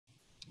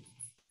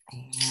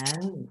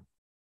And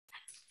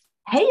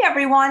hey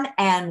everyone,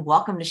 and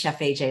welcome to Chef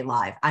AJ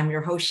Live. I'm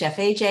your host, Chef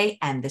AJ,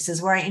 and this is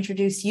where I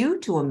introduce you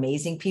to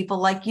amazing people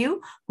like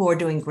you who are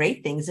doing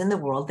great things in the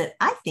world that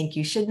I think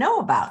you should know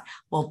about.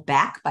 Well,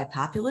 back by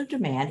popular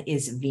demand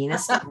is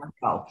Venus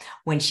DeMarco.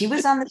 When she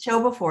was on the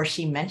show before,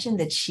 she mentioned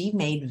that she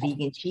made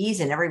vegan cheese,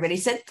 and everybody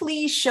said,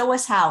 please show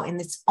us how.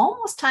 And it's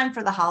almost time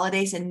for the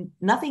holidays, and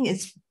nothing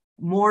is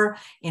more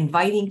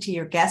inviting to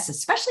your guests,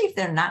 especially if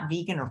they're not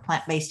vegan or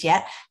plant-based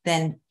yet,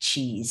 than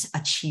cheese,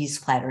 a cheese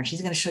platter. And she's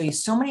going to show you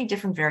so many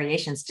different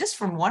variations just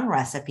from one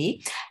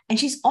recipe. And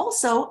she's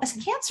also a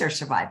cancer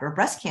survivor,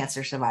 breast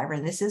cancer survivor.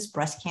 And this is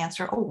Breast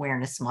Cancer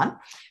Awareness Month.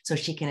 So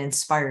she can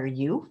inspire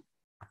you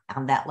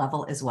on that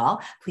level as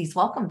well. Please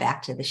welcome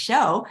back to the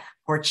show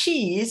for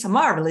cheese,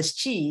 marvelous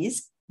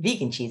cheese,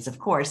 vegan cheese, of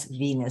course,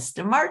 Venus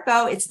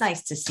DeMarco. It's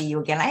nice to see you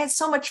again. I had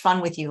so much fun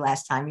with you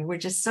last time. You were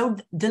just so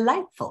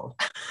delightful.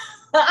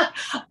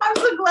 I'm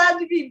so glad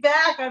to be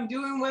back. I'm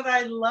doing what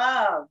I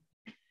love.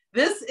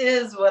 This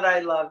is what I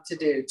love to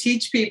do.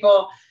 Teach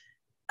people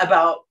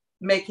about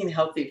making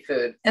healthy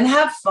food and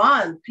have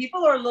fun.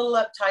 People are a little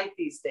uptight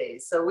these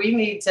days, so we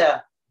need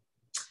to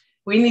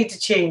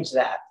change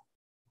that.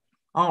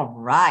 All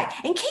right.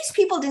 In case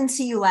people didn't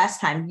see you last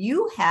time,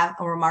 you have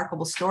a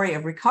remarkable story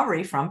of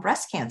recovery from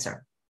breast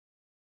cancer.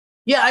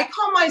 Yeah, I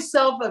call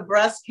myself a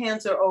breast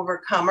cancer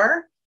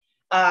overcomer.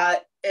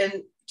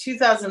 In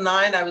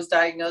 2009, I was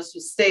diagnosed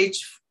with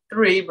stage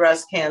 3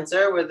 breast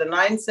cancer with a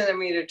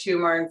 9-centimeter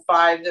tumor and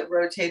 5 that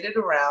rotated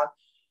around.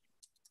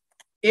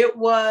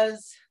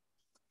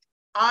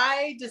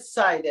 I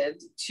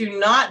decided to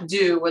not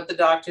do what the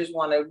doctors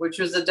wanted, which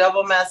was a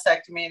double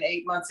mastectomy and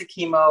 8 months of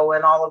chemo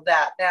and all of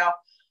that. Now,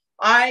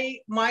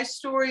 my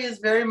story is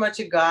very much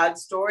a God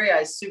story.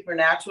 I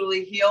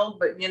supernaturally healed,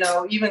 but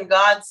even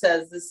God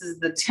says this is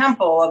the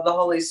temple of the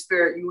Holy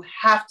Spirit. You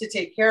have to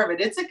take care of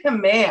it. It's a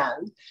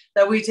command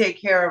that we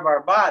take care of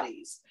our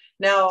bodies.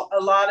 Now,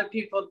 a lot of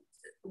people,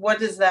 what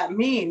does that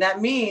mean?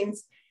 That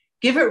means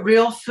give it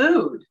real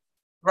food,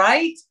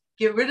 right?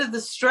 Get rid of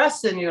the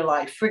stress in your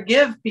life.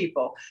 Forgive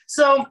people.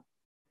 So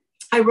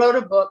I wrote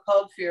a book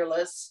called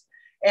Fearless,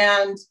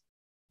 and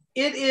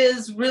it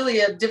is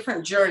really a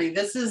different journey.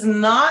 This is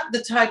not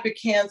the type of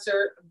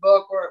cancer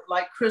book or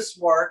like Chris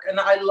work. And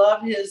I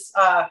love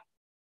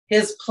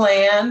his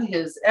plan,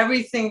 his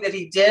everything that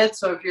he did.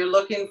 So if you're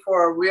looking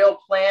for a real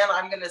plan,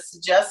 I'm going to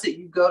suggest that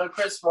you go to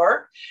Chris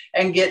work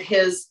and get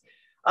his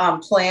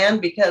plan,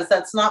 because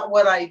that's not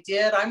what I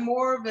did. I'm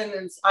more of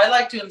I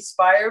like to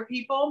inspire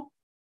people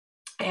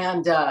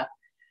and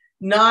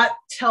not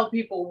tell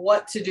people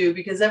what to do,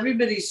 because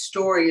everybody's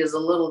story is a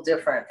little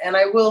different. And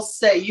I will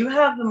say, you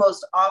have the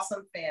most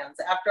awesome fans.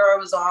 After I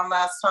was on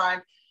last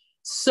time,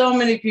 so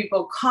many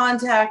people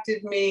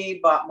contacted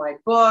me, bought my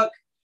book.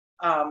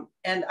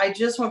 And I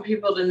just want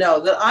people to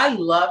know that I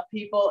love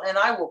people, and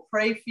I will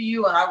pray for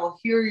you, and I will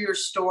hear your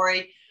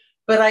story,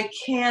 but I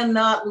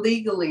cannot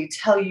legally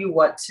tell you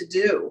what to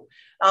do.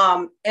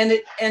 And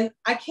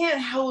I can't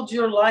hold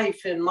your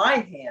life in my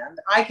hand.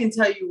 I can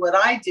tell you what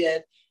I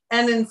did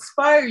and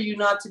inspire you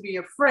not to be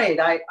afraid.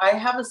 I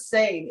have a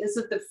saying, is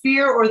it the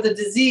fear or the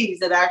disease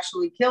that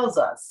actually kills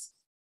us?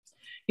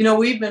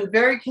 We've been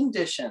very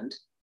conditioned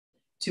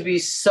to be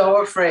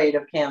so afraid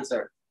of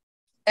cancer.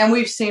 And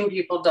we've seen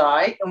people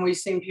die, and we've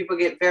seen people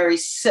get very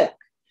sick.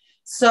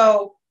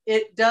 So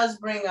it does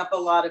bring up a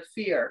lot of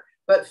fear,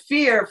 but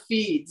fear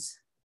feeds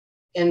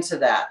into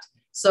that.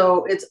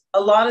 So it's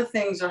a lot of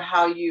things are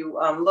how you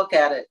look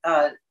at it.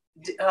 I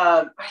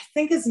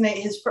think his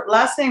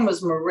last name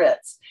was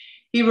Moritz.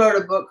 He wrote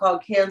a book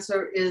called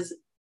Cancer is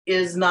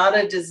Not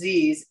a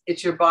Disease.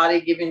 It's your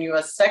body giving you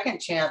a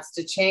second chance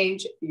to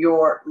change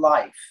your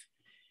life.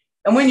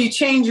 And when you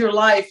change your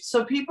life,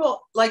 so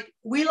people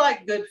we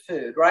like good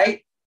food,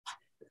 right?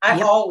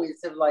 I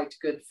always have liked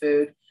good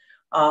food.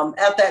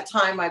 At that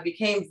time, I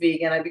became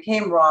vegan. I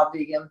became raw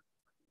vegan.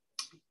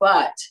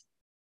 But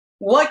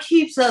what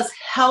keeps us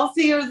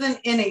healthier than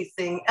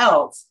anything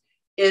else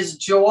is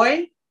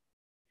joy,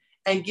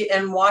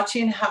 and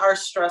watching our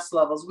stress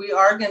levels. We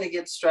are going to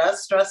get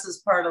stressed. Stress is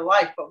part of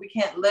life, but we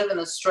can't live in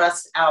a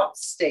stressed out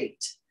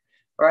state,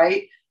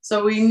 right?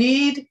 So we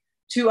need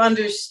to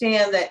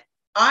understand that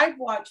I've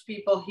watched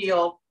people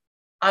heal,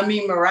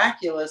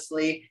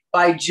 miraculously,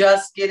 by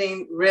just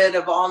getting rid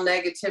of all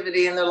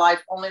negativity in their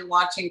life, only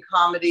watching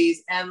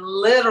comedies and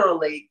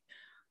literally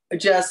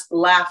just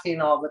laughing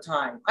all the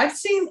time. I've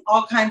seen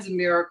all kinds of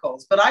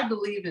miracles, but I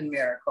believe in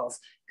miracles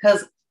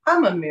because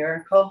I'm a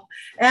miracle.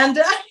 And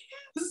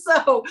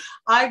so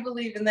I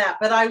believe in that,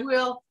 but I've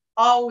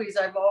always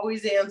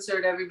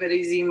answered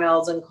everybody's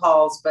emails and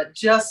calls, but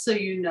just so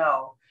you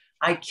know,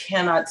 I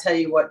cannot tell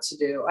you what to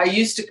do. I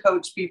used to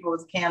coach people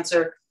with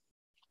cancer,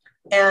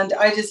 and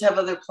I just have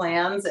other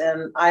plans,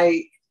 and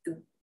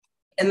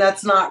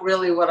that's not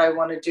really what I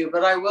want to do,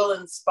 but I will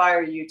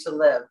inspire you to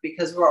live,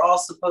 because we're all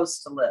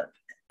supposed to live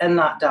and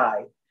not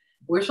die.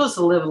 We're supposed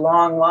to live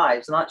long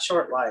lives, not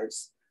short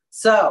lives.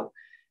 So,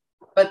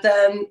 but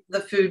then the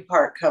food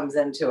part comes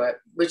into it,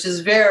 which is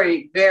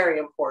very, very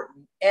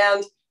important.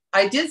 And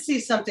I did see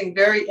something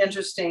very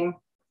interesting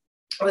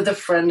with a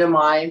friend of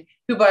mine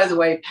who, by the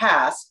way,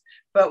 passed.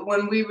 But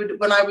when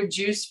I would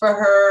juice for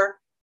her,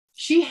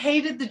 she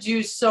hated the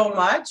juice so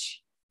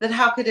much that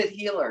how could it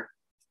heal her?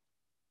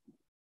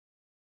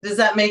 Does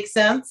that make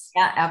sense?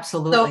 Yeah,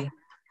 absolutely.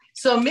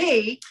 So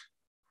me,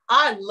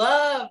 I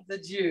love the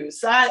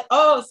juice. Some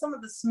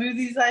of the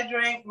smoothies I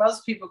drank,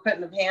 most people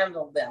couldn't have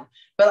handled them,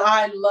 but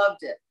I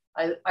loved it.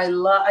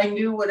 I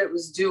knew what it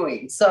was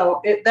doing.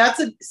 So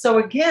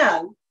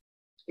again,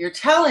 you're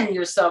telling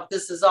yourself,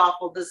 this is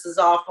awful, this is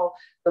awful.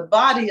 The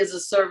body is a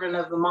servant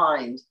of the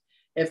mind.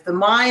 If the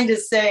mind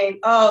is saying,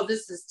 oh,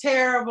 this is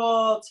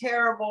terrible,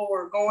 terrible,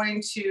 we're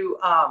going to,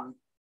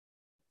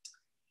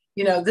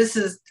 this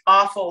is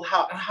awful.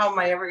 How am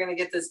I ever going to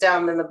get this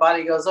down? And then the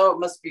body goes, oh, it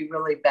must be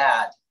really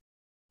bad.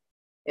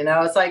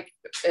 It's like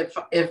if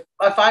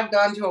I've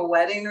gone to a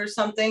wedding or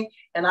something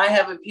and I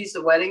have a piece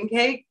of wedding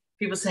cake,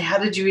 people say, how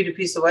did you eat a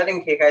piece of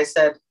wedding cake? I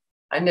said,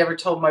 I never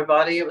told my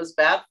body it was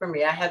bad for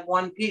me. I had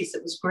one piece.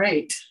 It was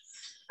great.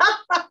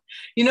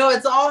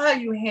 It's all how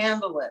you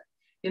handle it.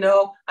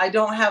 I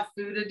don't have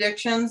food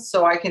addictions,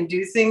 so I can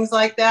do things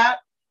like that.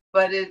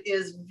 But it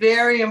is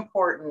very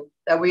important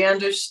that we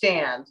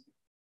understand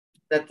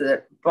that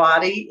the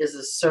body is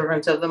a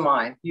servant of the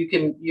mind. You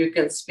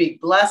can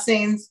speak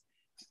blessings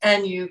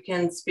and you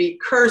can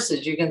speak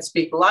curses. You can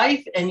speak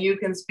life and you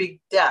can speak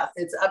death.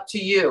 It's up to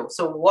you.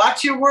 So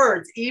watch your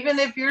words. Even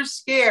if you're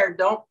scared,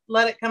 don't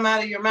let it come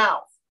out of your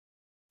mouth.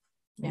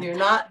 Yeah. You're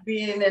not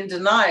being in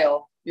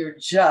denial. You're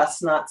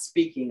just not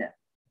speaking it.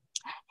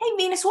 Hey,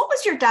 Venus, what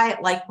was your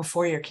diet like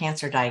before your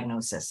cancer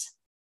diagnosis?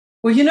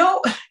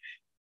 Well,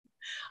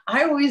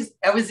 I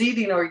was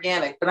eating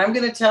organic, but I'm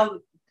going to tell,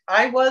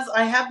 I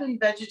have been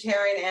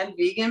vegetarian and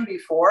vegan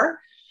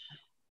before.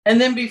 And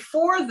then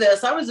before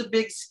this, I was a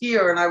big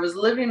skier and I was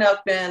living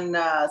up in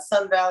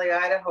Sun Valley,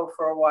 Idaho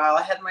for a while.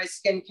 I had my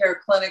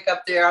skincare clinic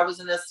up there. I was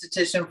an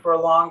esthetician for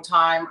a long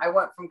time. I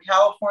went from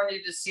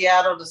California to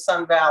Seattle to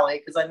Sun Valley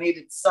because I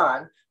needed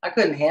sun. I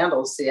couldn't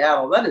handle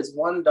Seattle. That is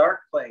one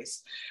dark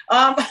place.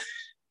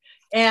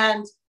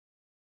 And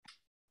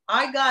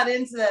I got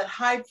into that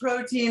high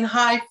protein,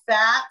 high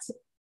fat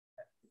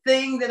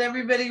thing that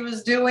everybody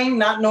was doing,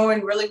 not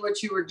knowing really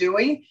what you were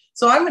doing.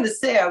 So I'm going to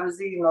say I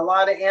was eating a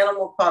lot of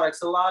animal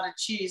products, a lot of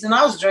cheese, and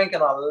I was drinking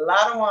a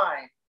lot of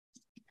wine.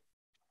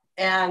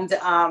 And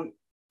I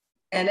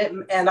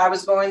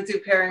was going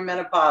through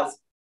perimenopause.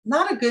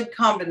 Not a good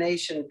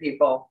combination,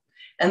 people.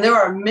 And there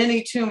are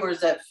many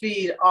tumors that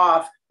feed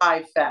off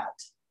high fat.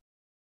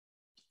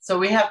 So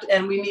we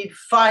need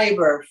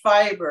fiber,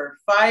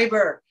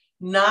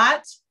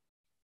 not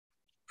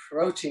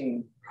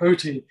protein,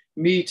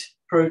 meat,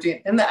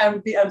 protein. And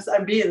I'm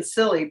being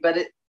silly, but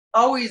it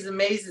always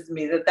amazes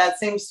me that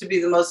seems to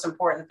be the most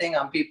important thing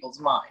on people's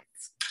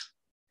minds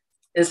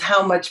is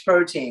how much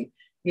protein.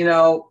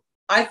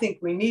 I think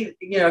we need,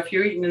 if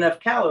you're eating enough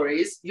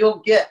calories, you'll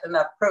get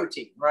enough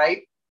protein,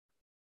 right?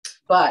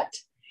 But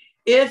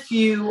if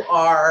you're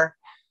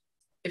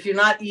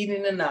not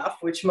eating enough,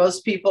 which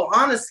most people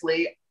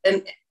honestly,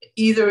 and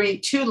either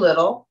eat too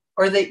little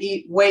or they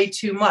eat way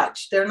too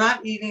much. They're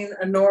not eating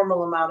a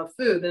normal amount of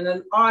food. And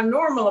a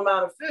normal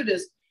amount of food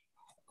is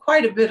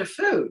quite a bit of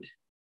food.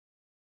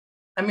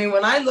 I mean,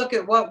 when I look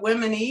at what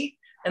women eat,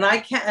 and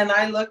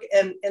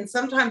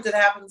sometimes it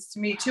happens to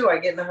me too, I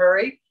get in a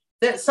hurry,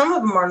 that some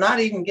of them are not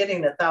even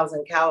getting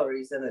 1,000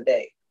 calories in a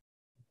day.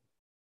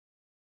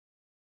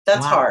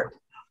 That's hard.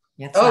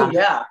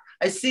 Yeah.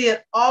 I see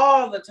it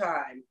all the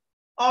time.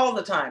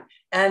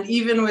 And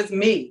even with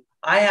me,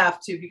 I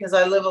have to, because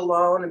I live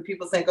alone and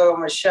people think, oh,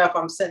 I'm a chef,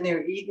 I'm sitting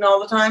here eating all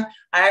the time.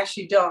 I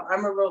actually don't.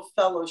 I'm a real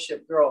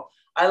fellowship girl.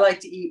 I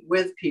like to eat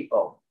with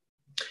people.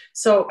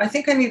 So I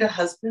think I need a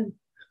husband.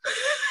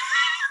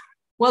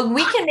 Well,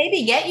 we can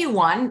maybe get you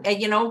one.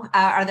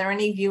 Are there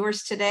any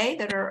viewers today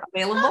that are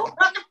available?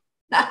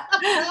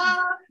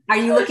 Are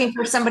you looking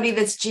for somebody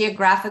that's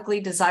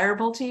geographically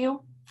desirable to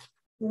you?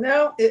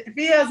 No, if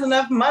he has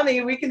enough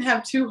money, we can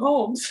have 2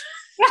 homes.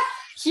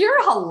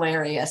 You're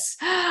hilarious.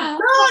 No,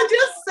 I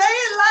just say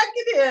it like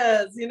it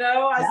is.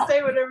 I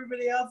say what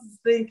everybody else is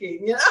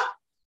thinking,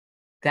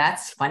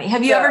 That's funny.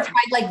 Have you ever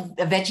tried like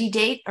a veggie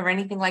date or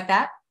anything like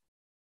that?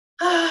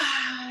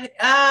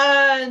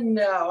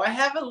 No, I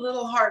have a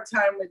little hard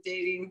time with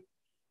dating,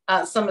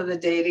 some of the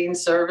dating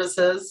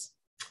services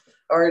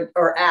or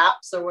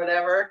apps or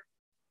whatever.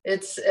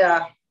 It's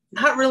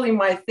not really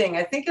my thing.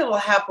 I think it will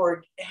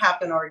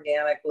happen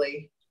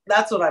organically.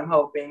 That's what I'm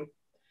hoping.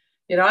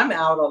 I'm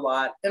out a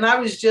lot. And I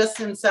was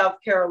just in South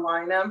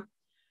Carolina.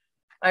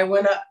 I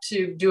went up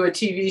to do a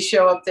TV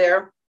show up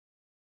there.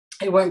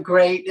 It went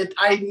great.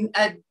 I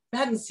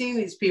hadn't seen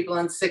these people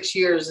in 6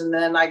 years, and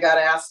then I got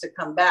asked to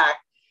come back.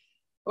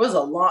 It was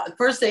a lot.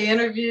 First they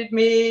interviewed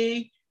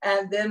me,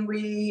 and then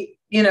we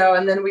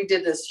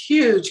did this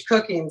huge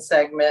cooking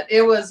segment.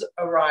 It was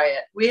a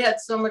riot. We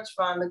had so much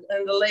fun.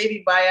 And the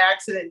lady by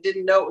accident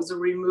didn't know it was a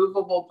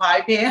removable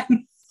pie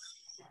pan.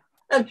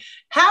 And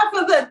half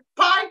of the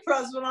pie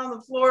crust went on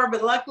the floor,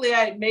 but luckily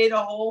I had made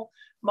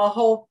my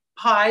whole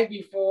pie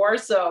before.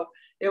 So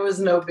It was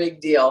no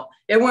big deal.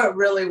 It went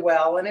really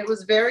well. And it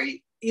was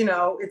very,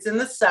 it's in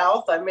the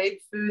South. I made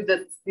food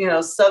that,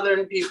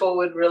 Southern people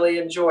would really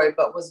enjoy,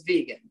 but was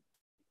vegan.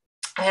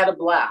 I had a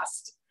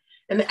blast,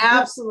 an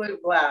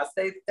absolute blast.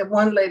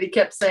 One lady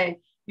kept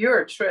saying, "You're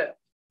a trip."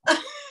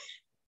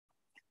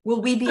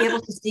 Will we be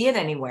able to see it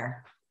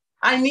anywhere?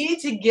 I need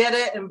to get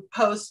it and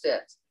post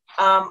it.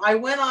 I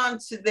went on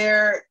to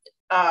their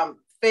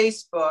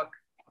Facebook.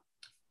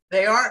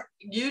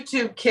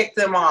 YouTube kicked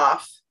them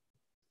off.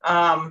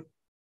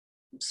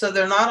 So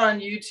they're not on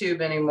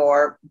YouTube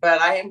anymore,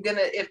 but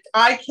if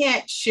I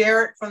can't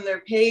share it from their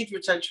page,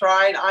 which I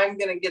tried, I'm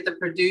going to get the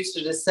producer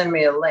to send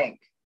me a link.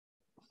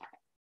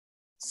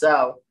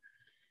 So,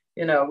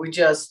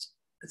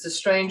 it's a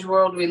strange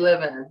world we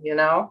live in,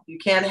 you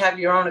can't have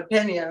your own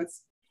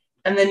opinions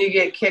and then you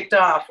get kicked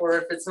off, or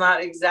if it's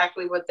not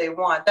exactly what they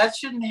want. That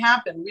shouldn't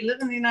happen. We live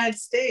in the United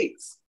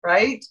States,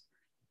 right?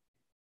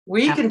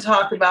 We can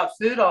talk about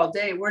food all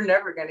day. We're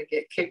never going to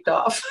get kicked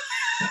off.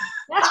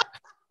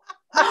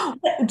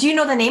 Do you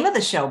know the name of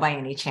the show by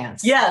any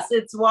chance? Yes,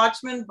 it's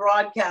Watchman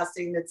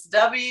Broadcasting. It's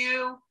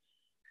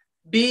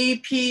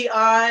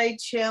WBPI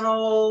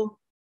channel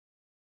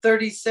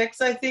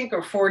 36, I think,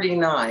 or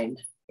 49.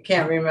 I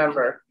can't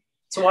remember.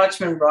 It's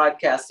Watchman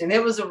Broadcasting.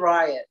 It was a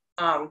riot.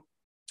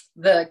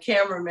 The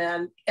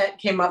cameraman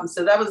came up and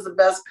said, "That was the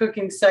best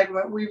cooking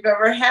segment we've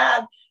ever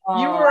had."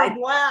 You were a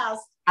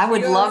blast. I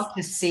would love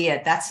to see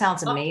it. That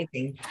sounds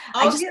amazing.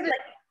 I'll get it.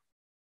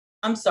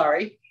 I'm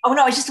sorry. Oh,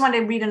 no, I just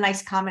wanted to read a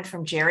nice comment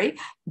from Jerry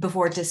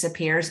before it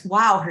disappears.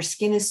 Wow, her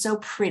skin is so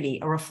pretty,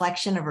 a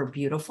reflection of her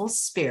beautiful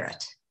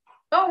spirit.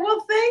 Oh,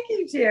 well, thank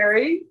you,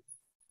 Jerry.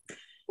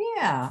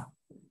 Yeah.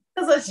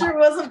 Because I sure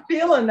wasn't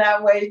feeling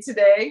that way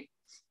today.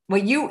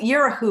 Well,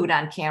 you're a hoot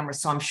on camera,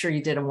 so I'm sure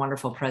you did a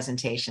wonderful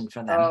presentation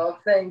for them. Oh,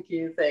 thank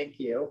you. Thank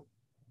you.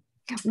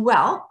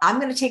 Well, I'm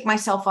going to take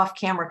myself off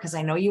camera because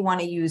I know you want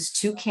to use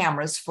 2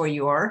 cameras for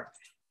your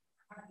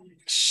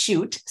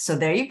shoot. So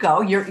there you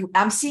go.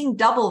 I'm seeing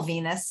double,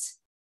 Venus.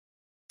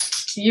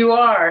 You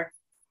are.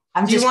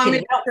 I'm just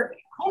kidding.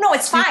 Oh, no,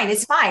 it's fine.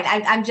 It's fine.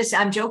 I'm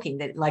joking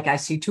that like I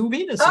see 2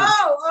 Venuses.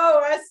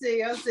 Oh, I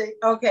see.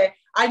 Okay.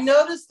 I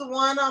noticed the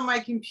one on my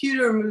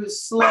computer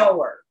moves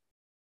slower.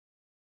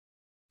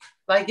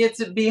 Like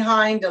it's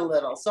behind a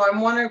little. So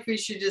I'm wondering if we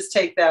should just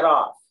take that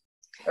off.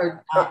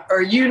 Or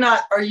are you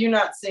not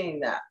seeing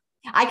that?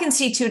 I can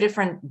see 2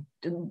 different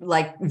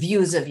like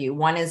views of you.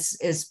 One is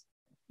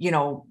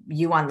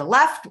you on the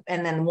left,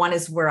 and then one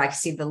is where I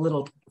see the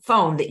little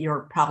phone that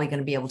you're probably going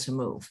to be able to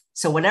move.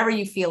 So whatever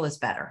you feel is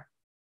better.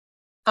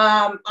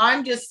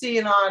 I'm just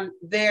seeing on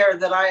there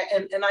that I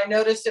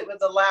noticed it with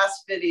the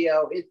last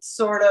video. It's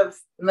sort of,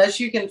 unless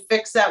you can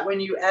fix that when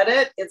you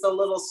edit, it's a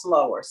little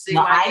slower. See,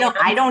 no,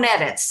 I don't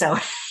edit. So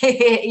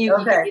you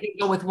can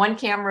go with 1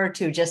 camera or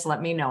 2, just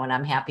let me know and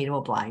I'm happy to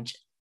oblige.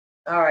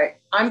 All right.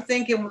 I'm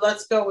thinking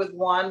let's go with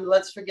 1.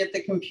 Let's forget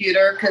the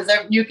computer because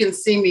you can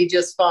see me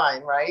just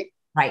fine, right?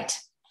 Right.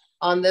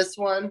 On this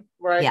one,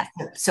 right? Yeah.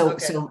 So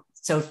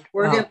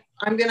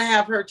I'm gonna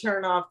have her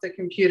turn off the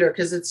computer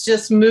because it's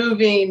just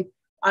moving.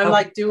 I'm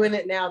like doing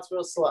it now. It's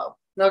real slow.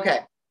 Okay.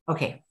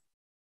 Okay.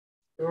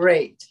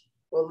 Great.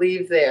 We'll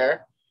leave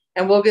there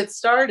and we'll get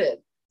started.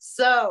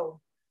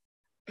 So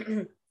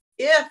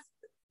if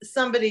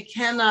somebody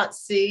cannot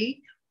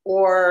see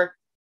or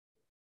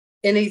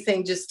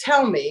anything, just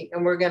tell me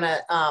and we're going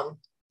to, I'll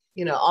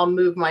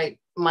move my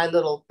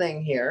little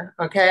thing here.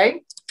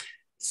 Okay.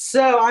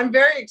 So I'm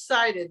very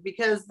excited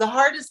because the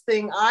hardest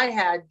thing I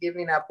had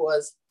giving up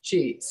was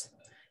cheese.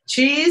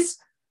 Cheese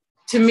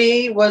to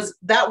me was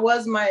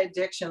my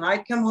addiction.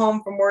 I'd come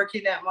home from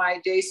working at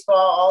my day spa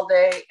all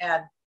day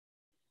and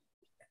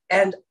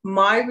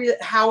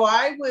how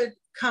I would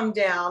come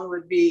down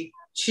would be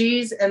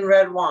cheese and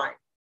red wine.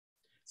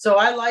 So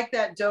I like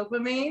that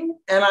dopamine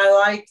and I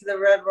liked the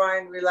red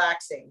wine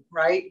relaxing,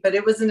 right? But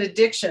it was an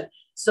addiction.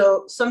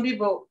 So some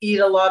people eat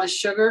a lot of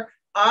sugar.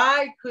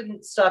 I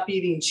couldn't stop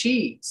eating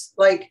cheese.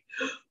 Like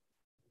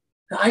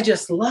I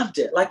just loved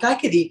it. Like I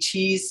could eat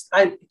cheese,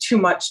 too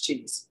much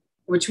cheese,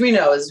 which we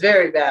know is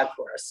very bad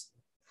for us.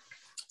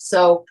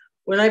 So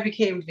when I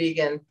became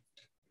vegan,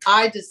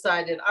 I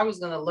decided I was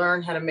going to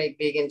learn how to make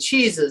vegan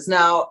cheeses.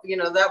 Now,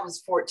 that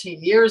was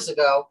 14 years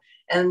ago,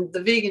 and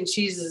the vegan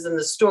cheeses in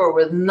the store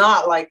were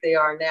not like they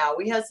are now.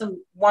 We had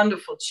some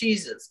wonderful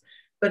cheeses.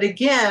 But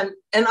again,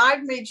 and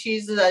I've made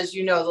cheeses, as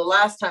you know, the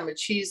last time a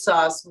cheese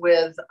sauce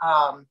with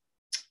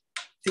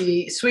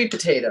the sweet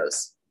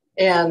potatoes.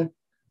 And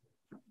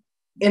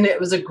it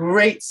was a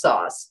great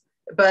sauce.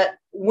 But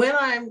when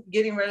I'm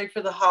getting ready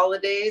for the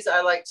holidays,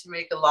 I like to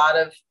make a lot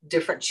of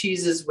different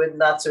cheeses with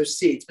nuts or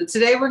seeds. But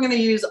today we're going to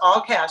use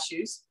all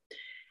cashews.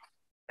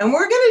 And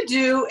we're going to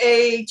do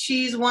a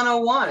cheese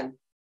 101.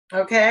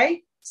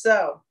 Okay?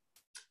 So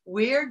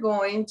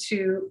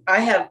I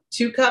have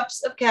 2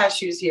 cups of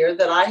cashews here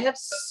that I have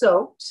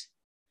soaked.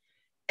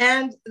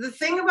 And the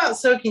thing about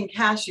soaking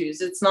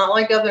cashews, it's not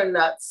like other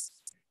nuts.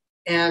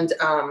 And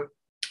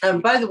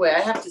by the way, I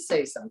have to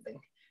say something.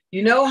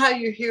 You know how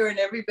you're hearing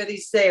everybody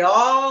say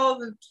all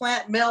the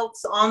plant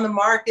milks on the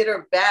market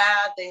are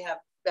bad. They have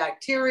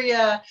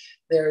bacteria.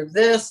 They're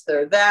this,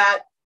 they're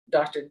that.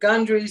 Dr.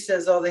 Gundry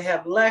says, oh, they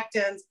have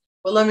lectins.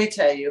 Well, let me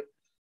tell you,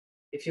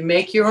 if you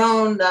make your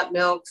own nut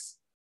milks,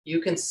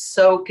 you can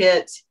soak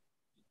it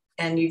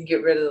and you can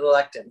get rid of the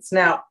lectins.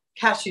 Now,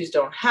 cashews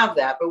don't have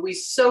that, but we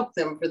soak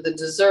them for the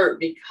dessert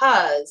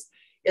because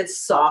it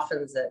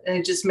softens it and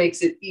it just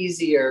makes it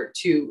easier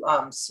to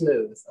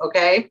smooth.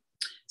 Okay.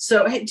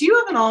 So, hey, do you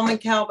have an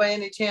almond cow by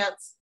any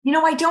chance? You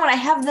know, I don't. I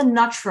have the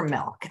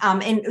Nutri-Milk.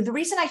 And the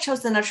reason I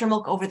chose the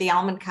Nutri-Milk over the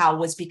almond cow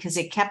was because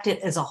it kept it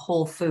as a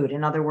whole food.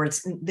 In other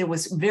words, there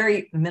was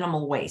very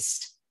minimal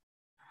waste.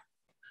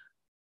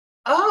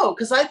 Oh,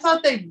 because I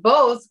thought they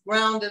both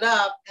ground it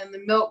up and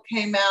the milk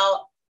came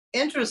out.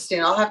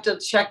 Interesting. I'll have to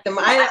check them.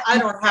 I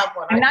don't have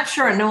one. I'm not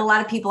sure. I know a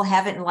lot of people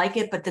have it and like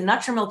it, but the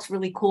Nutri-Milk's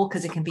really cool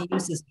because it can be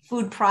used as a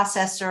food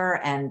processor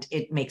and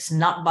it makes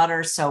nut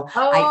butter. So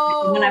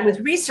when I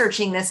was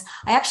researching this,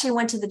 I actually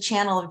went to the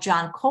channel of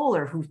John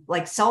Kohler, who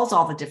like sells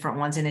all the different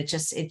ones, and it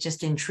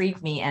just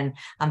intrigued me, and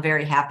I'm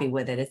very happy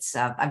with it. It's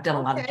I've done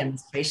a lot of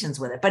demonstrations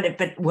with it,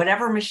 but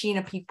whatever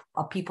machine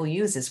people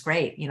use is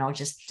great. You know,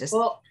 just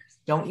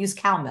don't use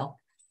cow milk.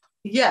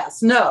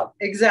 Yes. No.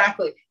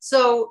 Exactly.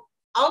 So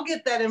I'll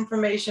get that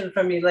information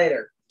from you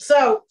later.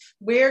 So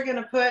we're going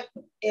to put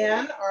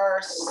in our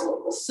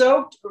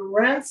soaked,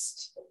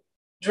 rinsed,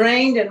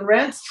 drained, and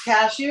rinsed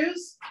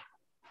cashews.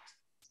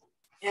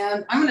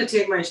 And I'm going to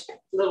take my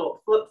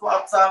little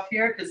flip-flops off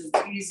here because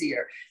it's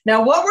easier.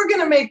 Now, what we're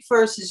going to make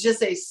first is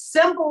just a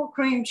simple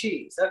cream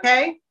cheese,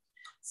 okay?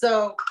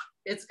 So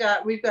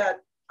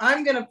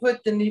I'm going to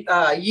put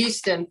the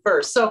yeast in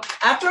first. So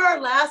after our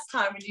last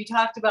time when you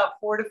talked about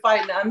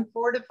fortified and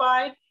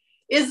unfortified,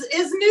 Is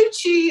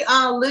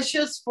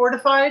Nuchi-licious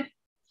fortified?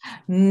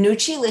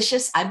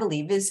 Nuchi-licious, I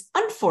believe, is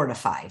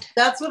unfortified.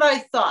 That's what I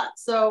thought.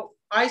 So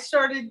I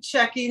started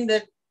checking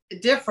the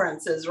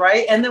differences,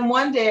 right? And then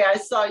one day I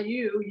saw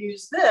you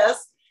use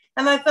this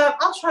and I thought,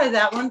 I'll try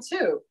that one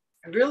too.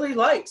 I really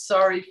like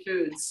Sorry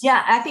Foods.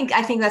 Yeah, I think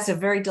that's a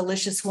very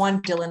delicious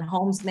one. Dylan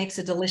Holmes makes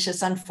a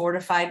delicious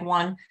unfortified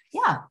one.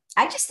 Yeah,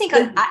 I just think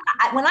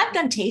when I've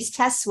done taste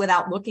tests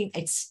without looking,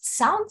 it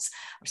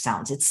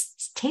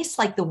tastes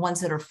like the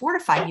ones that are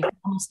fortified. You can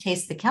almost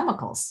taste the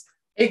chemicals.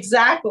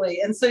 Exactly.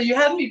 And so you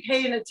had me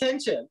paying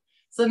attention.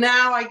 So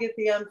now I get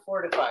the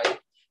unfortified.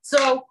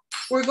 So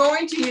we're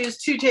going to use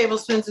 2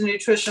 tablespoons of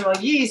nutritional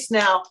yeast.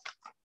 Now,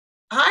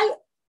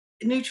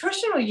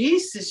 nutritional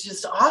yeast is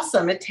just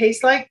awesome. It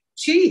tastes like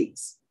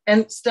cheese.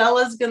 And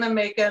Stella's going to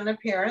make an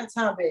appearance,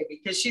 huh, baby?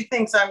 Because she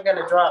thinks I'm going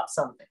to drop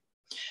something.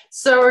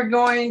 So we're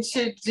going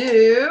to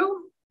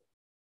do,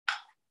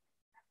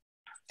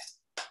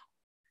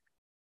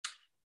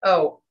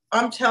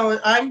 I'm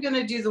going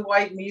to do the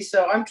white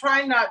miso. I'm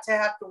trying not to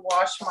have to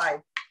wash my,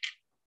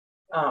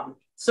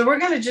 so we're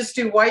going to just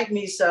do white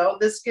miso.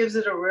 This gives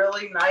it a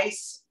really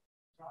nice,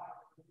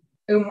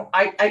 kind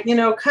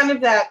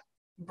of that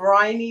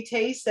briny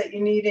taste that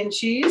you need in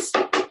cheese.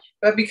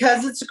 But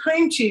because it's a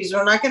cream cheese,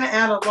 we're not going to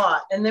add a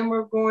lot. And then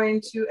we're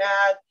going to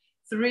add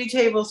 3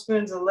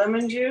 tablespoons of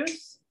lemon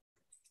juice.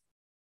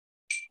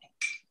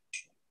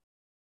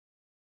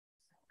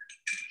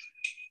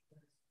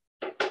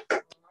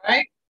 All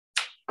right.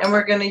 And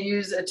we're going to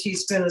use a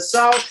teaspoon of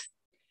salt.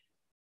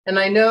 And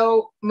I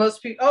know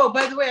most people, oh,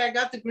 by the way, I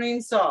got the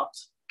green salt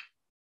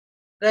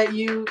that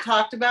you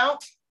talked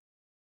about.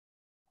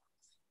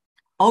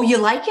 Oh, you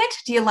like it?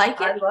 Do you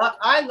like it?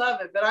 I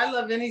love it, but I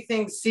love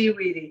anything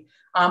seaweedy.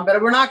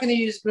 But we're not going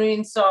to use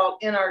green salt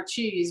in our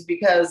cheese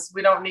because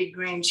we don't need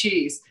green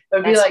cheese. It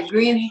would be like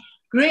green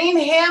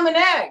ham and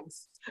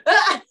eggs.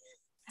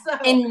 So,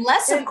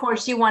 unless, of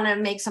course, you want to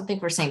make something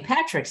for St.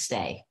 Patrick's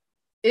Day.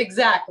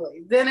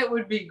 Exactly. Then it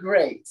would be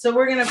great. So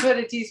we're going to put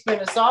a teaspoon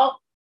of salt.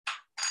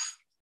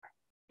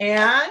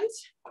 And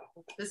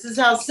this is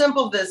how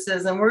simple this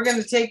is. And we're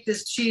going to take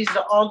this cheese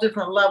to all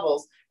different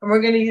levels. And we're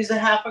going to use a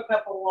half a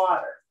cup of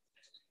water.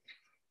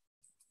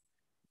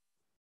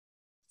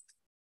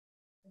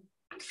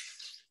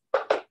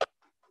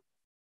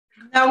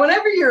 Now,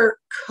 whenever you're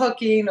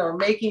cooking or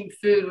making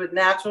food with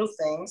natural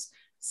things,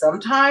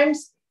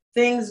 sometimes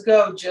things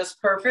go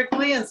just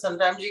perfectly and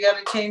sometimes you got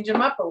to change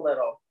them up a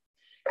little.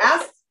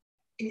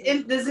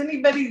 Does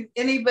anybody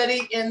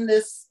in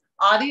this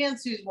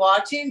audience who's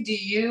watching, do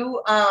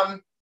you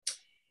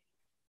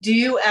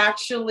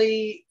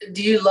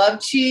love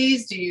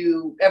cheese? Do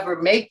you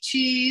ever make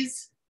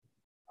cheese?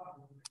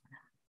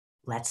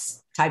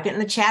 Let's type it in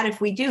the chat if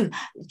we do.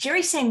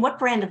 Jerry's saying, what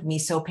brand of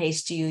miso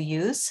paste do you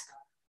use?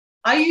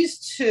 I use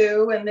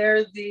 2, and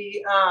they're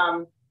the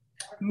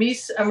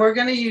miso, and we're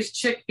going to use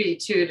chickpea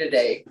 2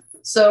 today.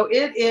 So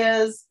it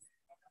is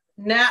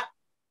now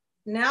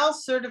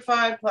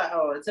certified.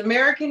 Oh, it's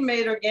American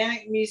made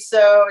organic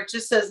miso. It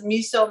just says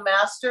Miso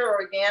Master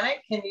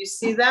Organic. Can you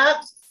see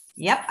that?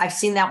 Yep, I've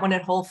seen that one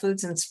at Whole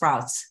Foods and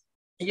Sprouts.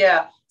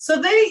 Yeah,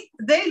 so they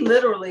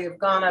literally have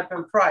gone up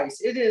in price.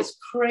 It is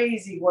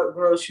crazy what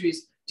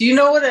groceries. Do you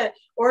know what an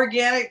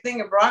organic thing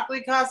of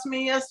broccoli cost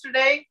me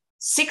yesterday?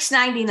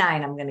 $6.99,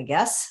 I'm going to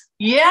guess.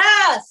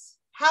 Yes.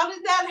 How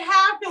did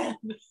that happen?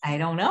 I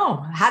don't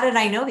know. How did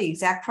I know the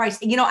exact price?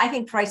 I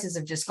think prices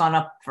have just gone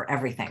up for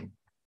everything.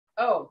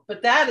 Oh,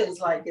 but that is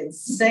like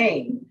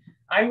insane.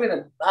 I'm going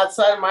to,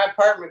 outside of my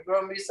apartment,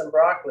 grow me some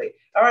broccoli.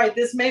 All right,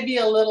 this may be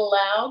a little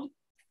loud.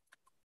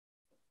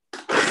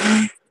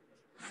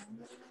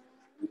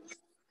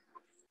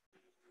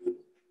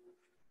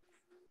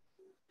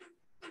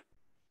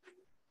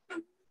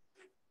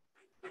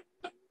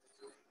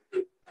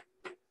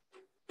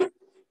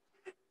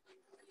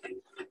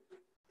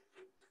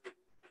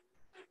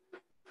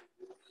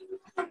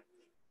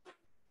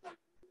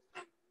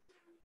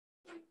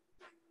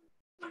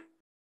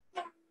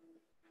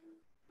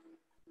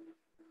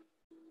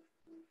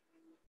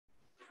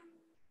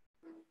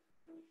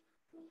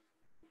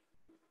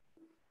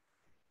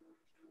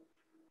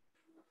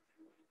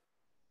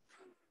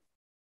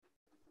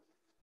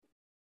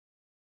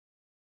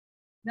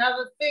 Now,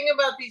 the thing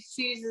about these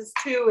cheeses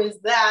too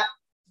is that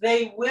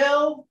they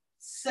will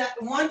set,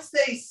 once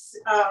they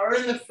are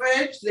in the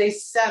fridge, they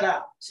set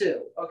up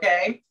too,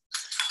 okay?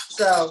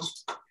 So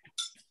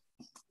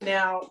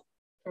now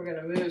we're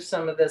gonna move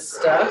some of this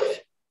stuff.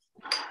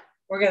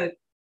 You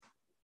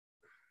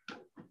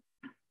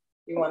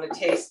wanna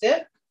taste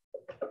it.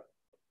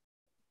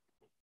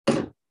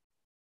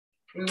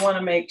 We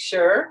wanna make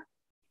sure.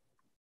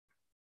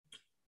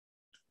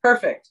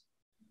 Perfect.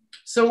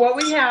 So what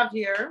we have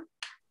here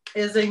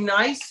is a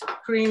nice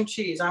cream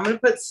cheese. I'm going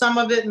to put some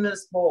of it in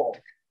this bowl.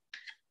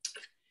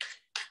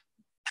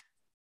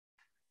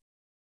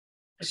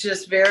 It's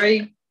just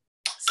very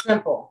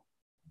simple.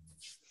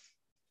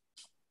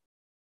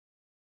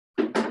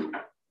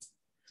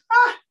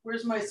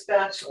 Where's my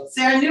spatula?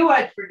 See, I knew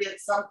I'd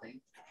forget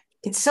something.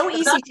 It's so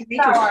easy to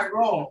make. That's how I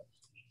roll.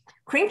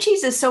 Cream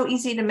cheese is so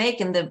easy to make,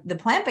 and the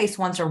plant-based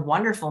ones are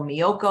wonderful.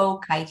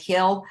 Miyoko, Kite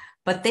Hill,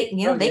 but they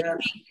can be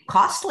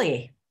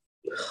costly.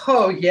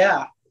 Oh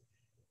yeah.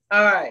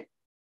 All right,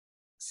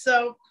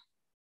 so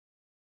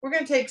we're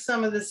going to take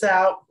some of this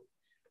out.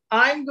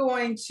 I'm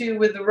going to,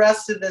 with the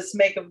rest of this,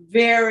 make a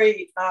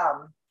very,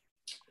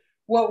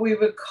 what we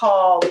would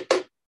call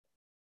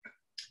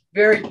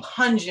very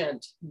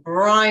pungent,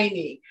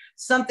 briny,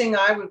 something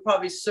I would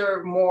probably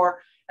serve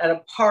more at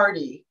a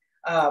party.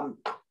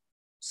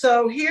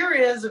 So here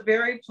is a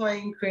very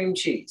plain cream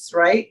cheese,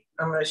 right?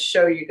 I'm going to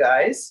show you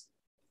guys.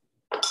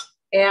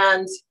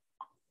 And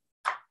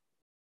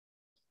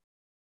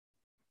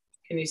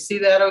can you see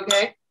that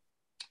okay?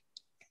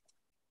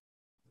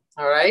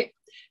 All right.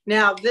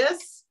 Now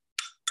this,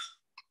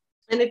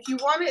 and if you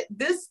want it,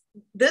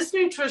 this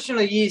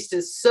nutritional yeast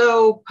is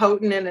so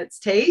potent in its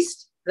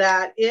taste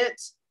that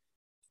it,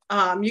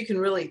 you can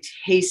really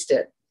taste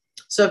it.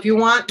 So if you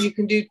want, you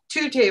can do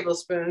 2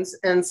 tablespoons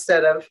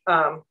instead of,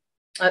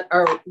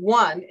 or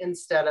 1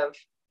 instead of,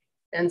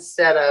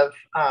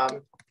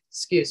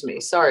 excuse me,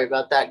 sorry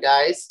about that,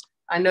 guys.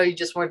 I know you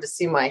just wanted to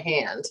see my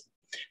hand.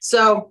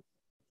 So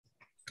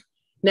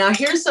now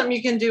here's something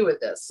you can do with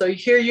this. So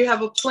here you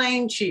have a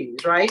plain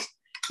cheese, right?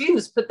 You can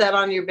just put that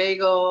on your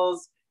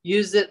bagels,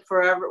 use it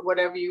forever,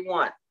 whatever you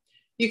want.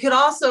 You could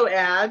also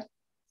add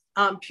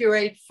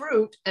pureed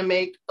fruit and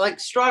make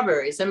like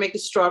strawberries and make a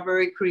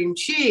strawberry cream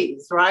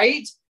cheese,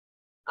 right?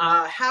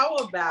 How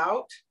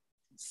about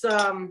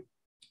some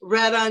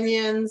red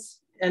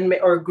onions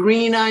or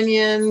green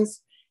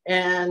onions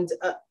and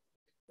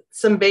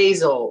some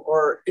basil,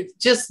 or it's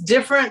just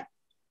different.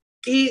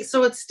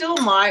 So it's still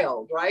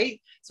mild,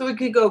 right? So we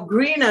could go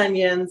green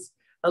onions,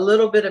 a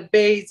little bit of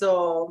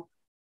basil,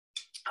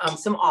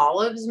 some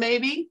olives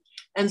maybe,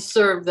 and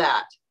serve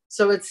that.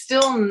 So it's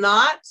still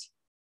not,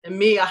 and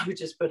me, I would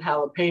just put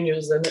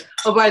jalapenos in it.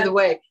 Oh, by the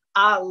way,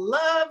 I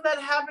love that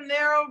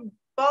habanero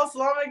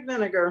balsamic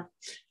vinegar.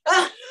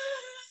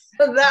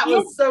 That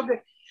was so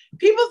good.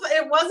 People,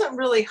 it wasn't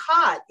really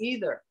hot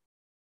either.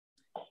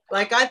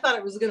 Like I thought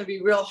it was going to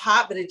be real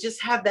hot, but it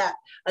just had that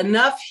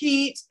enough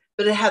heat,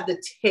 but it had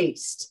the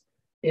taste,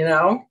 you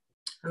know?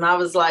 And I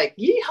was like,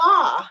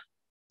 yeehaw,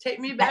 take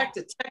me back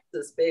to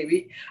Texas,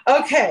 baby.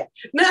 Okay.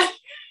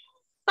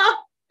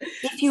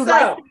 If you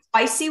like the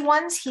spicy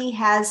ones, he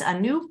has a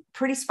new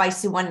pretty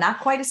spicy one, not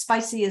quite as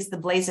spicy as the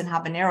blazing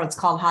habanero. It's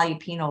called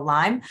jalapeno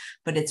lime,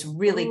 but it's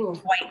really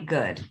quite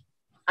good.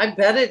 I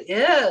bet it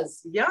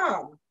is.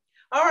 Yum.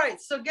 All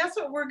right. So guess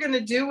what we're going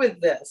to do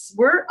with this?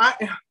 We're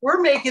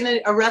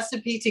making a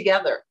recipe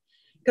together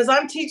because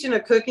I'm teaching a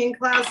cooking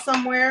class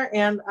somewhere,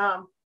 and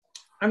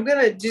I'm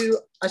going to do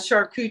a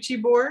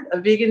charcuterie board, a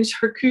vegan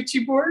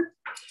charcuterie board.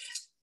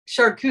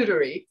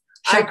 Charcuterie.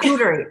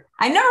 Charcuterie.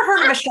 I never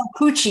heard of a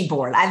charcuterie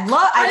board. I know.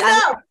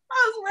 I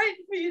was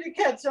waiting for you to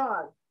catch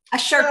on. A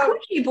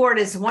charcuterie board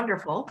is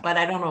wonderful, but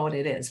I don't know what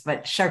it is.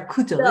 But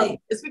charcuterie. No,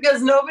 it's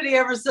because nobody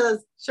ever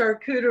says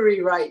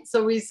charcuterie right.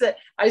 So we said,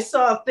 I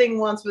saw a thing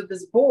once with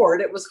this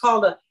board. It was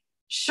called a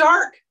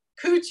shark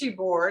coochie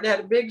board. It had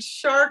a big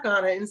shark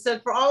on it and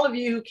said, for all of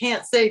you who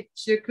can't say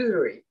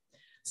charcuterie.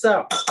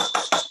 So,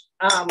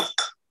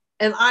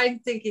 and I'm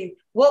thinking,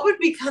 what would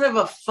be kind of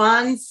a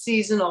fun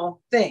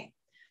seasonal thing?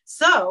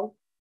 So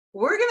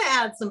we're going to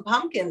add some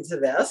pumpkin to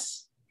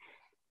this.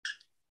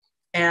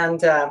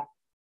 And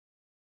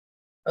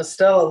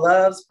Estella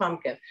loves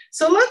pumpkin.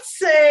 So let's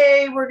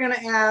say we're going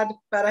to add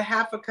about a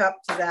half a cup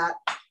to that.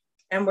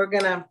 And we're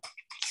going to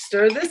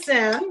stir this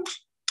in.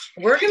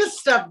 We're going to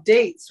stuff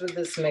dates with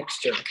this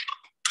mixture.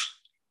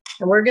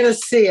 And we're going to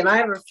see. And I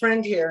have a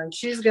friend here, and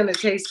she's going to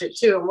taste it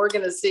too. And we're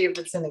going to see if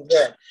it's any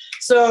good.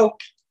 So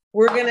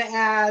we're going to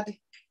add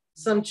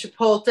some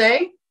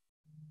chipotle.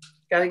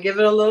 Got to give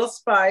it a little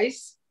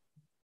spice.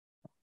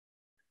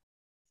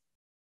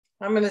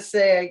 I'm going to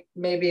say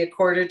maybe a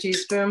quarter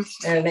teaspoon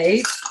and an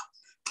eighth.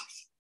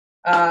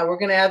 We're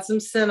going to add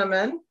some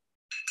cinnamon.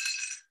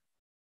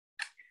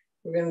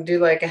 We're going to do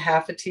like a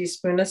half a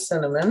teaspoon of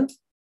cinnamon.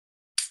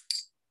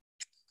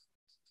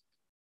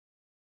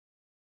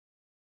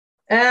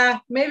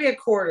 Maybe a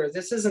quarter.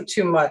 This isn't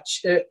too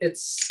much.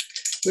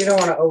 We don't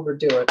want to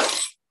overdo it.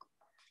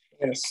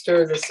 I'm going to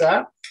stir this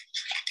up.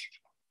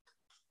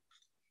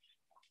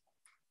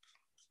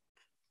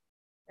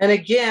 And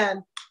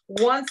again,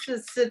 once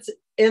this sits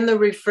in the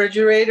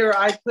refrigerator,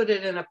 I put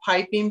it in a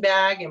piping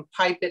bag and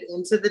pipe it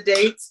into the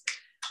dates.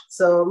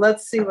 So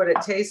let's see what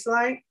it tastes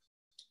like.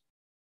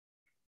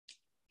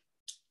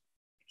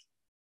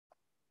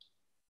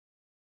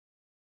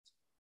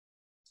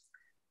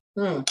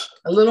 A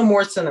little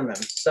more cinnamon.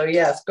 So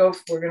yes,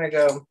 we're gonna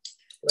go a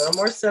little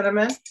more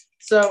cinnamon.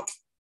 So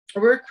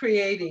we're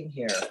creating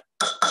here.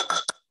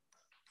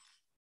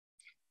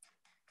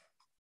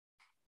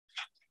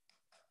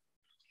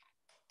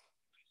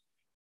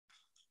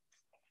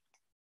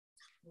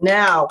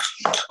 Now,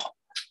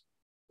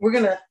 we're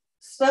going to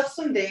stuff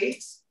some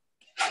dates.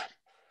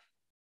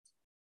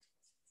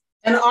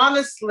 And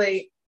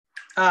honestly,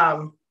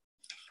 like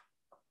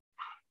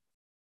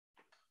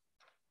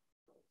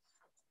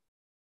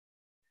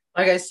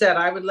I said,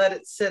 I would let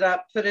it sit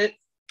up, I'm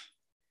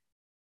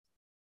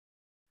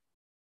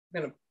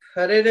going to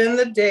put it in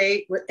the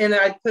date, and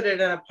I'd put it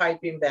in a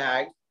piping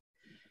bag.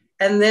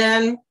 And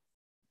then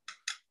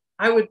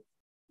I would,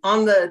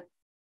 on the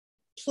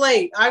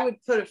plate, I would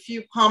put a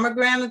few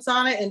pomegranates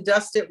on it and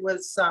dust it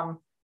with some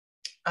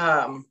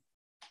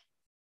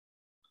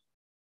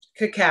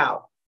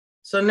cacao.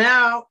 So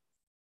now,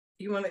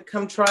 you want to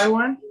come try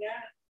one?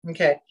 Yeah.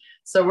 Okay.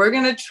 So we're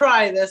going to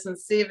try this and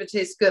see if it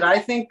tastes good. I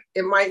think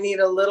it might need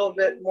a little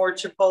bit more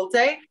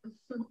chipotle,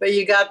 but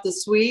you got the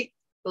sweet,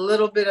 a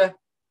little bit of.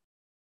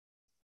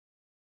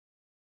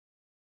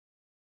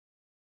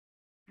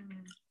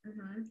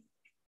 Mm-hmm.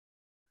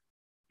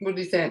 What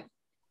do you think?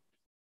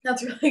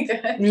 That's really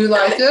good. You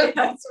liked it?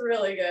 Yeah, it's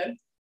really good.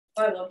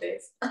 Oh, I love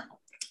dates.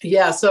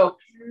 Yeah, so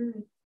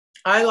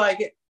I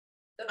like it.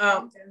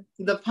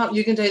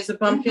 You can taste the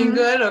pumpkin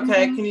good.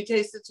 Okay, can you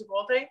taste the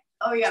chipotle?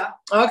 Oh yeah.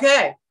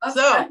 Okay,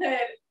 so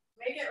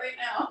make it right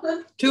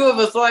now. Two of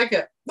us like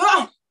it.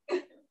 Oh!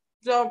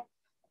 So,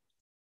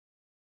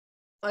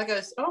 like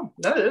I said, oh,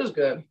 that is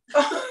good.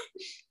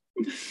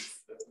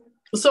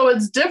 So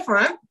it's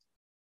different,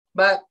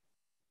 but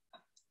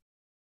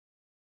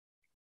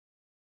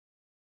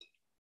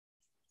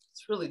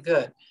it's really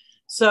good.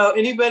 So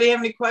anybody have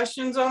any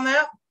questions on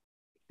that?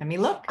 Let me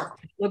look.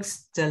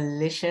 Looks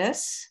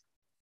delicious.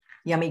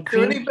 Yummy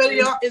cream.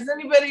 Is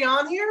anybody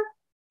on here?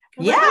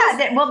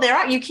 Yeah, well, there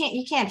are. You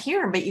can't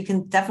hear them, but you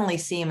can definitely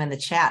see them in the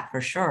chat for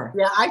sure.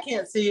 Yeah, I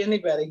can't see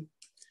anybody.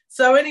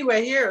 So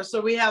anyway, here,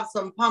 so we have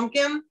some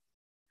pumpkin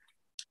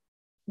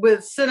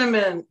with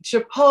cinnamon,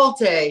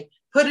 chipotle.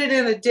 Put it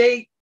in a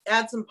date.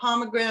 Add some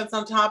pomegranates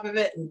on top of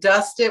it, and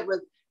dust it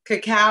with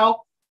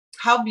cacao.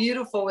 How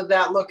beautiful would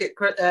that look at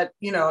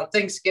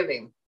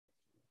Thanksgiving?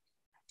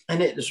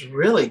 And it is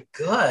really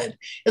good.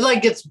 It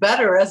like gets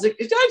better as it.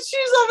 She's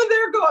over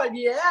there going,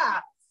 yeah.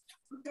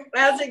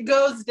 As it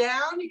goes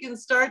down, you can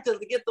start to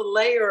get the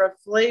layer of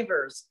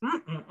flavors.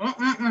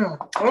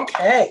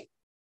 Okay,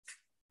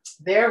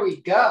 there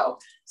we go.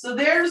 So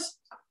there's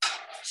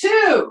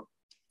two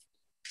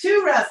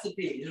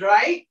recipes,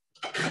 right?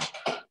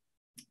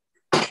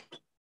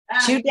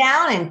 Two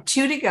down and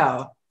two to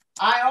go.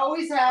 I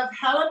always have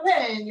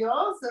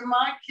jalapenos in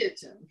my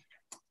kitchen.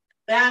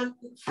 And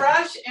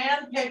fresh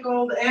and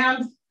pickled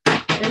and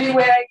any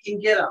way I can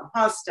get them,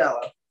 huh,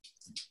 Stella?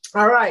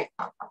 All right.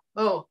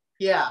 Oh,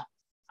 yeah.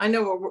 I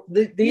know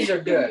these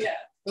are good. Yeah.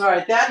 All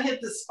right, that hit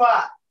the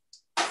spot.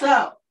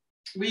 So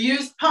we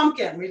used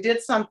pumpkin. We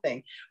did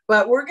something.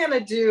 But we're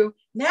going to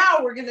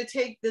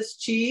take this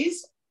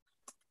cheese,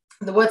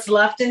 what's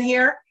left in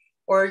here,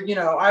 or,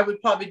 I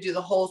would probably do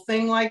the whole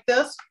thing like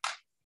this.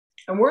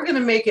 And we're going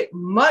to make it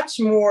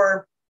much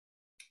more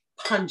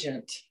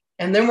pungent.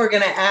 And then we're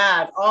going to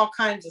add all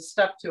kinds of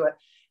stuff to it.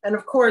 And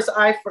of course,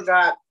 I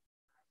forgot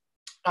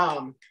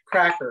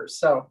crackers.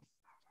 So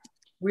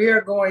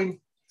we're going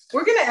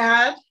to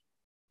add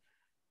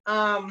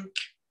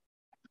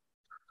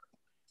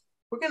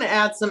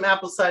some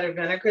apple cider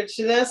vinegar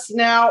to this.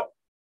 Now,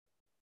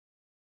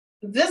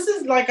 this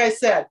is, like I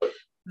said,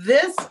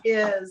 this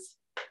is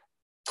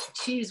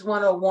cheese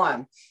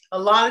 101. A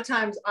lot of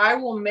times I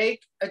will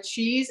make a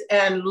cheese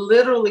and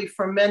literally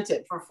ferment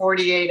it for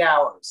 48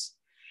 hours.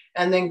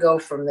 And then go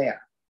from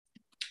there.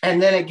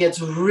 And then it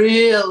gets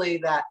really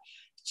that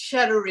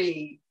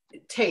cheddary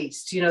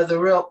taste, you know, the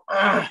real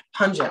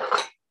pungent.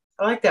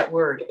 I like that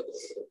word,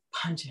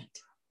 pungent.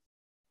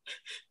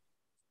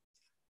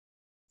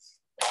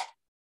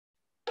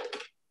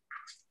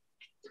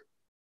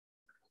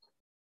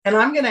 And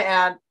I'm going to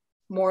add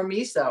more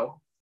miso.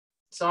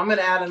 So I'm going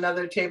to add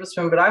another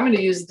tablespoon, but I'm going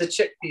to use the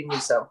chickpea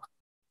miso.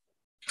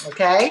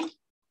 Okay.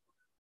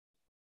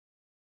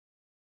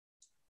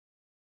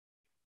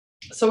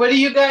 So what do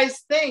you guys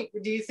think?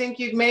 Do you think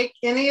you'd make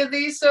any of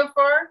these so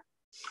far?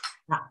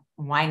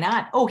 Why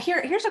not? Oh,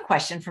 here's a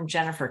question from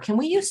Jennifer. Can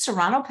we use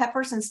serrano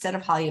peppers instead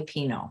of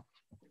jalapeno?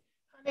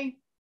 Honey,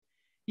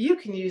 you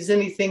can use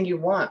anything you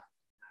want.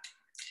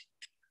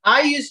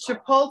 I use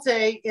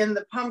chipotle in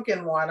the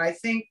pumpkin one. I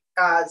think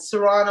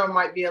serrano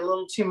might be a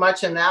little too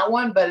much in that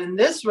one, but in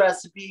this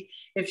recipe,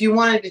 if you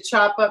wanted to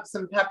chop up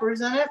some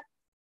peppers in it,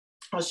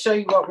 I'll show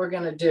you what we're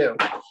going to do.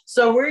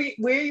 So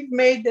we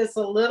made this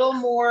a little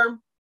more,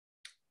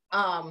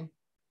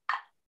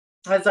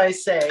 as I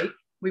say,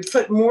 we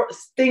put more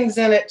things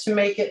in it to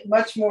make it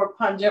much more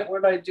pungent.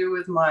 What did I do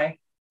with my,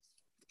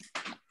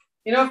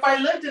 you know, if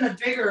I lived in a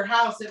bigger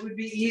house, it would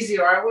be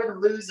easier. I wouldn't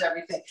lose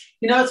everything.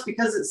 You know, it's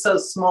because it's so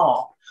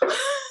small.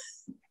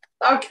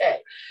 Okay,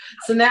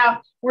 so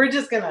now we're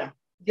just going to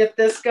get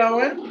this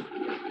going.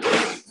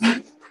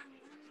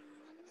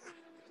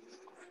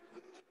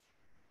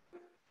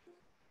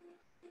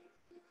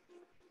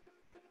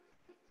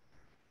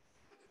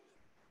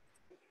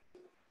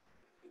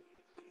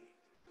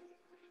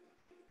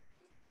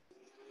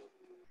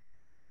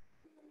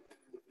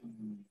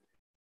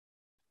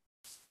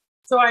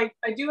 So I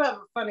do have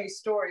a funny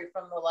story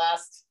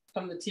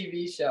from the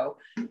TV show.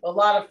 A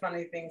lot of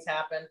funny things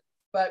happen,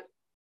 but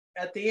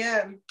at the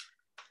end,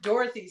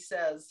 Dorothy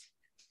says,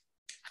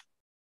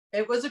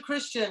 it was a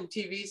Christian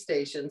TV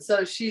station.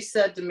 So she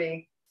said to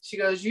me, she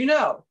goes, you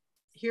know,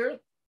 here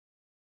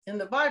in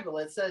the Bible,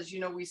 it says,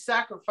 you know, we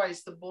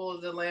sacrifice the bull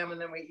or the lamb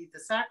and then we eat the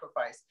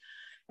sacrifice.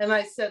 And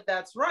I said,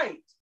 that's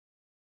right.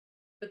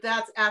 But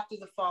that's after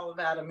the fall of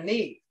Adam and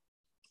Eve.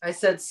 I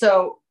said,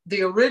 so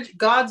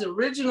God's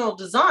original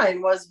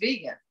design was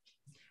vegan.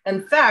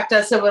 In fact,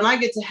 I said, when I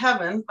get to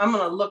heaven, I'm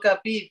going to look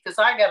up Eve because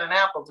I got an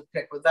apple to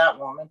pick with that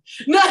woman.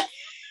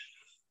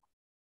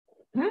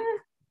 And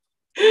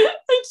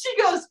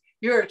she goes,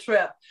 you're a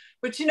trip.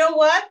 But you know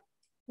what?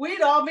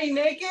 We'd all be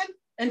naked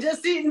and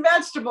just eating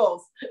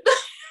vegetables.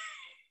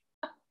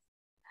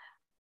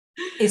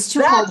 It's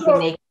too cold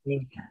to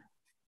make.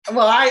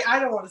 Well, I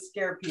don't want to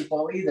scare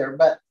people either,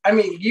 but I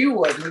mean, you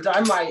wouldn't.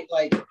 I might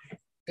like,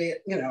 be,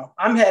 you know,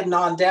 I'm heading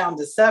on down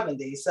to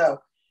 70. So,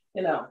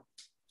 you know.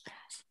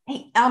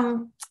 Hey,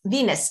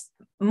 Venus,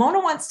 Mona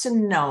wants to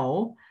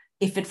know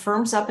if it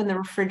firms up in the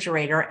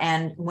refrigerator,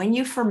 and when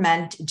you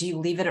ferment, do you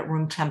leave it at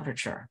room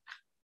temperature?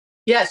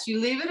 Yes,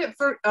 you leave it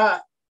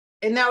at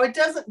and now it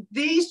doesn't,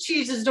 these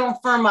cheeses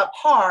don't firm up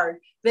hard.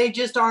 They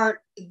just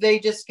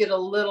get a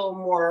little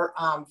more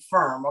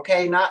firm.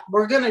 Okay.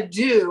 We're going to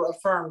do a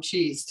firm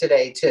cheese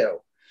today too,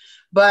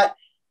 but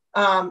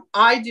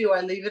I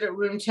leave it at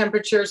room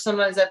temperature.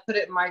 Sometimes I put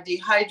it in my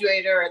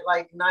dehydrator at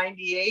like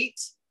 98.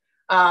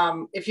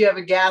 If you have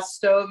a gas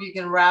stove, you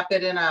can wrap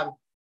it in a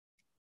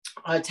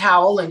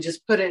towel and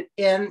just put it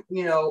in,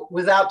 you know,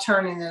 without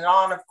turning it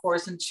on, of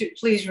course. And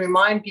please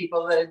remind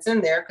people that it's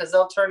in there because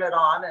they'll turn it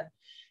on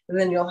and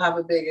then you'll have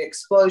a big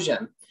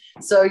explosion.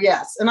 So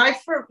yes. And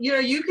you know,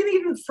 you can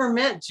even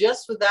ferment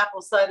just with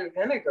apple cider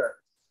vinegar,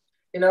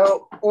 you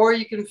know, or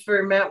you can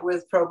ferment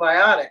with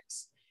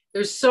probiotics.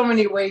 There's so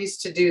many ways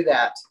to do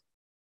that.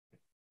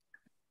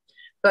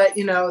 But,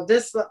 you know,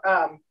 this,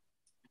 I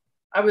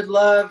would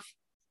love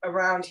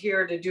around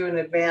here to do an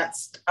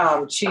advanced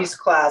cheese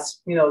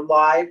class, you know,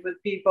 live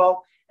with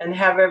people and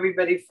have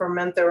everybody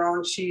ferment their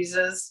own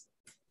cheeses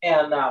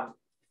and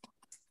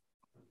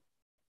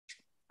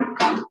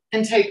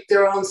take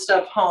their own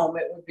stuff home.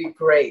 It would be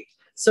great.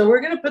 So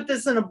we're going to put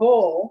this in a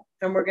bowl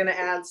and we're going to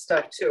add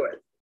stuff to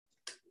it.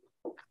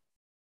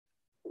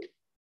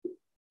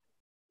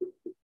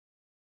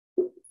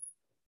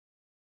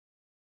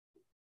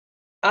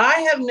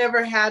 I have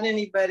never had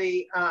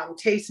anybody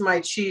taste my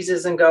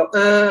cheeses and go,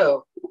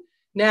 oh.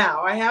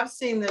 Now, I have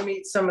seen them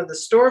eat some of the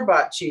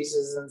store-bought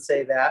cheeses and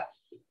say that.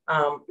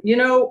 You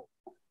know,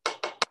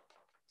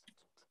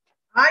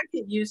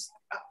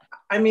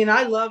 I mean,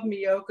 I love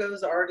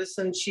Miyoko's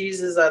artisan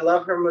cheeses. I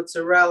love her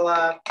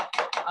mozzarella.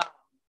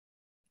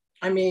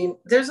 I mean,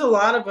 there's a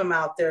lot of them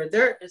out there.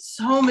 There are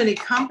so many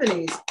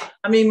companies.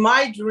 I mean,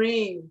 my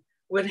dream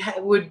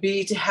would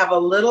be to have a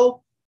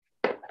little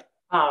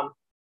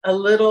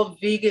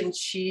vegan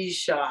cheese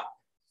shop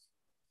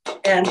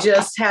and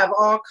just have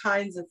all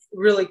kinds of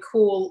really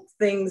cool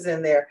things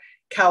in there.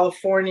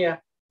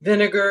 California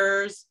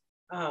vinegars,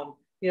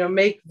 you know,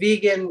 make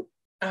vegan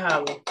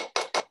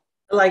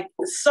like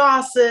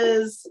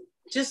sauces,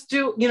 just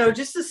do, you know,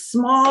 just a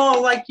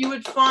small, like you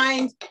would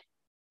find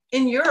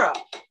in Europe,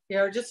 you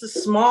know, just a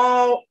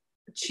small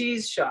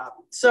cheese shop.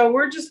 So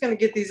we're just going to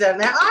get these out.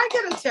 Now, I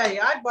got to tell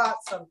you, I bought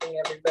something,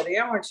 everybody.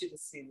 I want you to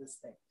see this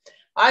thing.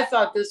 I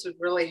thought this would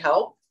really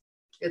help.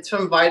 It's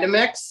from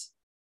Vitamix.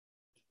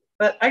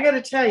 But I got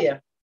to tell you,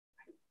 it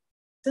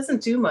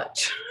doesn't do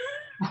much.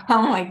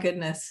 Oh my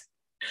goodness.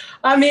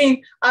 I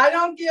mean, I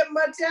don't get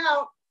much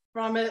out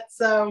from it.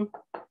 So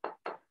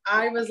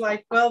I was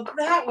like, well,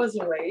 that was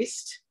a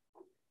waste.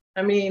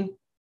 I mean,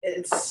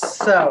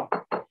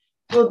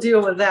 we'll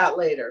deal with that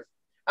later.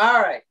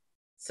 All right.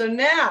 So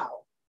now,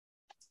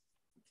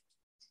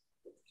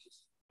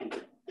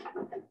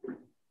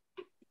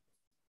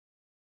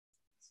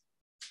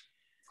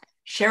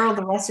 Cheryl,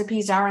 the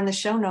recipes are in the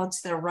show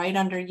notes. They're right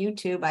under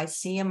YouTube. I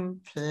see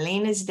them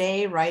plain as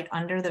day right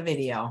under the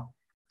video.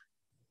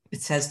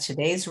 It says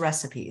today's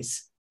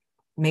recipes.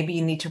 Maybe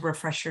you need to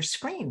refresh your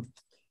screen.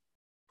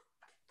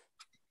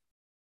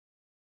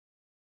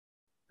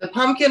 the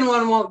pumpkin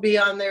one won't be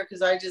on there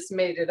because I just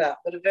made it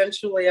up, but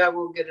eventually I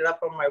will get it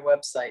up on my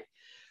website.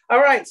 All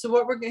right. So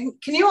what we're going,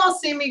 can you all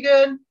see me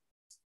good?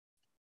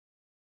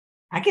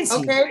 I can see.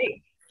 Okay.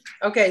 Great.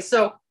 Okay.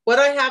 So what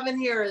I have in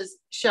here is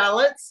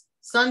shallots,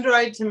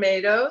 sun-dried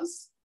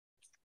tomatoes,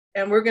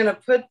 and we're going to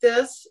put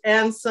this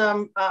and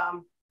some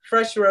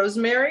fresh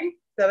rosemary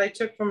that I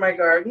took from my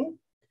garden.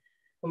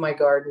 Oh, my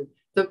garden.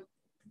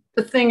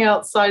 The thing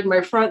outside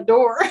my front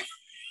door.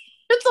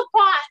 It's a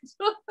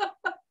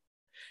pot.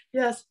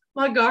 Yes,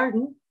 my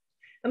garden.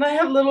 And I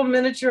have little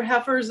miniature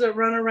heifers that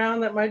run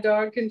around that my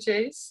dog can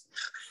chase.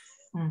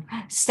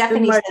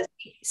 Stephanie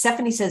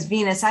says,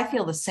 Venus, I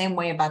feel the same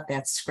way about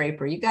that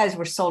scraper. You guys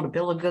were sold a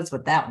bill of goods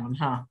with that one,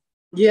 huh?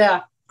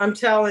 Yeah, I'm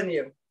telling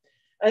you.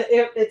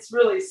 It's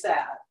really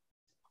sad.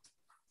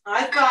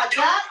 I thought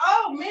that,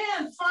 oh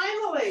man,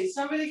 finally,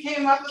 somebody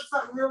came up with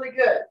something really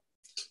good,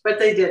 but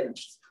they didn't.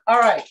 All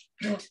right,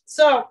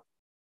 so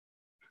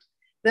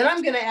then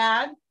I'm going to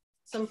add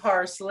some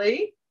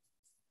parsley.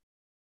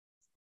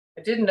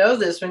 I didn't know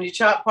this. When you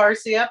chop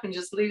parsley up and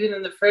just leave it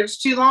in the fridge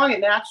too long,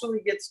 it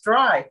naturally gets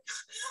dry.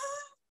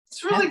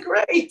 It's really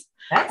great.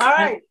 All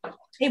right.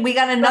 Hey, we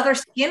got another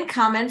skin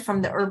comment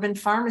from the Urban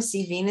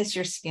Pharmacy. Venus,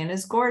 your skin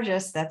is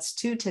gorgeous. That's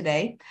 2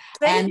 today.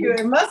 Thank you.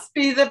 It must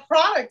be the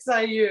products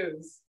I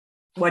use.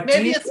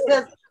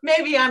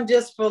 Maybe I'm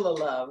just full of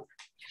love.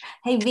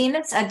 Hey,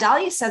 Venus,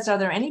 Dahlia says, are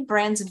there any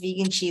brands of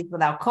vegan cheese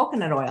without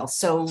coconut oil?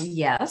 So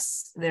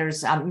yes,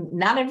 there's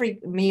not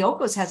every,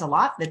 Miyoko's has a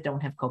lot that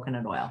don't have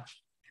coconut oil.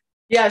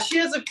 Yeah, she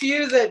has a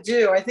few that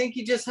do. I think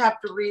you just have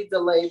to read the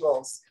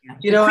labels. Yeah.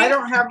 You know, I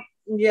don't have,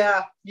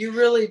 yeah, you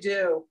really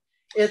do.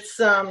 It's,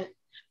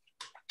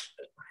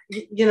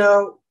 you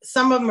know,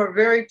 some of them are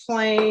very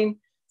plain.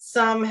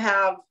 Some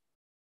have,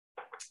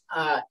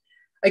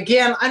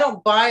 again, I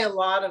don't buy a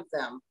lot of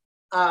them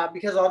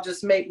because I'll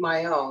just make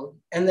my own.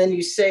 And then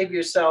you save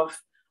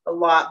yourself a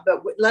lot.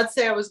 But let's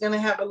say I was going to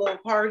have a little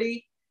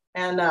party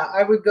and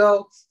I would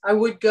go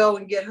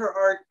and get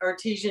her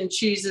artesian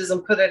cheeses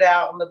and put it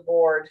out on the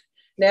board.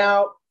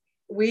 Now,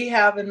 we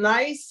have a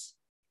nice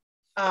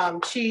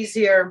cheese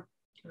here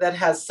that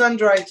has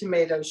sun-dried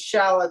tomatoes,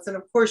 shallots, and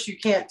of course you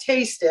can't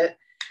taste it.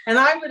 And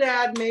I would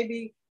add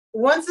maybe,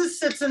 once it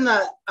sits in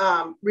the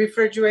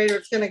refrigerator,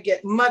 it's going to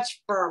get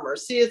much firmer.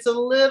 See, it's a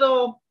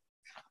little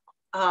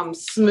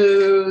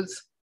smooth.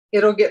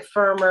 It'll get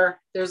firmer.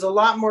 There's a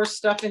lot more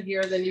stuff in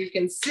here than you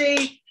can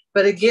see.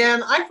 But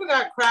again, I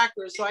forgot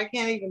crackers, so I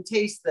can't even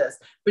taste this.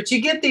 But you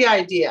get the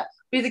idea.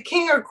 Be the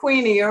king or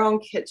queen of your own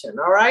kitchen,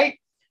 all right?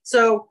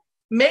 So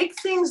make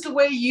things the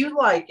way you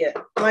like it.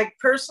 Like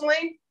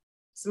personally,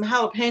 some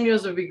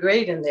jalapenos would be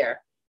great in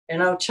there.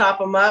 And I'll chop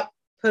them up,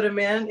 put them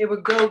in. It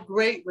would go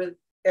great with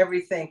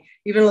everything.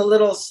 Even a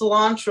little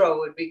cilantro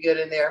would be good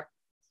in there.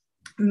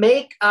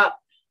 Make up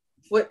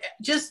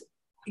just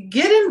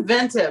get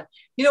inventive.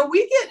 You know,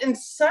 we get in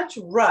such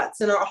ruts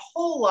in our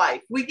whole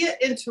life. We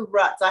get into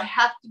ruts. I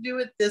have to do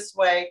it this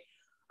way.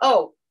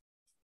 Oh,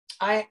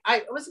 I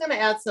was going to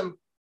add some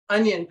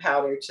onion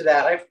powder to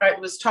that. I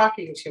was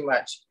talking too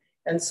much.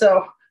 And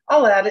so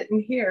I'll add it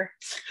in here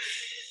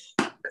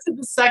to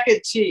the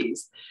second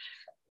cheese.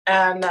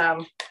 And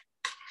I'm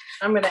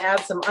going to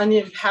add some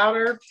onion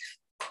powder.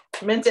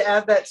 I meant to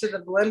add that to the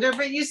blender,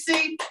 but you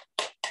see,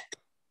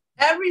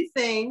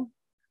 everything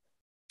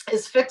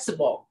is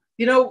fixable.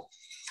 You know,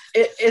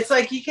 it's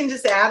like you can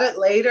just add it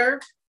later.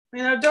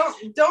 You know,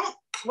 don't,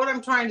 what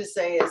I'm trying to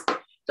say is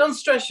don't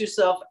stress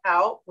yourself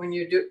out when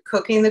you're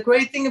cooking. The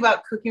great thing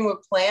about cooking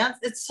with plants,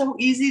 it's so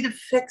easy to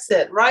fix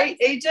it, right,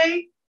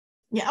 AJ?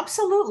 Yeah,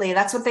 absolutely.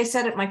 That's what they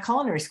said at my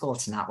culinary school.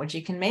 It's not what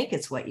you can make,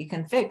 it's what you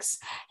can fix.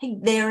 Hey,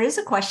 there is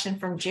a question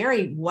from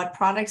Jerry. What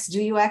products do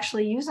you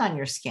actually use on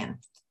your skin?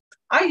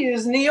 I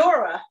use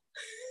Neora.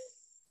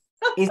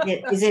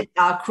 Is it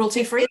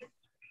cruelty-free?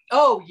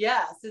 Oh,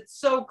 yes. It's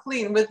so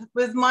clean.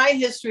 With my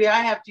history,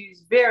 I have to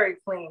use very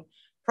clean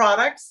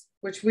products,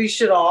 which we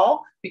should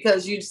all,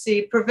 because you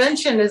see,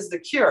 prevention is the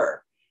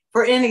cure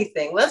for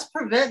anything. Let's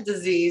prevent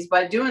disease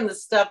by doing the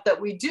stuff that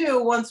we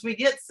do once we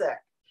get sick.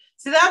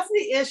 See, that's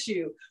the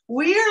issue.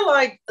 We're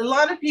like, a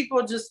lot of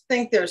people just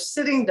think they're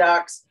sitting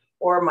ducks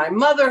or my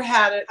mother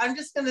had it. I'm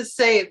just going to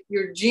say,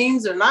 your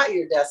genes are not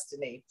your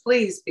destiny.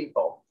 Please,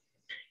 people.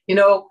 You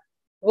know,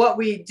 what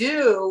we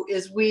do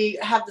is we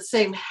have the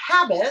same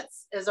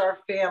habits as our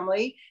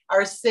family,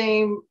 our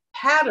same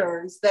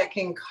patterns that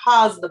can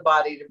cause the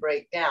body to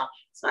break down.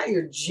 It's not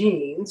your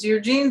genes. Your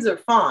genes are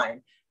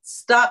fine.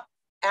 Stop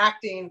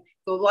acting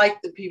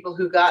like the people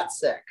who got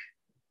sick.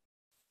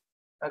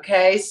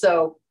 Okay,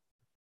 so,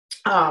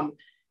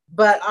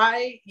 but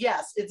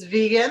yes, it's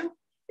vegan.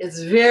 It's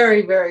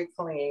very, very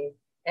clean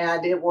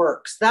and it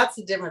works. That's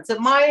the difference. At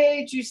my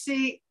age, you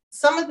see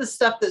some of the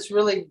stuff that's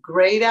really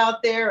great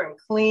out there and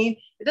clean.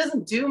 It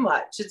doesn't do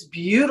much. It's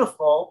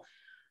beautiful,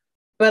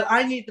 but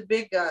I need the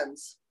big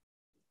guns.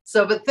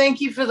 So, but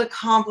thank you for the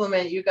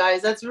compliment, you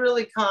guys. That's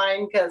really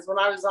kind, because when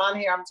I was on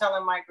here, I'm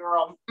telling my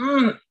girl,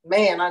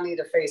 man, I need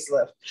a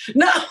facelift.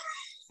 No.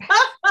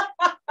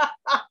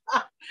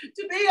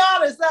 To be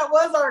honest, that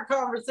was our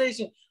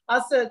conversation.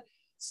 I said,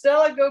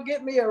 Stella, go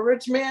get me a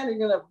rich man.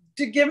 You're going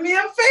to give me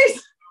a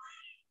face.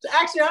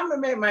 Actually, I'm going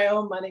to make my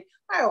own money.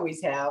 I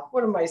always have.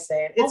 What am I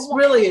saying? It's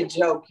really a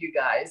joke, you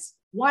guys.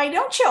 Why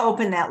don't you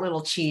open that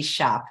little cheese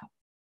shop?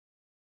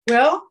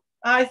 Well,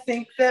 I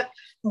think that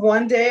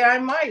one day I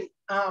might.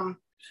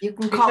 You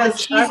can call it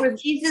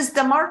Cheese's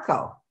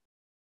DeMarco.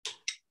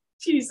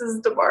 Cheese's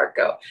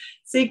DeMarco.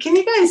 See, can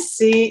you guys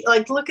see?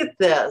 Like, look at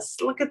this.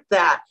 Look at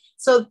that.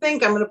 So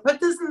think, I'm going to put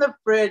this in the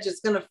fridge. It's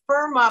going to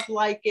firm up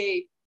like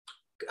a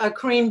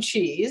cream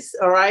cheese,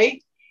 all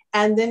right?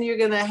 And then you're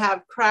going to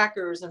have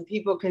crackers, and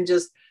people can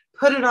just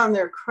put it on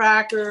their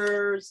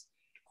crackers.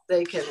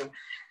 They can,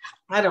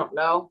 I don't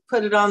know,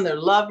 put it on their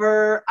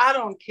lover. I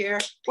don't care.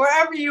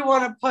 Wherever you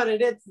want to put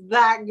it, it's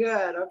that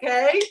good,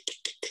 okay?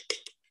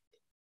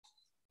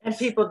 And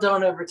people,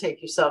 don't ever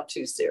take yourself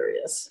too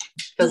serious,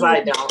 because I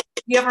don't.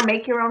 You ever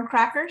make your own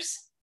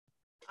crackers?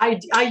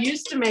 I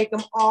used to make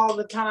them all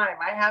the time.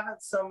 I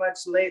haven't so much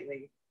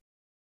lately.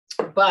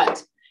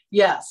 But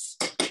yes,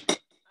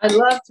 I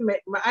love to make.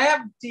 I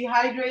have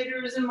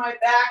dehydrators in my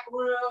back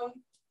room.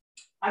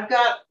 I've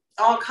got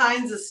all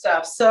kinds of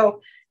stuff. So,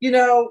 you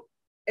know,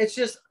 it's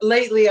just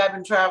lately I've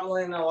been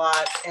traveling a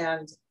lot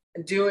and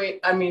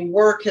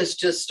work has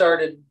just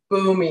started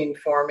booming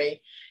for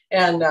me.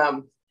 And,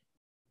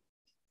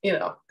 you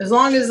know, as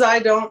long as I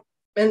don't,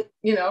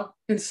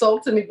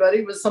 insult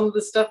anybody with some of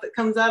the stuff that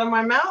comes out of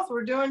my mouth,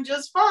 we're doing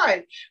just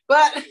fine.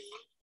 But,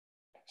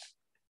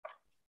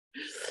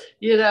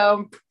 you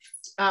know,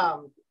 I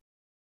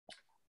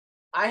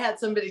had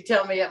somebody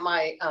tell me at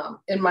my,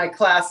 in my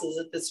classes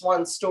at this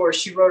one store,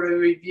 she wrote a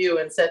review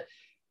and said,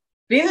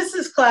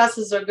 Venus's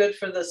classes are good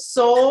for the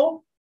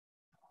soul,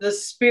 the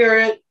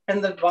spirit,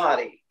 and the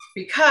body,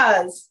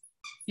 because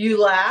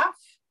you laugh,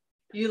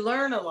 you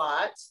learn a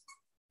lot,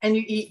 and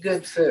you eat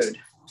good food.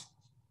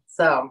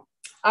 So,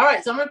 all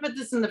right, so I'm going to put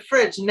this in the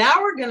fridge.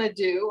 Now we're going to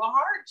do a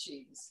hard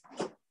cheese.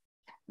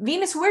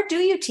 Venus, where do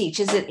you teach?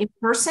 Is it in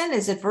person?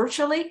 Is it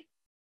virtually?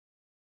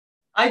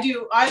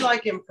 I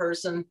like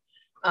in-person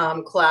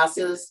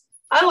classes.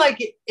 I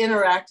like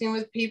interacting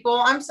with people.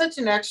 I'm such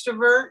an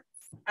extrovert.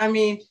 I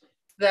mean,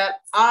 that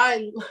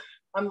I'm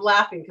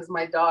laughing because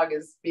my dog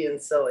is being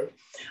silly.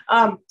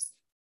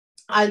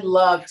 I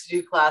love to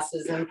do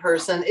classes in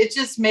person. It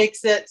just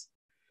makes it,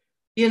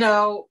 you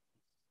know,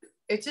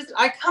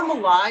 I come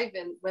alive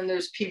when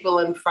there's people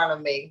in front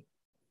of me.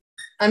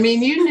 I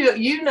mean, you've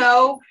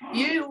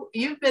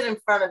been in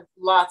front of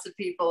lots of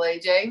people,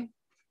 AJ.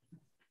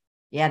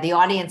 Yeah, the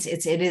audience,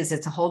 it's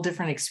a whole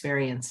different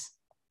experience.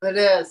 It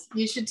is.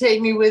 You should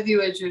take me with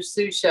you as your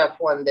sous chef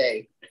one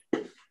day.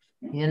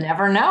 You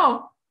never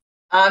know.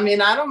 I mean,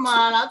 I don't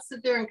mind. I'll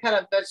sit there and cut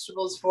up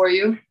vegetables for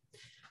you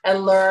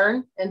and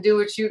learn and do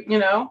what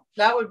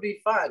that would be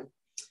fun.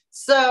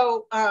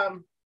 So,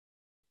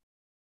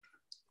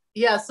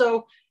 yeah,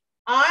 so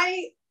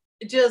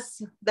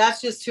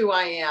that's just who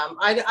I am.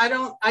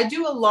 I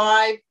do a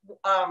live.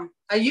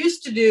 I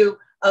used to do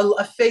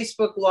a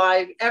Facebook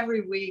Live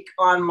every week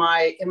in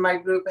my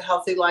group, A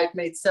Healthy Life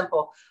Made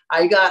Simple.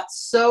 I got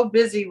so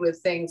busy with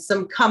things.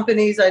 Some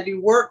companies I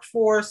do work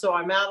for, so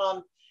I'm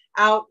out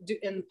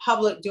in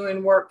public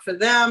doing work for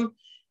them,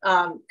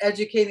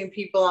 educating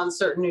people on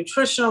certain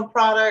nutritional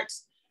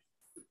products.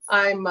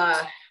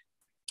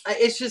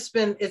 It's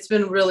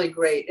been really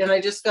great. And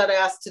I just got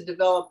asked to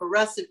develop a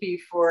recipe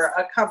for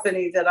a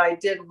company that I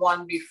did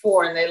one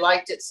before, and they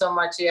liked it so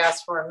much they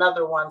asked for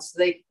another one, so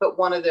they put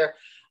one of their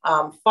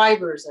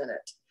fibers in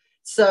it.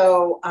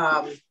 So,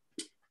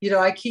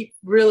 I keep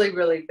really,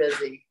 really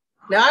busy.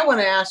 Now I want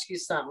to ask you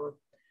something.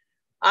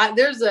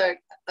 There's a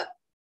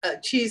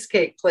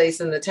cheesecake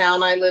place in the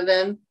town I live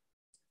in.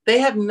 They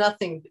have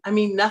nothing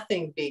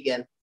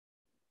vegan.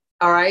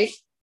 All right.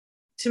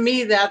 To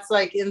me, that's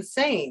like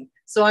insane.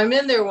 So I'm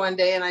in there one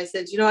day and I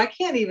said, I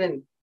can't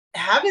even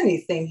have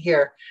anything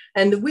here.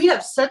 And we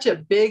have such a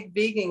big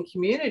vegan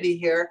community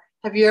here.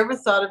 Have you ever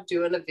thought of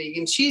doing a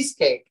vegan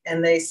cheesecake?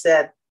 And they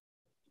said,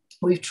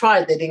 we've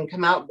tried. They didn't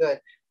come out good.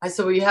 I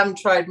said, well, you haven't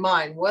tried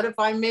mine. What if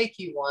I make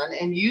you one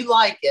and you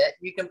like it?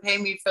 You can pay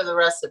me for the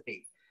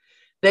recipe.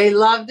 They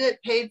loved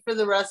it, paid for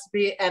the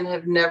recipe, and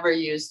have never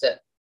used it.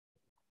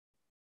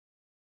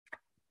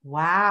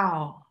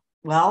 Wow.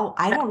 Well,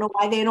 I don't know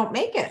why they don't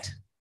make it.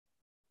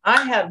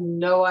 I have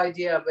no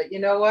idea, but you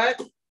know what?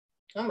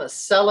 I'm going to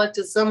sell it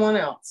to someone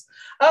else.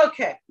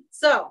 Okay,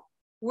 so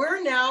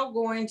we're now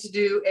going to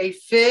do a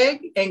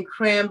fig and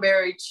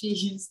cranberry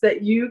cheese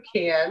that you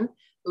can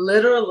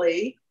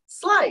literally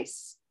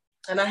slice.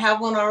 And I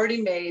have one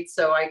already made,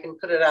 so I can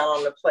put it out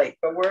on the plate,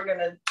 but we're going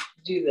to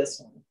do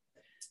this one.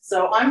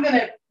 So I'm going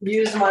to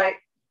use my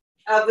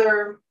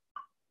other,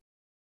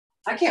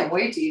 I can't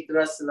wait to eat the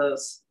rest of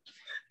those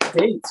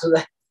dates. So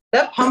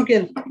that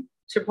pumpkin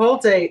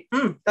chipotle,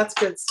 that's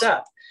good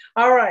stuff.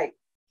 All right,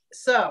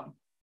 so.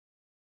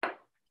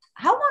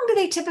 How long do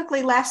they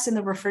typically last in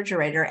the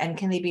refrigerator, and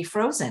can they be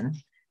frozen?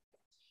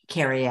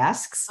 Carrie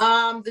asks.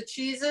 The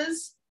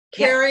cheeses,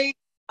 Carrie, yep.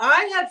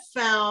 I have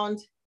found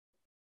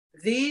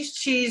these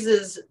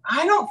cheeses,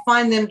 I don't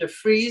find them to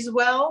freeze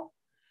well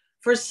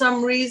for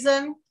some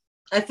reason.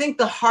 I think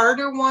the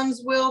harder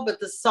ones will,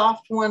 but the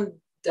soft one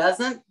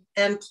doesn't.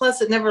 And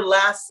plus it never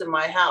lasts in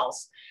my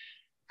house.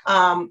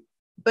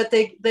 But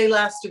they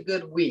last a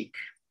good week.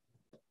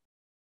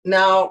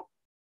 Now,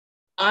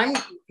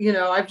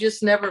 I've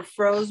just never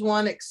froze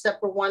one, except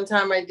for one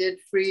time I did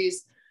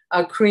freeze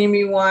a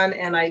creamy one,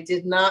 and I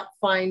did not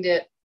find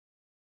it,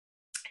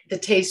 the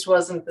taste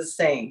wasn't the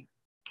same.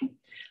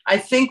 I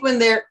think when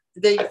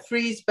they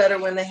freeze better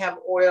when they have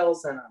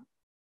oils in them.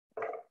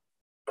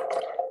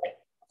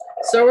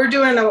 So we're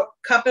doing a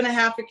cup and a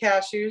half of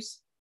cashews.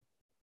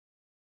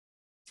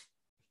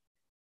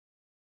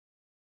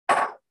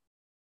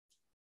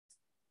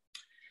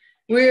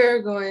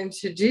 We're going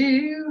to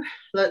do,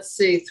 let's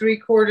see,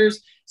 3/4.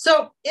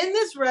 So in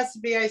this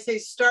recipe, I say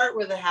start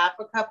with a half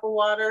a cup of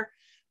water,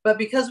 but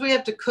because we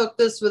have to cook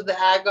this with the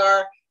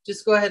agar,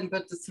 just go ahead and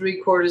put the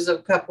 3/4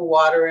 of a cup of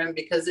water in,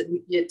 because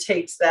it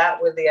takes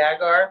that with the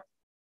agar.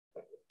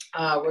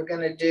 We're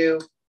going to do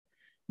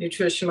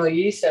nutritional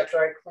yeast after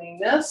I clean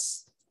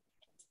this.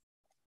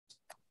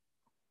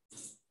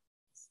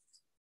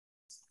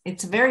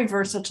 It's a very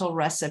versatile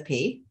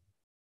recipe.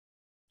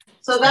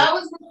 So that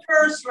was the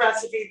first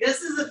recipe.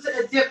 This is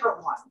a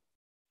different one.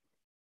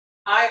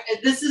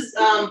 This is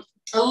a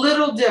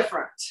little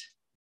different.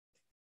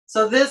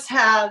 So this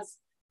has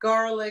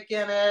garlic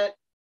in it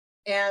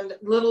and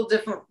little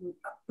different.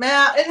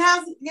 Man, it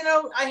has,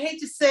 I hate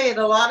to say it,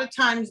 a lot of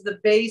times the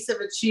base of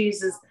a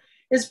cheese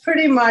is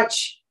pretty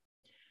much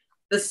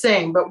the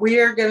same, but we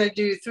are going to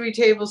do 3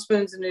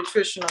 tablespoons of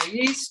nutritional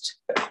yeast.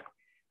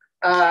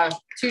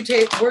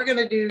 We're going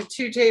to do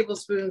 2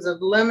 tablespoons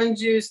of lemon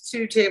juice,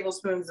 2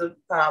 tablespoons of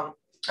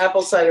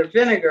apple cider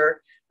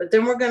vinegar, but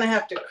then we're going to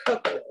have to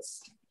cook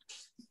this.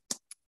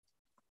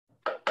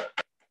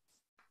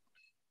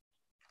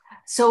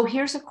 So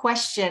here's a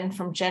question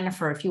from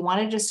Jennifer. If you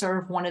wanted to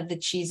serve one of the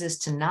cheeses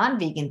to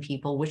non-vegan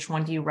people, which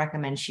one do you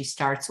recommend she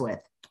starts with?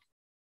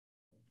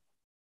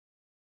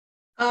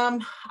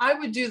 I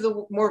would do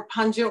the more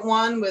pungent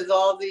one with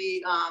all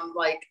the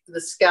like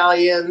the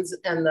scallions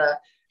and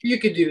you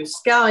could do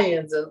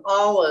scallions and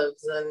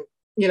olives, and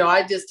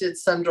I just did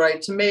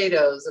sun-dried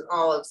tomatoes and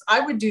olives.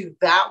 I would do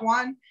that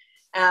one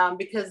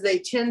because they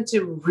tend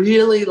to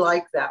really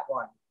like that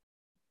one.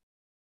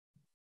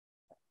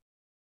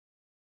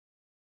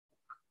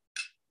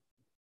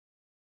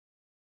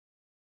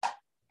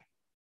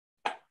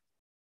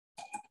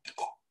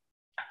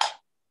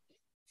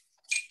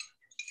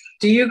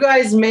 Do you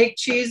guys make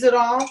cheese at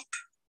all?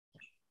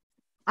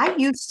 I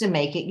used to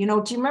make it. Do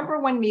you remember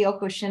when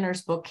Miyoko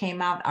Shinner's book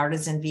came out,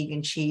 Artisan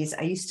Vegan Cheese?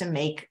 I used to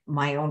make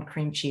my own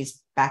cream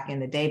cheese back in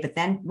the day, but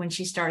then when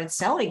she started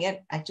selling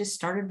it, I just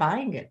started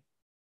buying it.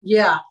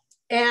 Yeah.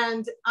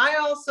 And I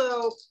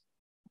also,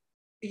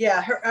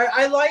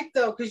 I like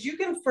though, because you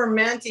can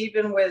ferment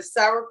even with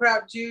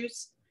sauerkraut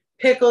juice,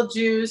 pickle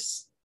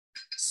juice,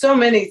 so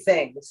many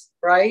things,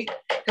 right?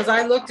 Because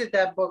I looked at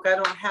that book. I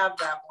don't have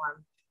that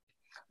one.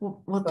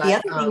 Well, the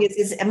other thing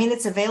is,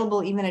 it's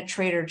available even at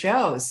Trader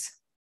Joe's.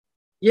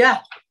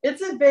 Yeah,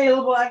 it's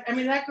available. I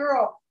mean, that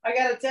girl, I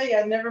got to tell you,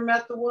 I've never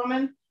met the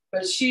woman,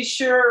 but she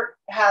sure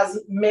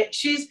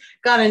she's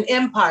got an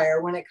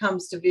empire when it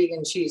comes to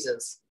vegan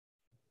cheeses.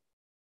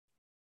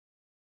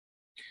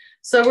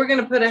 So we're going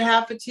to put a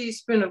half a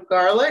teaspoon of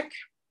garlic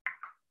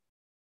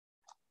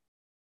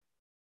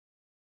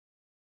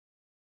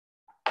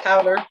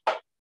powder.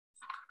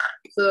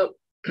 So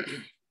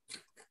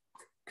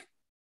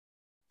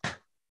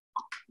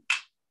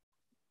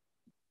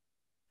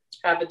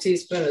half a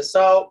teaspoon of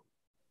salt.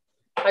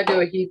 I do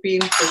a heaping.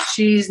 The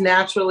cheese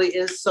naturally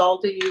is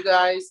salty, you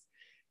guys.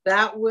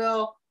 That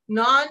will,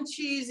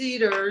 non-cheese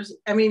eaters,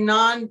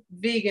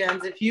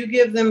 non-vegans, if you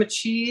give them a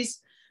cheese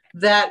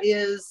that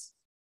is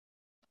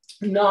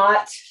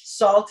not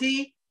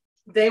salty,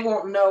 they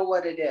won't know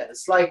what it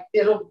is. Like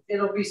it'll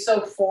be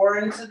so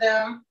foreign to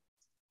them.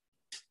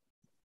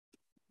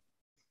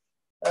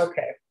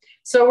 Okay,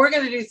 so we're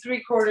going to do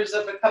 3/4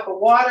 of a cup of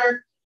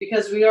water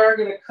because we are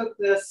going to cook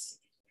this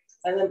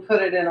and then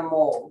put it in a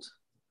mold.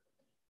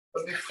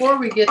 But before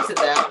we get to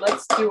that,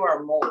 let's do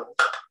our mold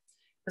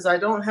because I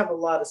don't have a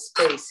lot of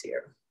space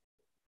here.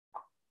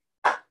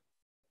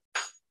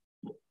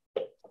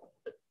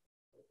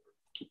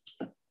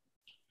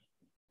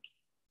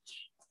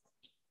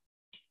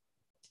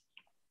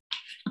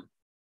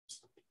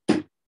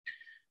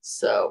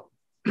 So,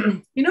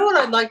 you know what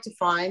I'd like to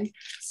find?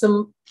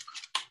 Some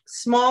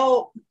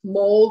small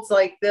molds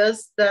like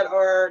this that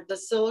are the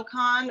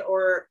silicone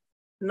or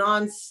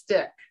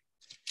non-stick,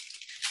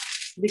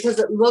 because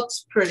it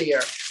looks prettier.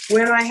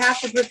 When I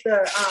have to put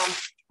the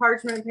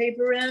parchment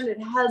paper in,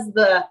 it has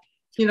the,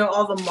 you know,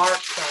 all the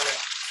marks on it.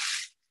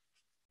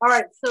 All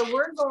right, so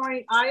we're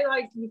going, I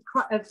like,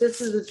 if this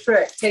is a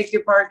trick, take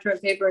your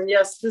parchment paper, and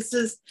yes, this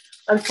is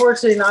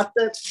unfortunately not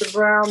the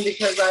brown,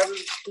 because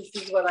this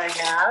is what I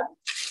had.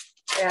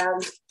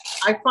 And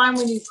I find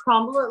when you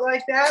crumble it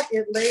like that,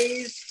 it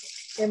lays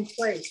in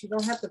place. You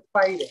don't have to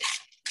fight it.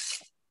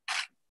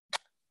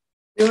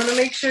 You want to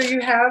make sure you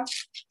have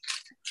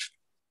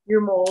your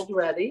mold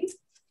ready.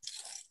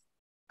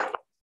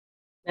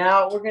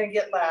 Now we're going to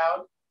get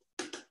loud.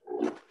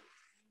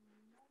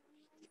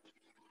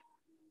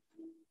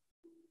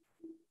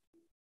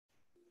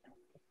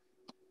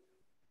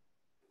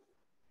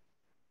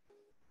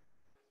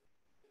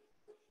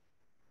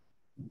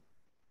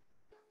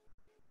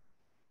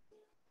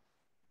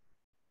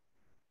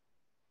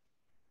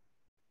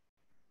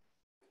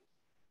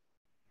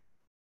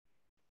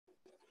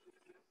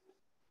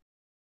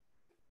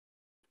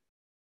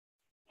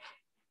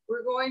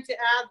 We're going to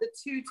add the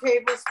 2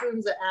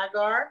 tablespoons of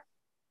agar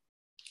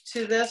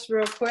to this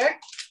real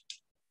quick.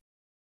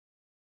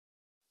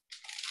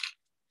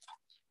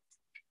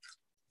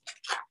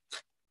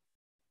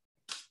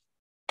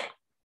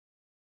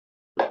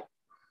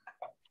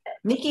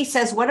 Nikki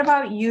says, what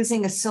about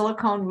using a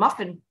silicone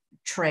muffin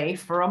tray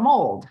for a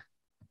mold?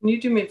 Can you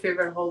do me a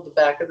favor and hold the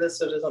back of this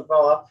so it doesn't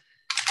fall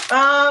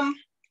off?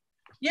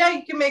 Yeah,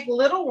 you can make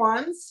little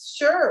ones,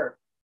 sure.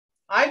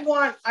 I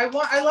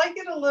like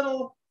it a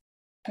little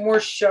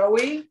more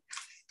showy.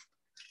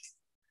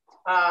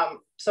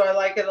 So I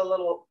like it a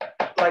little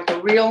like a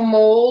real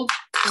mold,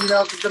 you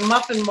know, because the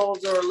muffin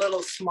molds are a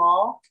little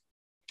small.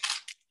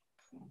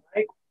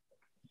 Right?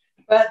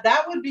 But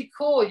that would be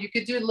cool. You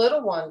could do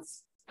little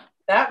ones.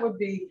 That would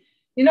be,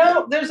 you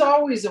know, there's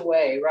always a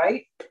way,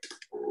 right?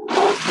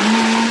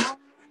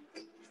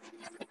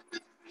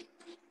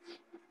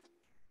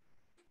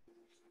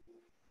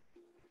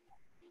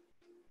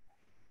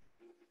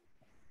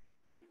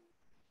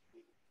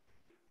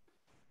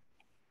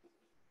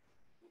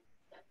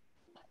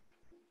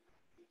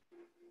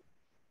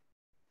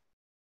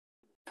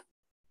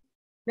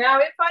 Now,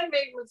 if I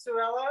make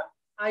mozzarella,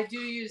 I do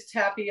use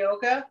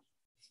tapioca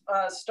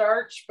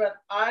starch, but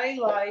I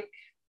like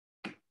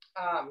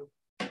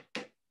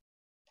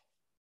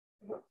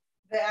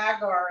the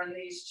agar in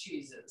these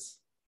cheeses.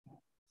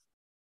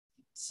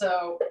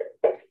 So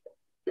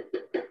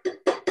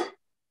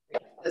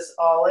this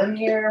all in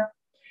here.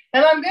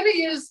 And I'm going to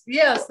use,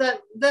 yes,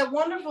 that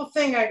wonderful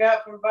thing I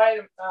got from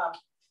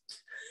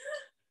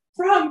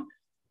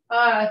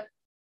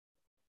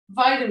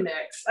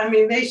Vitamix. I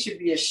mean, they should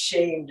be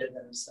ashamed of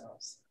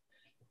themselves.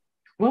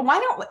 Well, why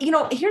don't, you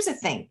know, here's the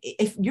thing.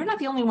 If you're not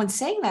the only one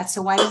saying that,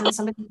 so why doesn't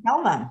somebody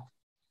tell them?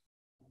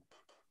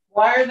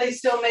 Why are they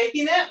still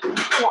making it?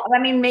 Well, I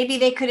mean, maybe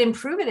they could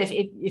improve it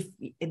if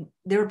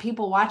there are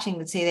people watching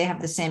that say they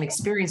have the same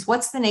experience.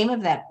 What's the name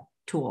of that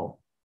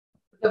tool?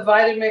 The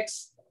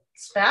Vitamix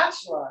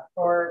spatula,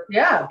 or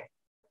yeah.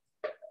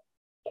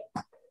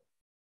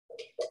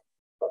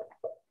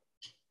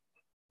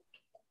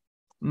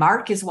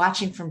 Mark is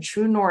watching from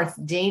True North,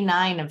 day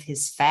 9 of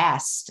his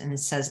fast, and it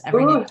says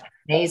everything is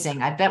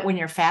amazing. I bet when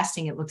you're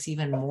fasting, it looks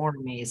even more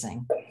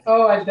amazing.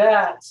 Oh, I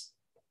bet.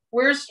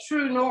 Where's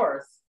True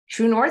North?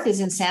 True North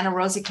is in Santa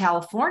Rosa,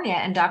 California,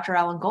 and Dr.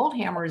 Alan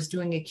Goldhammer is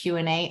doing a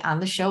Q&A on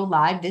the show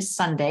live this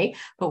Sunday,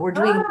 but we're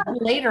doing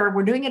it later.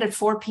 We're doing it at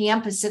 4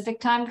 p.m.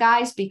 Pacific time,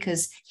 guys,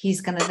 because he's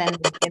going to then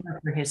make dinner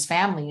for his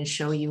family and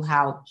show you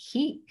how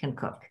he can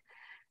cook.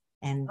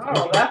 And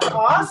oh, that's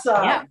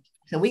awesome. Yeah.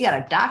 So we got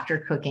a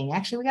doctor cooking.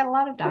 Actually, we got a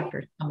lot of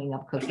doctors coming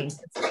up cooking.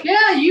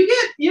 Yeah, you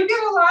get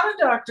a lot of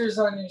doctors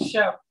on your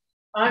show.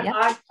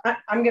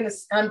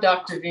 I'm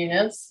Dr.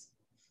 Venus.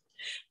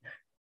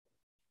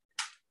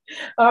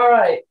 All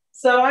right.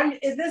 So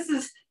this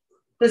is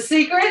the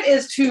secret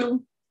is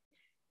to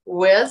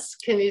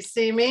whisk. Can you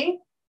see me?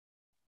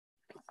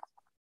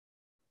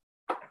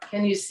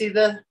 Can you see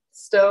the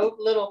stove?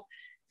 Little.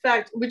 In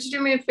fact, would you do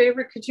me a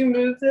favor? Could you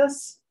move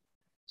this?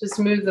 Just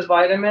move the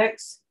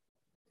Vitamix.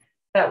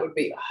 That would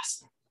be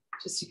awesome.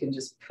 Just you can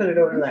just put it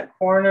over in that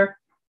corner.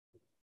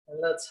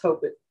 And let's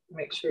hope it,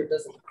 make sure it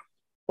doesn't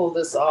pull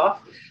this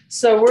off.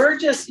 So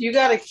you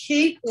got to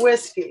keep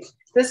whisking.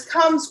 This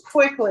comes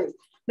quickly.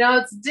 Now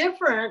it's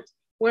different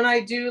when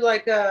I do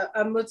like a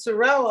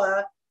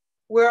mozzarella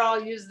where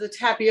I'll use the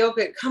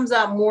tapioca. It comes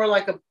out more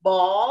like a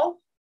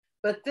ball.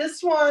 But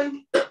this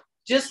one,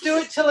 just do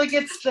it till it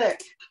gets thick.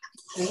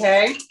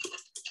 Okay.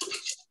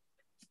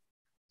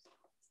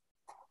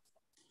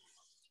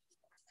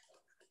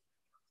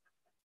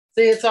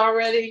 See, it's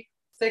already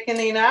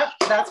thickening up.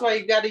 That's why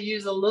you've got to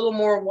use a little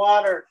more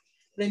water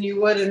than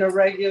you would in a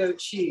regular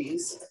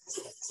cheese.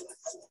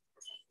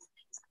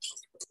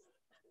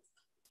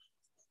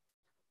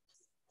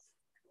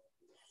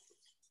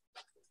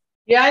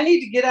 Yeah, I need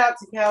to get out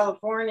to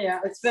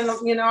California. It's been,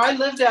 you know, I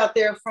lived out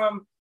there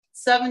from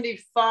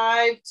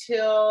 75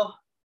 till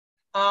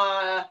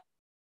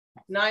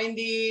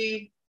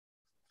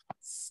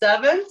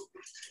 97.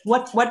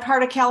 What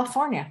part of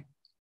California?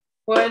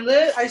 Well,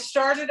 I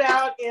started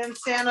out in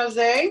San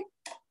Jose,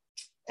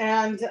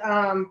 and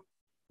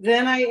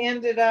then I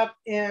ended up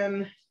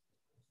in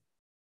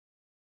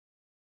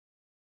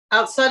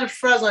outside of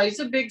Fresno. He's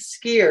a big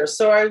skier,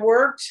 so I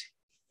worked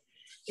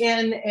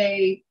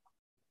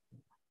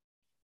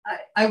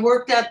I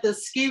worked at the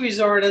ski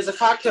resort as a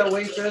cocktail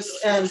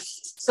waitress, and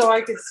so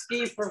I could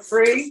ski for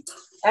free.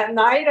 At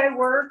night I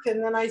worked,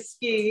 and then I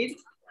skied,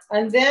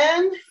 and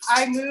then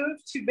I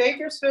moved to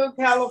Bakersfield,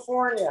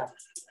 California.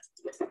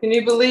 Can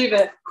you believe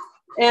it?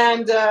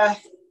 And I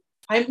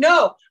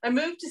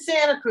moved to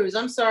Santa Cruz.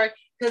 I'm sorry,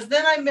 because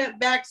then I met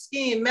back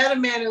skiing, met a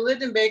man who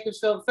lived in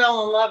Bakersfield,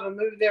 fell in love, and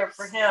moved there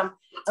for him.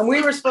 And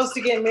we were supposed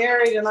to get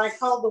married, and I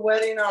called the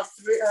wedding off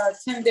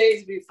 10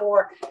 days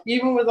before,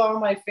 even with all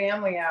my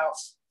family out.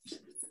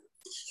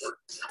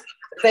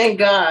 Thank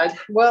God.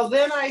 Well,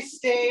 then I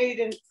stayed,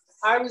 and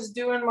I was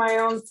doing my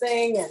own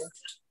thing. And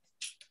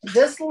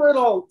this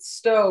little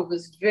stove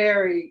is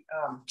very,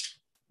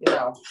 you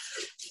know,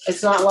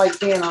 it's not like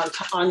being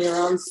on your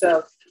own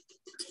stove.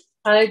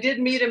 And I did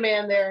meet a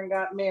man there and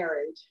got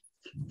married.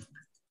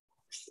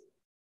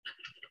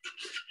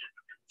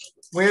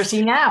 Where's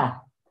he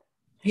now?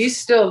 He's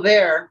still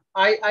there.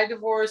 I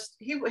divorced.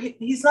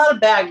 He's not a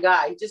bad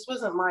guy. He just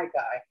wasn't my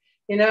guy,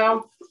 you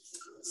know?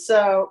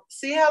 So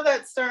see how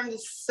that's starting to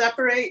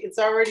separate? It's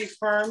already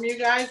firm, you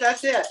guys.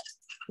 That's it.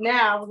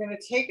 Now we're going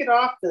to take it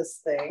off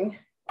this thing.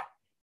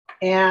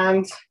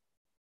 And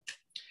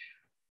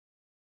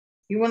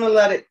you want to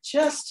let it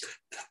just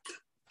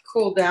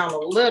cool down a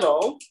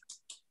little.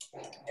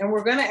 And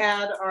we're going to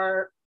add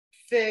our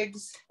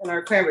figs and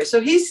our cranberry. So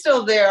he's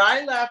still there.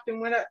 I left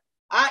and went up.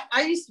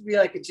 I used to be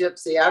like a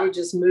gypsy. I would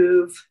just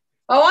move.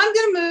 Oh, I'm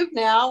going to move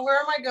now. Where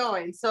am I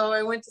going? So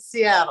I went to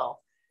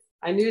Seattle.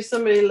 I knew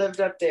somebody lived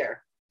up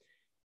there.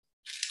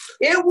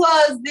 It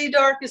was the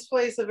darkest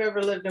place I've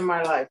ever lived in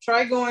my life.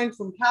 Try going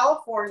from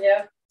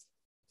California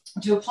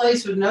to a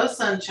place with no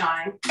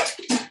sunshine.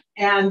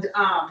 And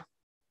I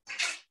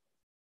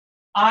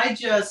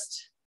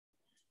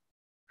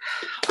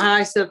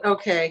said,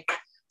 okay.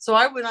 So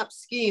I went up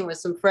skiing with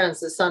some friends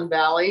to Sun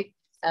Valley,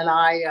 and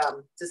I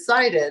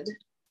decided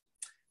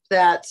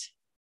that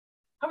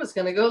I was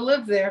going to go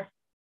live there.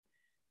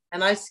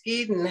 And I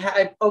skied, and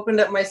I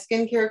opened up my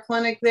skincare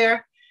clinic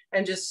there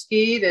and just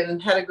skied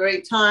and had a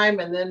great time,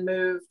 and then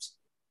moved.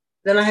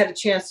 Then I had a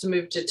chance to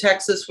move to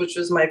Texas, which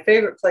was my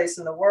favorite place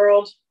in the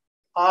world,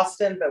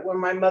 Austin. But when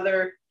my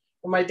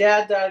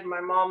dad died and my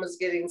mom was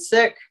getting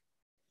sick,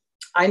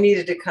 I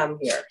needed to come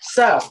here.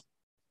 So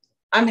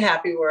I'm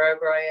happy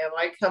wherever I am.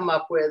 I come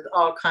up with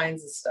all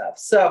kinds of stuff.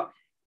 So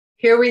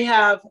here we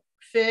have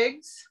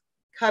figs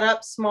cut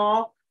up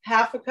small,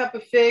 half a cup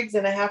of figs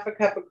and a half a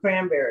cup of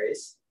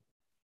cranberries.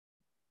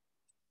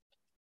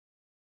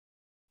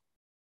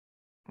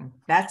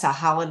 That's a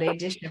holiday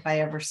dish if I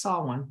ever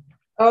saw one.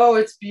 Oh,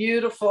 it's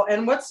beautiful.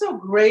 And what's so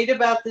great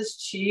about this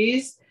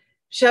cheese,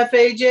 Chef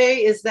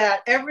AJ, is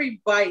that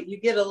every bite you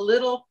get a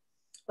little,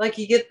 like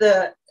you get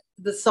the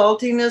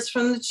saltiness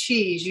from the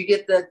cheese, you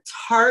get the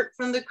tart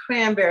from the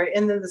cranberry,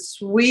 and then the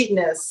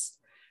sweetness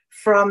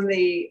from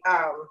the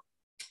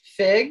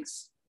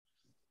figs.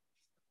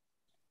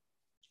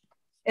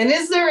 And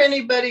is there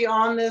anybody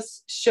on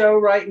this show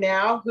right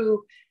now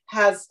who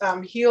has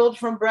healed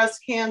from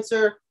breast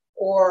cancer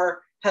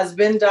or has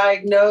been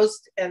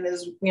diagnosed and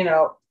is,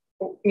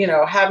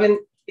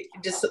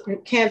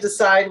 can't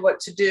decide what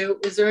to do?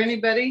 Is there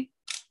anybody?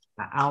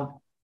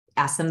 I'll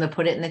ask them to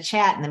put it in the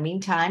chat. In the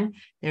meantime,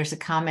 there's a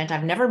comment.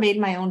 I've never made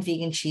my own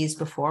vegan cheese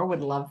before.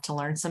 Would love to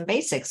learn some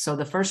basics. So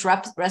the first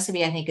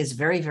recipe, I think, is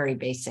very, very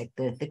basic,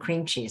 the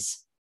cream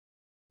cheese.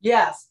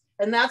 Yes.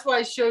 And that's why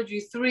I showed you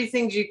 3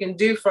 things you can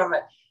do from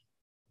it.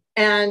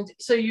 And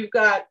so you've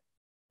got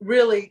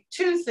really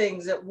 2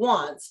 things at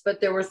once, but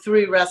there were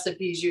 3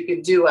 recipes you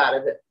could do out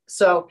of it.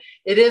 So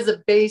it is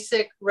a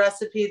basic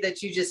recipe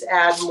that you just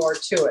add more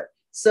to it.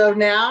 So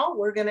now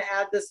we're going to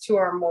add this to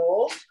our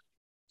mold.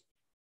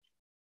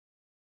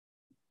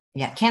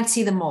 Yeah, can't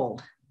see the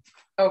mold.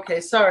 Okay,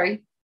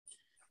 sorry.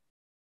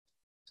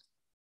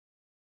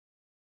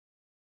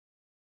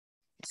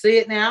 See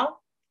it now?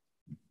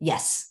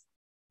 Yes.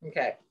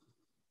 Okay.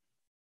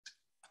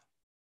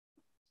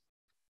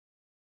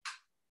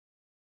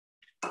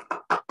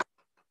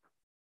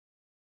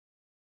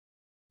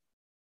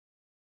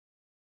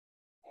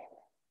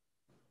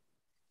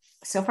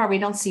 So far, we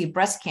don't see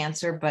breast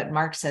cancer, but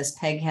Mark says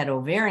Peg had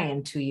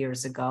ovarian 2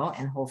 years ago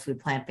and whole food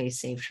plant-based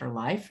saved her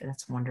life.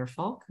 That's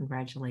wonderful.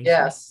 Congratulations.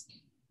 Yes.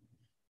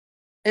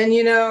 And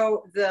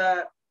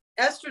the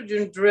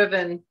estrogen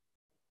driven,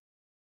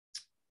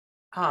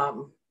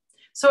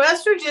 so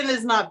estrogen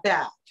is not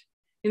bad.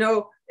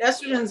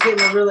 Estrogen is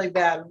getting a really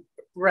bad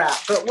rap,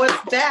 but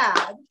what's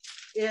bad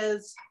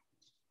is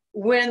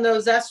when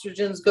those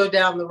estrogens go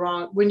down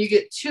when you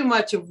get too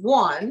much of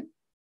one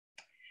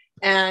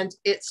and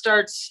it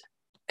starts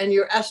and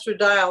your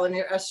estradiol and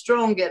your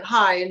estrone get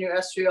high and your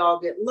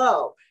estriol get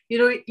low.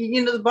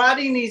 The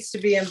body needs to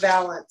be in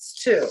balance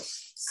too.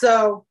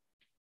 So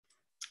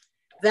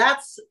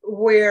that's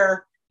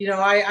where,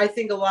 I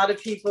think a lot of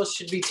people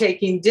should be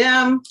taking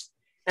DIM,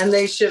 and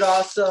they should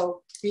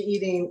also be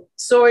eating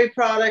soy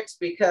products,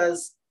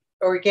 because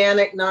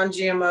organic,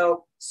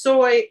 non-GMO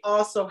soy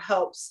also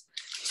helps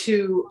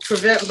to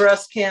prevent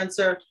breast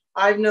cancer.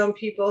 I've known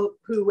people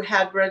who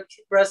had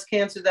breast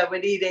cancer that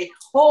would eat a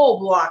whole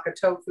block of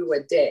tofu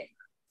a day.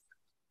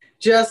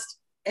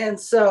 And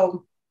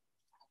so,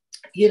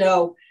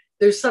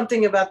 there's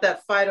something about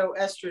that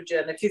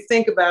phytoestrogen. If you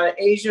think about it,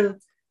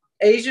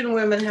 Asian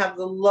women have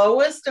the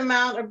lowest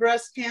amount of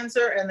breast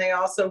cancer, and they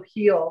also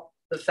heal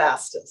the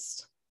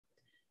fastest.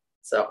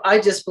 So I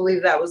just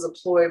believe that was a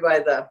ploy by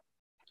the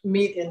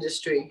meat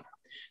industry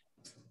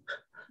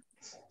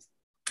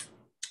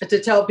to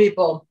tell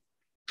people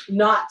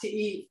not to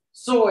eat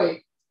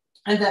soy,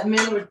 and that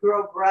men would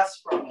grow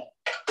breasts from it.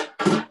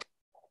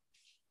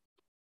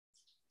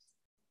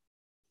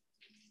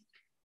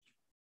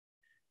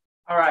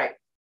 All right,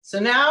 so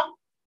now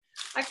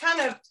I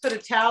kind of put a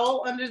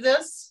towel under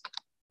this.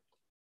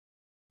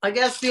 I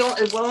guess the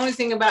only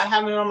thing about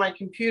having it on my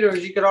computer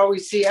is you could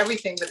always see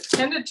everything, but it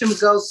tended to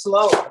go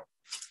slower.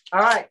 All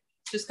right,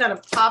 just kind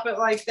of pop it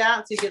like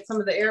that so you get some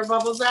of the air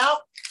bubbles out.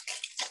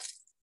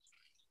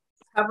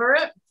 Cover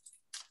it.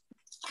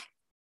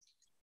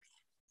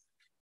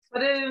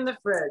 Put it in the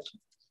fridge.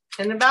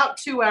 In about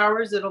 2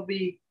 hours, it'll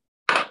be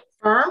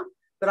firm,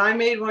 but I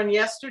made one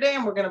yesterday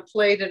and we're going to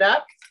plate it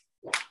up.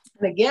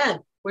 And again,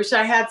 wish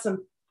I had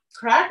some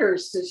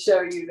crackers to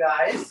show you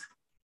guys.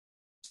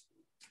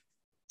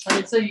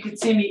 And so you can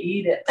see me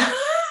eat it.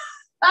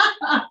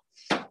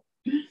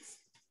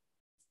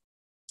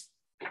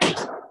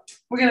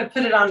 We're going to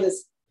put it on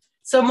this.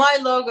 So my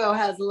logo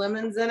has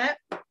lemons in it.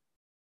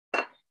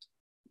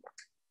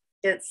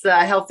 It's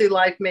Healthy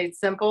Life Made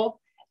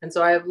Simple. And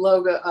so I have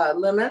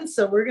lemons.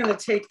 So we're going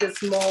to take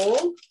this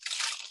mold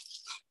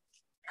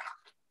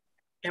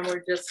and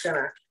we're just going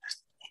to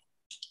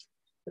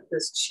put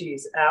this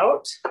cheese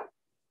out.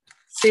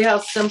 See how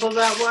simple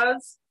that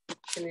was?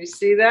 Can you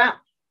see that?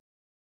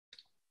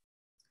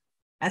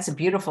 That's a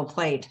beautiful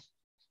plate.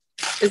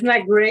 Isn't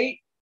that great?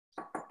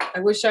 I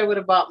wish I would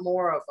have bought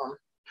more of them.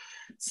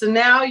 So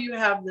now you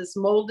have this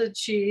molded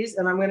cheese,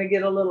 and I'm going to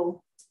get a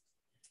little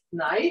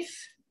knife.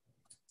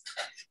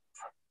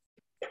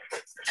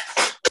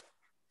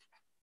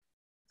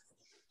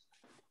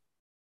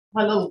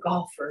 My little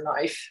golfer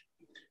knife.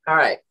 All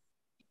right.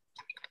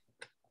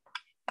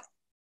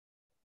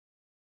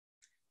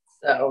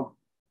 So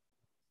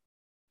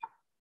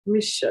let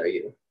me show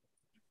you.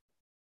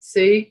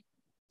 See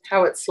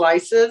how it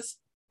slices?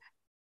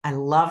 I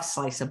love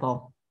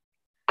sliceable.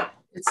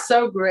 It's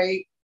so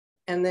great.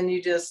 And then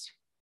you just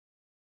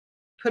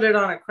put it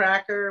on a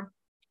cracker.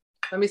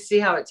 Let me see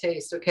how it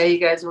tastes. Okay, you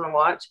guys want to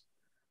watch?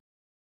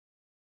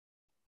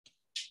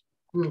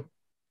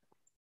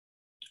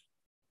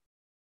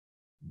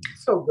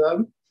 So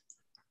good.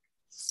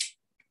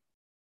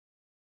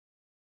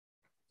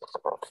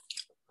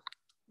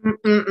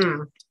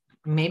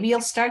 Maybe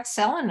you'll start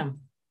selling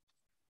them.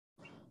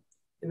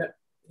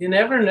 You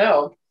never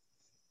know.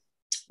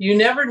 You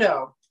never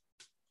know.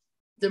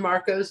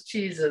 DeMarco's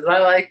cheeses. I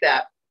like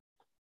that.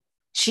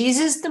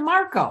 Cheeses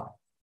DeMarco.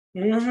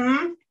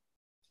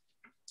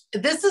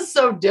 This is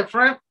so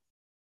different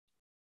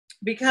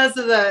because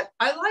of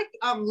I like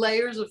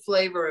layers of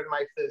flavor in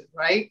my food,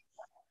 right?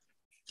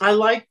 I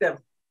like them.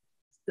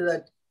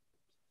 The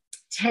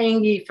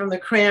tangy from the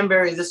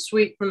cranberry, the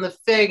sweet from the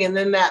fig, and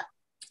then that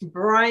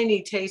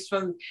briny taste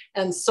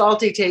and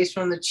salty taste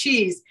from the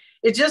cheese.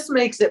 It just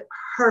makes it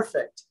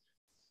perfect.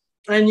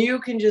 And you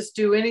can just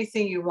do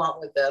anything you want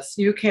with this.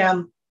 You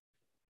can,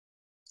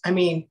 I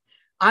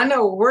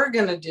know what we're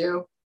going to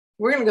do.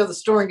 We're going to go to the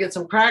store and get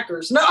some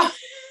crackers. No.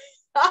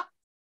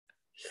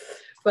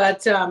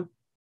 But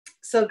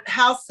so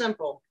how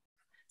simple.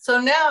 So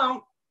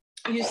now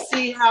you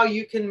see how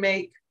you can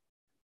make,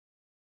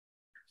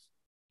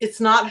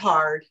 it's not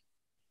hard.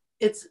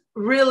 It's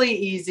really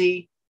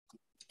easy.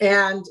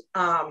 And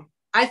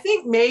I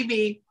think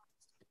maybe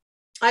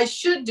I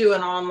should do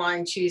an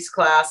online cheese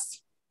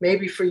class,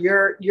 maybe for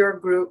your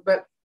group,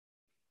 but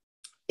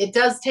it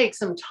does take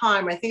some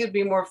time. I think it'd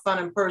be more fun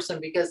in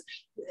person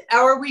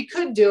or we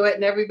could do it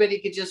and everybody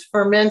could just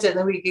ferment it and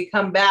then we could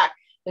come back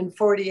in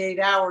 48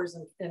 hours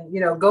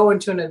and go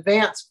into an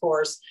advanced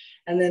course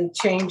and then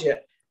change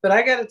it. But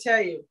I got to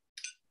tell you,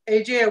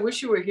 AJ, I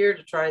wish you were here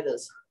to try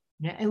this.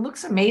 Yeah, it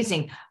looks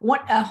amazing.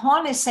 What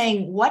Han is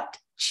saying, what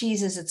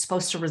cheese is it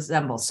supposed to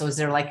resemble? So is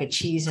there like a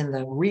cheese in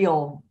the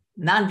real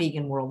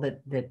non-vegan world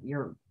that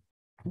you're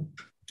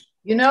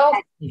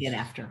get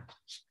after?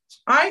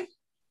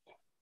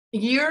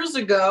 Years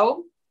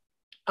ago,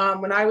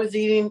 when I was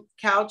eating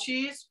cow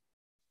cheese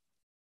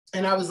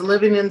and I was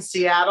living in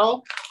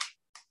Seattle,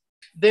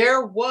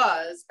 there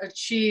was a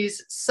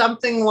cheese,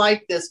 something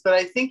like this, but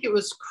I think it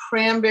was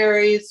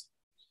cranberries.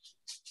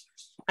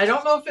 I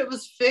don't know if it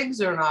was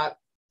figs or not,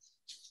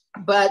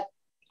 but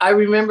I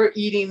remember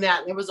eating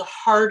that, and it was a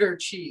harder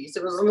cheese.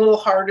 It was a little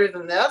harder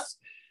than this,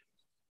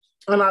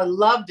 and I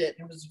loved it.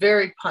 It was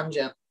very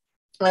pungent.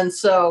 And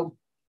so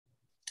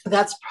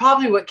that's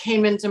probably what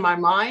came into my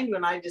mind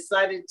when I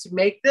decided to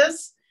make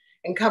this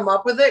and come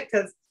up with it,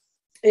 because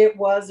it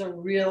was a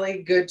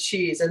really good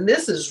cheese. And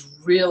this is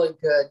really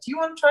good. Do you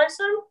want to try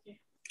some?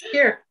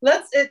 Here,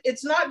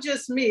 it's not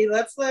just me.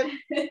 Let's let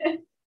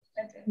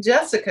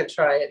Jessica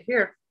try it.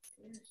 Here,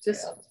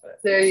 just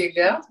there you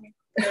go.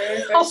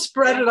 I'll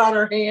spread it on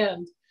her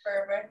hand.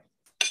 Perfect.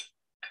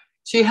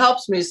 She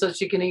helps me so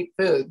she can eat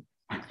food.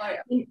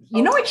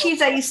 You know what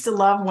cheese I used to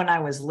love when I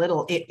was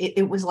little?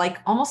 It was like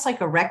almost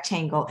like a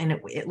rectangle, and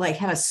it like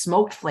had a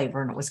smoked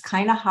flavor, and it was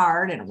kind of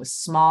hard, and it was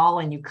small,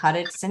 and you cut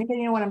it. Does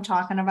anybody know what I'm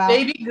talking about?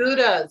 Baby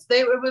Goudas.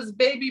 It was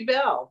Baby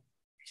Bell.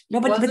 No,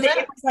 but it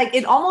was like,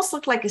 it almost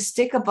looked like a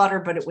stick of butter,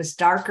 but it was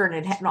darker, and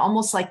it had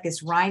almost like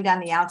this rind on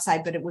the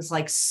outside, but it was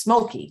like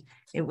smoky.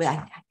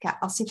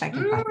 I'll see if I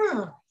can find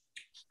it.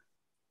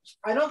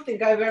 I don't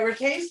think I've ever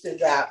tasted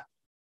that.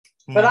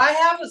 Yeah. But I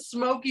have a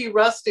smoky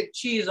rustic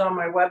cheese on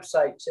my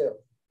website too.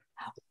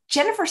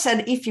 Jennifer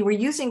said, if you were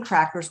using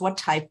crackers, what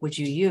type would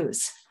you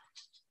use?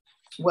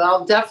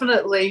 Well,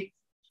 definitely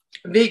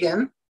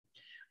vegan.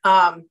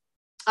 I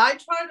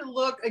try to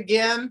look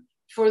again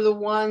for the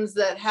ones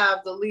that have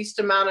the least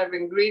amount of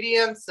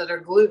ingredients, that are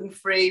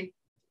gluten-free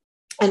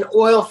and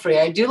oil-free.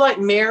 I do like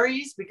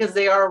Mary's because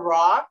they are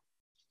raw.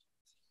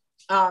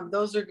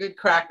 Those are good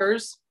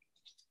crackers.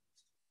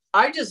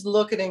 I just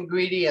look at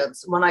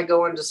ingredients when I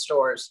go into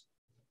stores.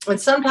 And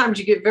sometimes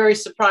you get very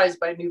surprised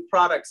by new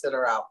products that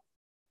are out.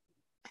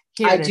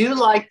 I do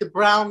like the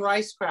brown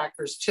rice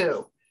crackers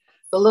too.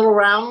 The little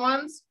round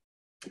ones.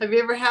 Have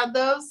you ever had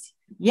those?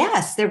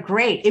 Yes, they're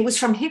great. It was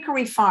from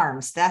Hickory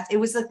Farms. It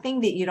was the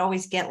thing that you'd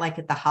always get like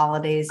at the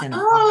holidays. And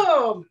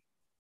so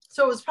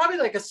it was probably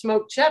like a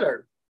smoked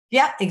cheddar.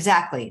 Yeah,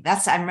 exactly.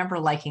 I remember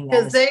liking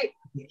that.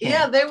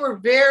 Because they were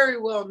very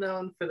well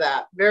known for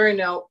that.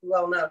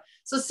 Well known.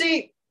 So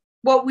see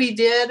what we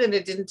did, and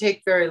it didn't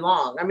take very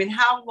long. I mean,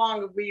 how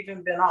long have we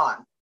even been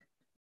on?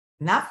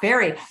 Not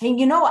very.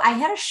 And I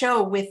had a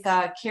show with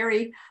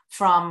Carrie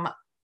from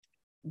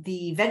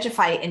the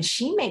Vegify, and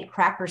she made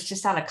crackers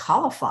just out of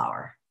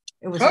cauliflower.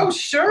 It was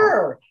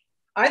sure.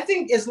 I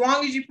think as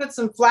long as you put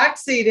some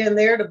flaxseed in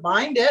there to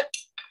bind it,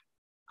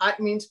 I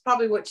mean, it's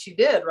probably what she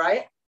did,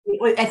 right?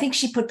 I think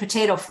she put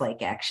potato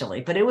flake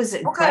actually, but it was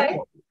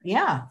incredible. Okay.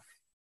 Yeah.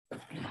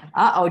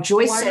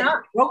 Joyce said,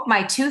 broke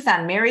my tooth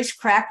on Mary's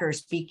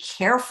crackers. Be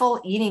careful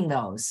eating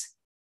those.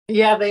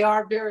 Yeah, they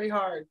are very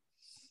hard.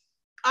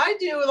 I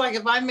do, like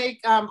if I make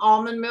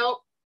almond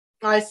milk,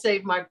 I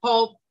save my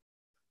pulp.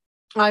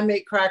 I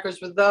make crackers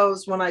with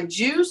those. When I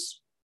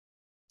juice,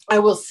 I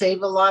will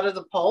save a lot of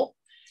the pulp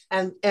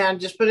and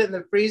just put it in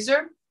the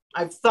freezer.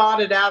 I've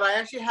thawed it out. I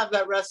actually have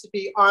that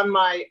recipe on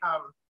my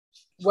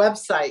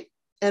website.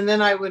 And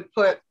then I would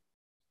put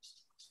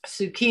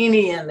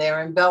zucchini in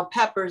there and bell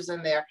peppers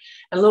in there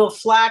and a little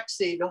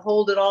flaxseed to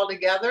hold it all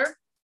together,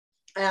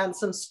 and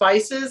some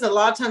spices. A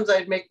lot of times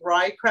I'd make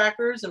rye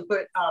crackers and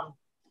put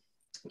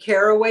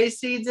caraway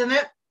seeds in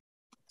it,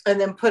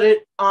 and then put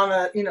it on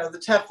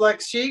the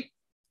Teflex sheet,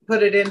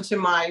 put it into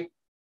my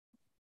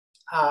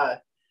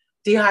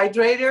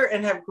dehydrator,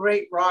 and have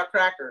great raw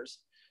crackers.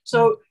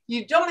 So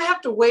you don't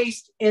have to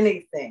waste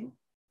anything.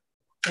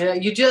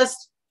 You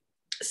just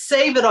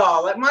save it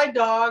all. Like my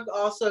dog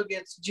also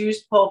gets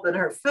juice pulp in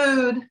her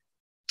food.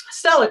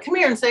 Stella, come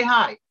here and say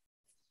hi.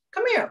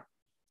 Come here.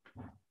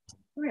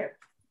 Come here.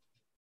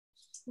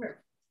 Come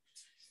here.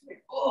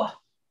 Oh,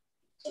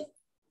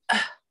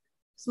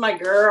 it's my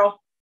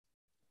girl.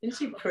 Isn't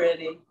she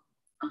pretty?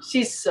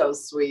 She's so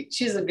sweet.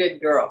 She's a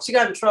good girl. She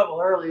got in trouble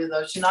earlier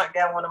though. She knocked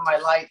down one of my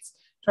lights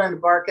trying to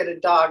bark at a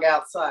dog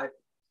outside.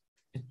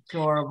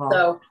 Adorable.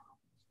 So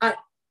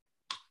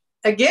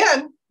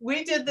again,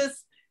 we did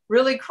this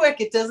really quick.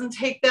 It doesn't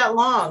take that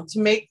long to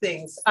make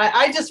things.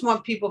 I just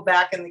want people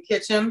back in the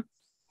kitchen.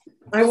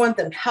 I want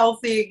them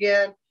healthy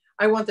again.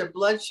 I want their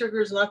blood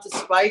sugars not to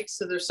spike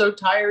so they're so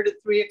tired at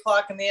 3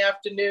 o'clock in the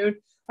afternoon.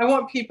 I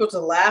want people to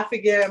laugh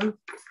again,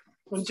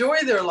 enjoy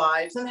their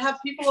lives, and have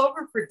people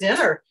over for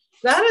dinner.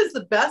 That is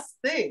the best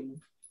thing.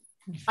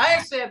 I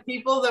actually have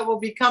people that will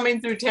be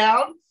coming through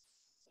town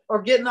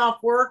or getting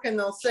off work, and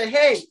they'll say,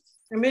 hey,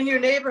 I'm in your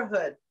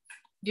neighborhood.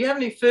 Do you have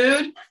any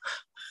food?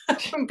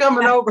 I'm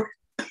coming over.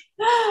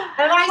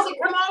 And I said,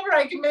 come over,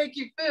 I can make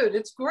you food.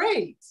 It's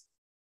great.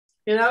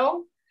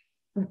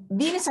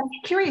 Venus, I'm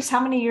curious, how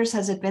many years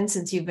has it been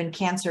since you've been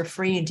cancer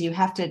free, and do you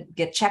have to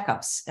get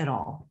checkups at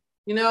all?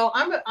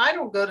 I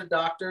don't go to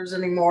doctors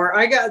anymore.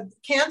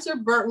 Cancer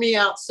burnt me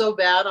out so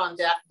bad on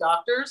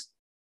doctors.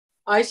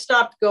 I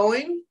stopped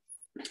going.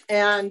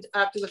 And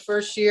after the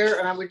first year,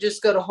 and I would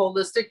just go to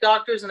holistic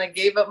doctors, and I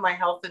gave up my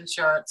health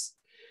insurance.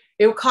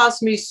 It would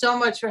cost me so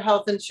much for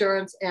health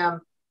insurance.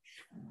 And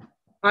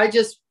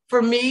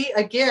for me,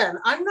 again,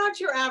 I'm not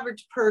your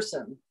average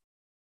person.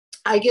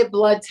 I get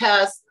blood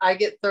tests, I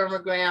get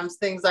thermograms,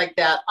 things like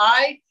that.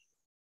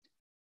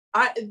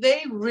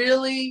 They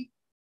really,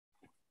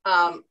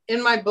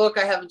 in my book,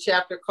 I have a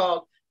chapter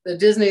called the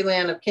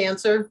Disneyland of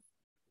cancer.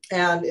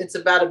 And it's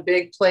about a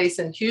big place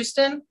in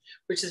Houston,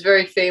 which is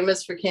very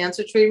famous for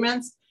cancer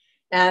treatments.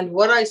 And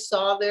what I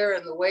saw there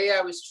and the way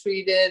I was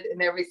treated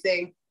and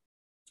everything,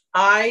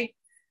 I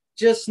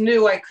just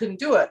knew I couldn't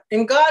do it.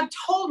 And God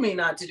told me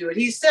not to do it.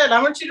 He said,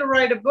 I want you to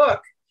write a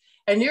book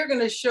and you're going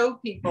to show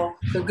people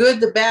the good,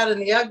 the bad,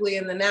 and the ugly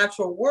in the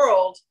natural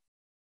world.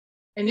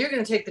 And you're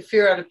going to take the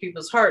fear out of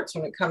people's hearts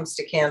when it comes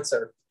to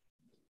cancer.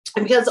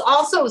 And because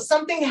also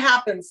something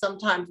happens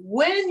sometimes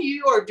when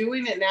you are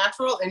doing it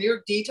natural and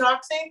you're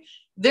detoxing,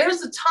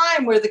 there's a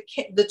time where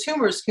the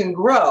tumors can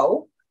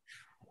grow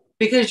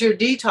because you're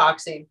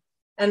detoxing.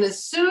 And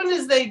as soon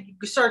as they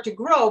start to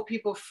grow,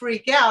 people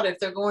freak out if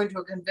they're going to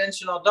a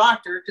conventional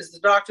doctor, because the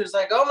doctor's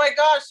like, oh my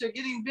gosh, they're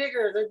getting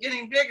bigger,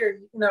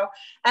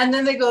 and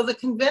then they go the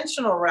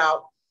conventional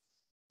route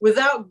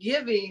without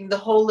giving the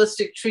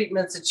holistic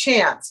treatments a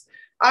chance.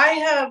 I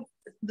have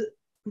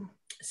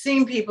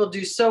seen people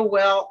do so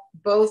well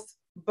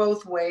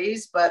both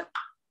ways, but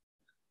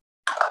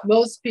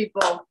most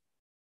people,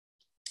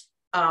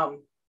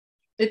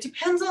 it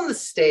depends on the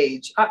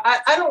stage.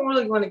 I don't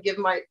really want to give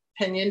my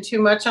opinion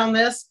too much on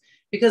this,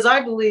 because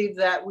I believe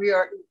that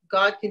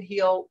God can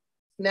heal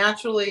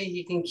naturally.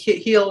 He can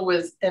heal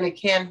and he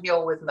can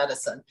heal with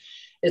medicine.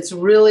 It's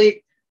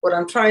really, what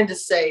I'm trying to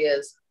say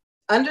is,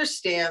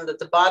 understand that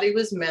the body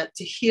was meant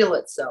to heal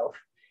itself.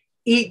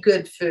 Eat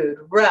good food,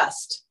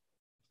 rest,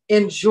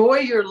 enjoy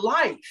your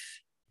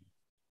life.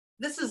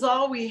 This is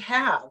all we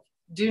have.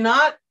 Do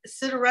not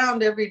sit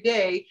around every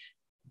day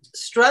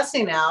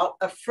stressing out,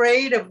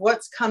 afraid of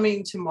what's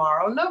coming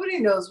tomorrow. Nobody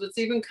knows what's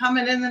even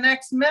coming in the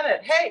next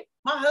minute. Hey,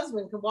 my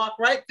husband can walk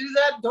right through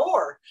that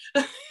door.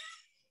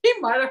 He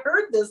might have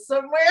heard this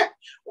somewhere.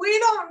 We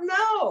don't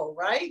know,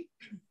 right?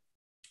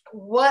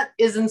 What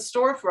is in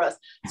store for us.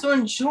 So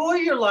enjoy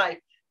your life.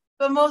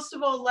 But most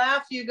of all,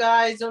 laugh, you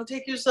guys. Don't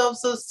take yourself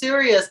so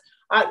serious.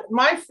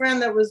 My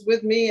friend that was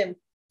with me in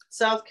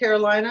South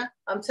Carolina,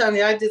 I'm telling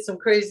you, I did some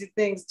crazy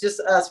things,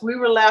 just us. We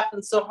were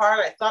laughing so hard,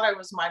 I thought I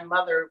was my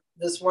mother.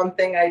 This one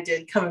thing I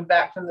did coming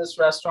back from this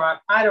restaurant,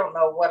 I don't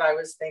know what I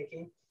was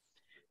thinking,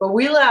 but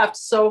we laughed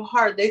so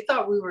hard. They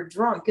thought we were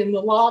drunk in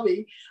the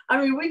lobby. I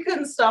mean, we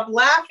couldn't stop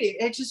laughing.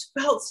 It just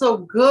felt so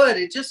good.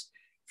 It just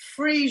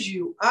frees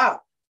you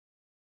up.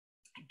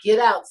 Get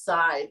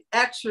outside,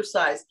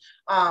 exercise.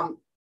 I'm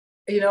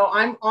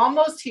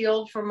almost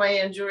healed from my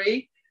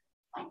injury,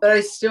 but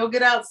I still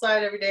get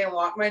outside every day and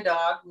walk my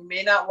dog. We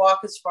may not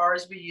walk as far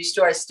as we used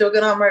to. I still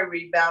get on my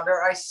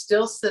rebounder. I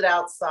still sit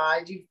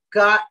outside. You've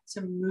got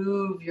to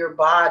move your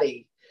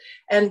body.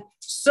 And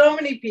so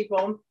many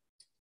people,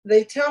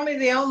 they tell me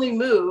they only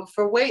move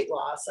for weight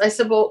loss. I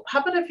said, well,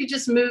 how about if you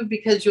just move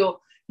because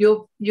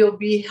you'll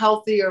be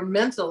healthier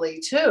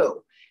mentally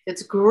too.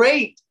 It's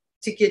great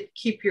to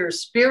keep your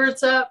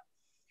spirits up,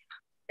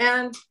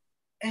 and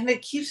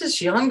it keeps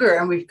us younger,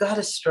 and we've got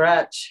to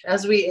stretch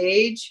as we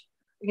age.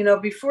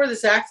 Before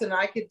this accident,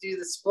 I could do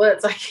the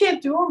splits. I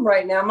can't do them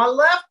right now. My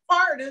left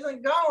part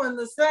isn't going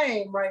the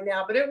same right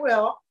now, but it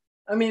will.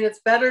 I mean,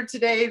 it's better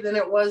today than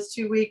it was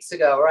 2 weeks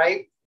ago,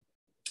 right?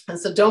 And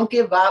so don't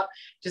give up.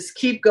 Just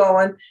keep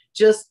going.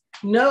 Just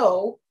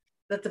know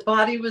that the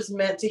body was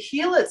meant to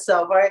heal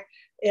itself, right?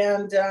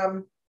 And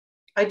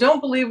I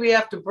don't believe we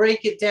have to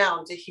break it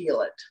down to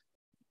heal it.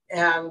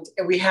 And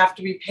we have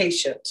to be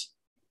patient.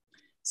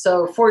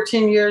 So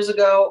 14 years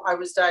ago, I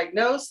was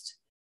diagnosed.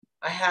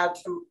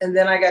 And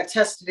then I got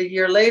tested a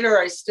year later.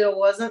 I still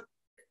wasn't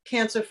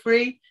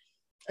cancer-free.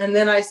 And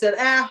then I said,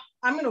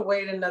 I'm going to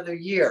wait another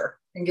year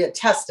and get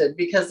tested,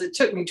 because it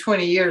took me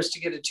 20 years to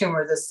get a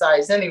tumor this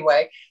size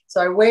anyway.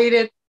 So I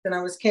waited, then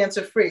I was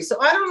cancer-free. So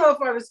I don't know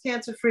if I was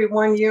cancer-free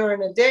 1 year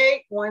and a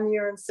day, 1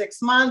 year and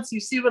 6 months. You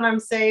see what I'm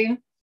saying?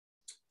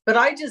 But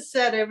I just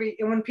said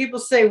and when people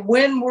say,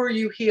 when were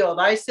you healed?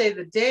 I say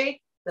the day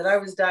that I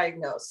was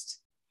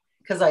diagnosed,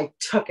 because I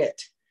took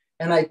it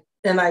and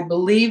I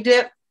believed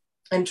it.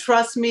 And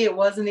trust me, it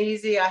wasn't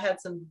easy. I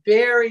had some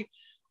very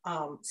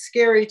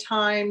scary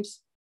times.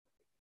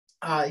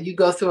 You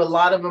go through a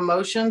lot of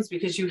emotions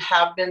because you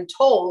have been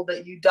told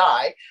that you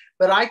die.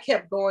 But I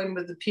kept going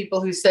with the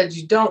people who said,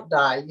 you don't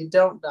die, you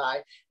don't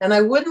die. And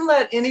I wouldn't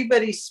let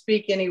anybody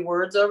speak any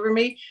words over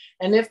me.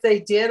 And if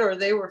they did, or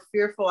they were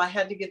fearful, I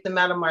had to get them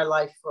out of my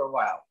life for a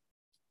while.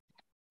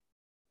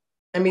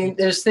 I mean,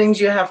 there's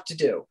things you have to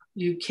do.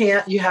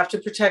 You have to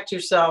protect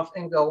yourself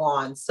and go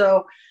on.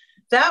 So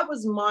that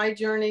was my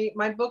journey.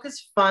 My book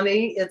is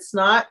funny. It's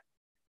not,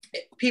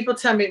 people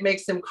tell me it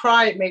makes them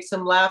cry, it makes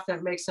them laugh, and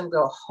it makes them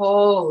go,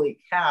 holy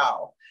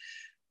cow.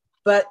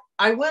 But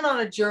I went on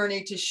a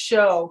journey to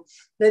show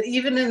that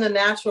even in the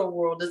natural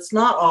world, it's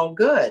not all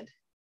good.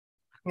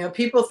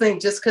 People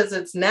think just because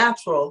it's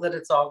natural that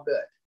it's all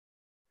good.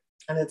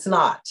 And it's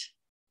not.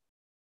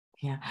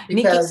 Yeah.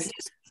 Because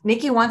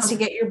Nikki wants to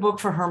get your book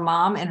for her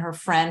mom and her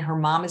friend. Her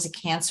mom is a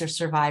cancer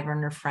survivor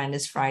and her friend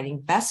is fighting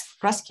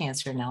breast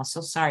cancer now.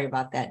 So sorry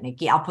about that,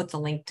 Nikki. I'll put the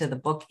link to the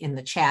book in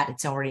the chat.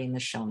 It's already in the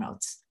show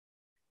notes.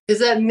 Is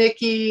that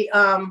Nikki?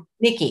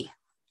 Nikki.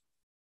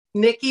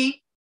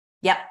 Nikki?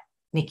 Yep.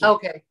 Nikki.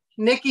 Okay.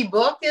 Nikki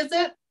book, is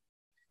it?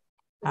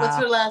 What's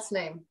her last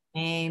name?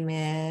 Name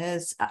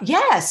is,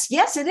 yes,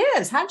 it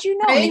is. How'd you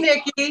know? Hey,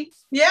 Nikki.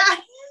 Yeah.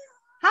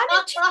 How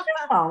did you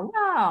know?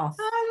 Wow.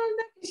 I don't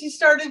know. She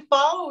started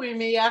following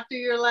me after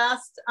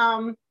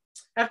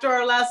after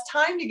our last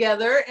time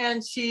together,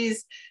 and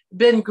she's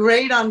been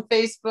great on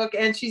Facebook,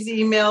 and she's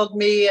emailed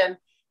me and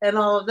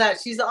all of that.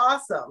 She's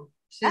awesome.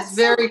 She's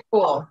very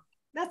cool.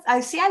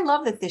 I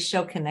love that this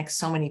show connects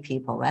so many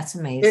people. That's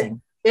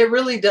amazing. It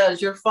really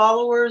does. Your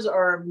followers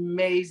are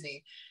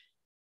amazing.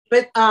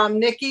 But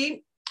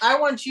Nikki, I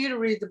want you to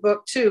read the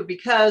book too,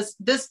 because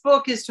this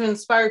book is to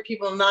inspire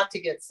people not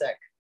to get sick.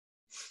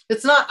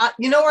 It's not,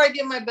 you know where I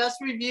get my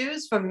best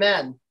reviews? From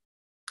men.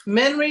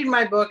 Men read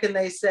my book and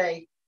they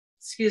say,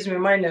 excuse me,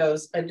 my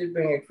nose, I did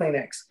bring a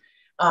Kleenex.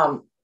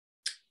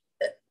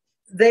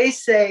 They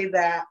say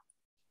that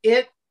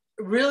it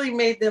really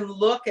made them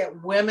look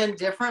at women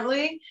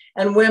differently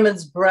and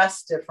women's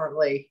breasts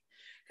differently.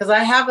 Because I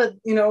have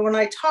when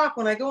I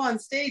go on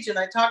stage and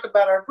I talk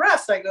about our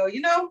breasts, I go,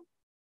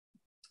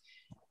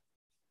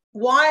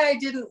 why I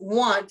didn't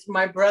want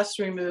my breasts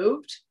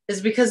removed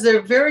is because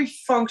they're very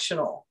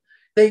functional.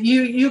 That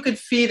you could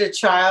feed a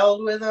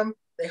child with them.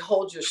 They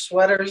hold your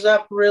sweaters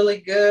up really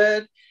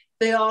good.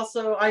 They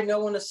also, I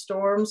know when a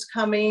storm's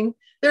coming,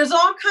 there's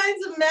all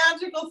kinds of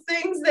magical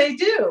things they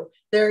do.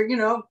 They're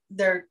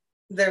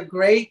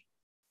great.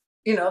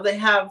 They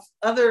have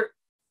other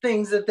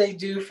things that they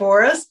do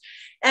for us.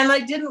 And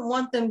I didn't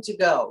want them to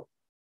go.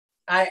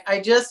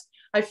 I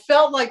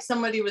felt like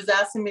somebody was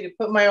asking me to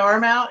put my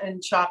arm out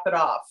and chop it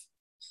off.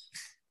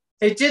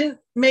 It didn't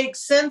make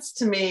sense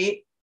to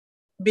me,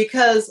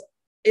 because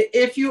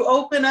if you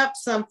open up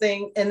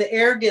something and the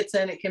air gets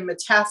in, it can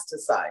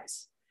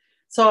metastasize.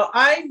 So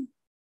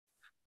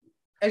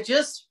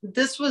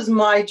this was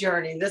my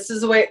journey. This is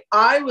the way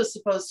I was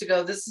supposed to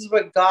go. This is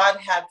what God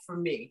had for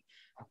me.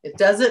 It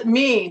doesn't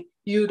mean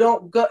you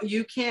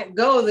can't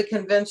go the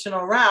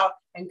conventional route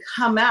and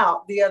come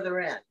out the other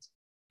end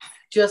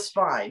just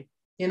fine.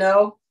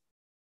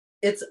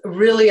 It's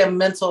really a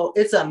mental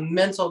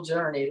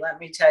journey. Let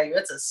me tell you,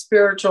 it's a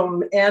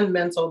spiritual and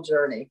mental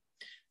journey.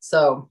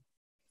 So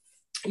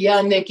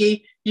yeah,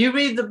 Nikki, you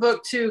read the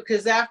book too,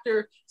 because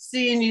after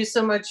seeing you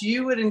so much,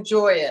 you would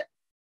enjoy it.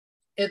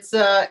 It's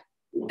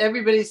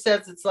everybody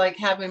says it's like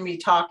having me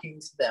talking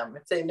to them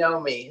if they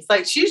know me. It's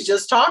like she's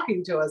just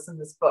talking to us in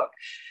this book.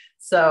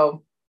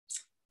 So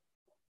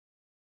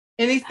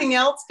anything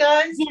else,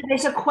 guys? Yeah,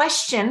 there's a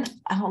question.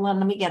 Hold on,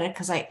 let me get it,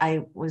 because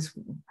I was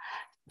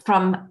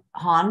from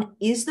Han.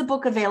 Is the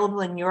book available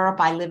in Europe?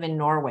 I live in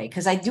Norway,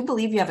 because I do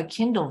believe you have a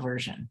Kindle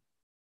version.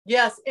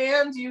 Yes,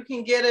 and you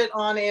can get it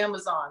on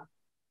Amazon.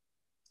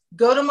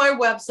 Go to my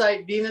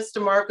website,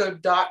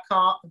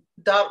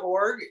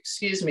 venusdemarco.org,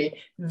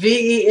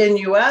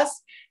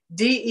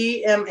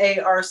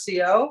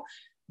 VenusDemarco.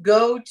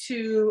 Go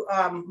to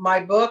my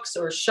books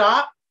or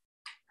shop.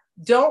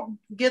 Don't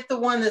get the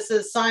one that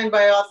says signed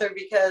by author,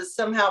 because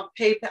somehow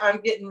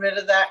I'm getting rid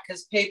of that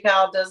because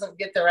PayPal doesn't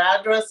get their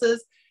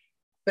addresses.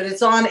 But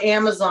it's on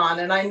Amazon,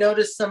 and I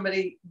noticed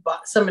somebody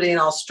in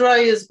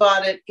Australia's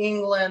bought it,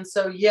 England.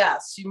 So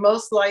yes, you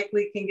most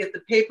likely can get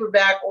the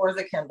paperback or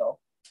the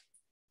Kindle.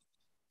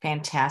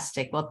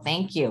 Fantastic. Well,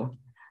 thank you.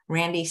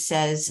 Randy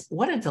says,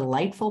 what a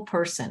delightful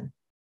person.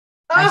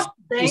 Oh,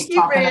 thank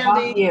you,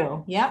 Randy.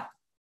 You. Yep.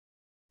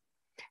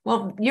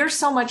 Well, you're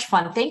so much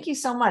fun. Thank you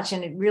so much.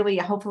 And it really,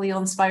 hopefully you'll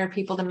inspire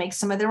people to make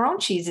some of their own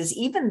cheeses,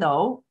 even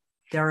though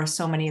there are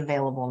so many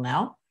available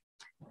now.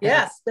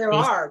 Yes, there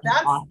are.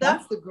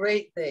 That's the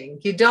great thing.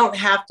 You don't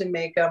have to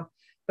make them,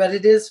 but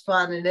it is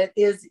fun and it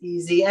is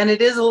easy and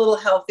it is a little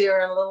healthier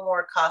and a little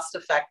more cost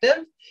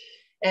effective.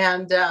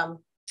 And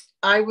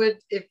I would,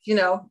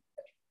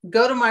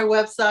 go to my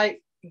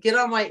website, get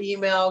on my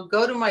email,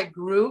 go to my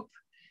group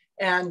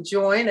and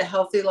join A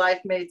Healthy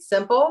Life Made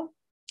Simple.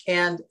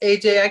 And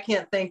AJ, I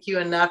can't thank you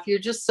enough. You're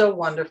just so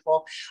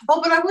wonderful. Oh,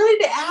 but I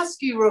wanted to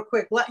ask you real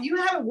quick. You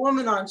had a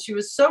woman on. She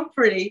was so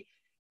pretty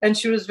and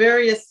she was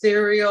very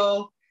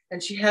ethereal. And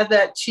she had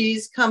that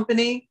cheese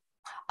company.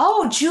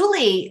 Oh,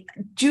 Julie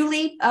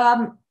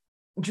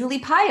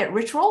Pyatt,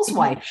 Rich Roll's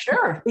wife.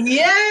 Sure.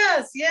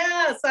 Yes.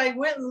 I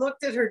went and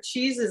looked at her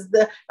cheeses.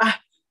 The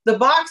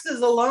boxes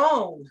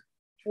alone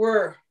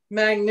were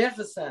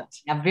magnificent.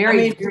 Yeah,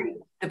 very.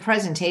 The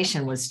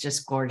presentation was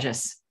just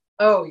gorgeous.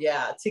 Oh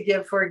yeah, to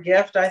give for a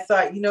gift. I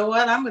thought, you know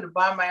what? I'm going to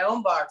buy my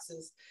own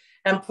boxes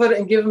and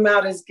give them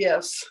out as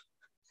gifts.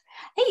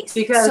 Hey,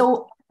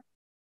 so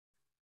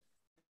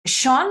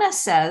Shauna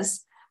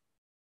says,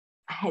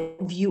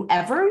 have you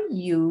ever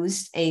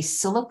used a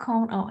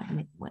silicone? Oh,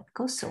 it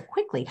goes so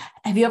quickly.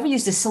 Have you ever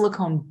used a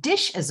silicone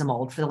dish as a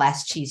mold for the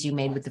last cheese you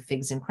made with the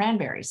figs and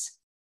cranberries?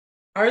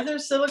 Are there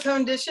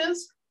silicone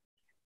dishes?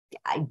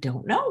 I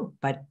don't know,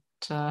 but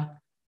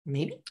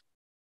maybe.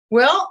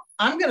 Well,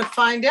 I'm going to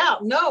find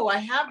out. No, I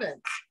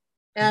haven't.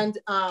 And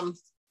I'm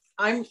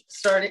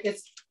starting.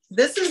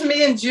 This is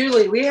me and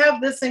Julie. We have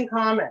this in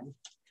common.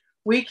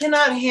 We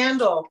cannot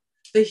handle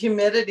the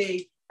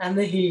humidity and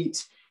the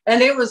heat.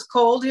 And it was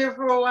cold here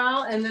for a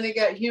while, and then it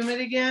got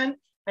humid again,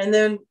 and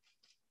then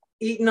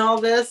eating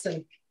all this,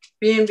 and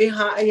being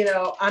behind,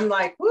 I'm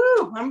like,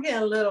 woo, I'm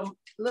getting a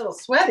little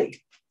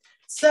sweaty.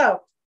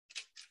 So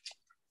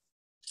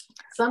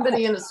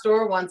somebody in a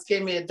store once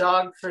gave me a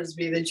dog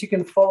frisbee that you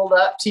can fold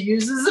up to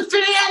use as a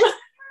fan.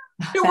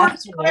 It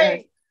works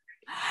great.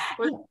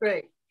 Works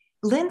great.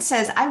 Lynn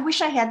says, I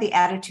wish I had the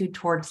attitude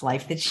towards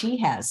life that she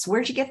has.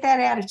 Where'd you get that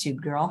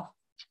attitude, girl?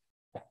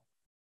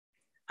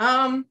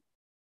 I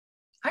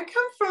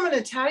come from an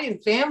Italian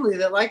family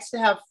that likes to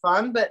have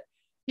fun, but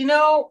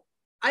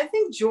I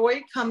think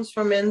joy comes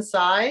from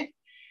inside.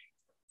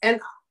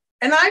 And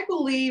I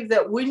believe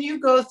that when you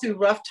go through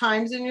rough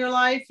times in your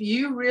life,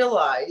 you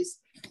realize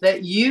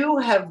that you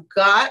have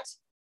got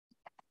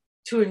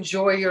to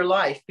enjoy your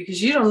life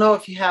because you don't know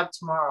if you have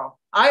tomorrow.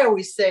 I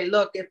always say,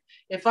 look,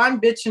 if I'm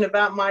bitching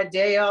about my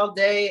day all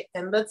day,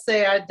 and let's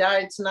say I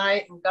died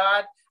tonight and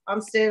God,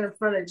 I'm standing in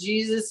front of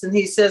Jesus and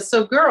he says,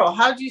 so girl,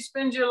 how'd you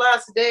spend your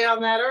last day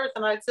on that earth?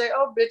 And I'd say,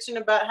 oh, bitching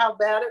about how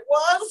bad it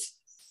was.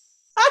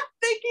 I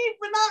think he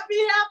would not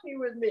be happy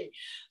with me.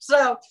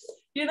 So,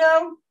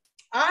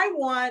 I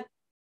want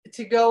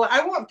to go,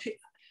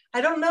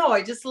 I don't know.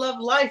 I just love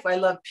life. I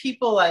love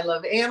people. I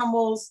love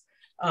animals.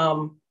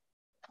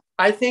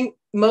 I think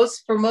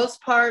for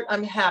most part,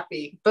 I'm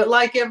happy, but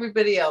like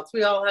everybody else,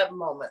 we all have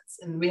moments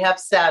and we have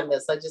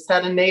sadness. I just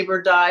had a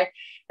neighbor die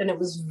and it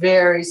was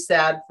very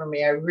sad for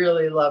me. I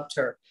really loved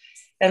her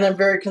and I'm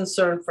very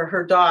concerned for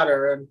her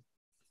daughter. And,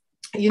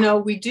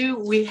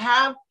 we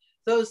have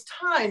those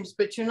times,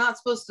 but you're not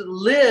supposed to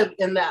live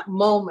in that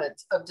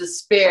moment of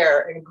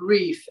despair and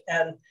grief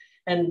and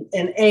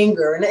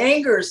anger. And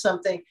anger is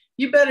something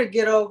you better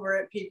get over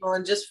it, people,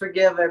 and just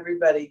forgive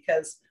everybody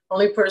because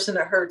only person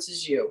that hurts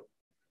is you.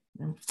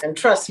 And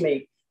trust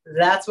me,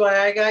 that's why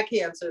I got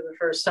cancer the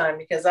first time,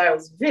 because I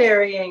was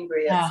very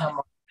angry at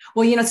someone.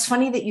 Well, it's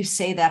funny that you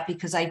say that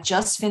because I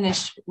just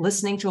finished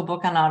listening to a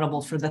book on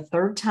Audible for the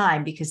third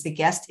time because the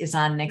guest is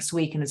on next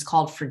week and it's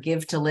called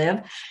Forgive to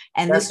Live.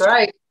 And that's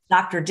right.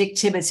 Dr. Dick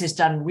Tibbetts has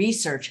done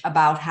research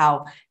about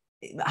how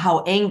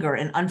anger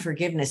and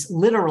unforgiveness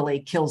literally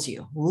kills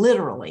you,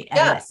 literally. And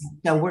yes.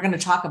 So we're going to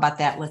talk about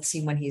that. Let's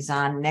see when he's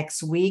on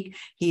next week.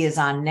 He is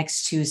on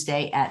next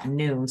Tuesday at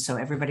noon. So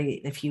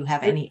everybody, if you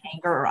have any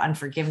anger or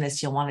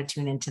unforgiveness, you'll want to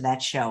tune into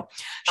that show.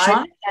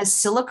 Sean says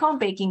silicone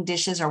baking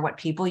dishes are what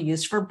people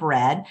use for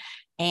bread.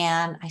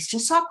 And I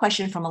just saw a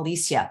question from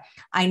Alicia.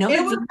 I know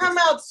it would come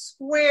out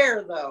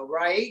square though,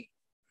 right?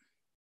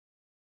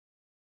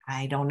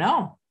 I don't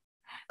know.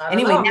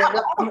 Anyway, now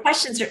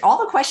all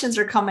the questions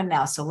are coming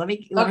now. So let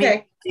me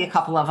see a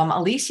couple of them.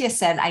 Alicia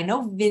said, I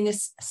know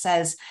Venus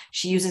says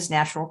she uses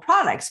natural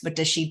products, but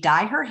does she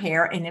dye her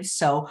hair? And if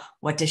so,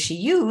 what does she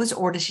use?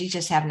 Or does she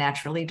just have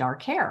naturally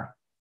dark hair?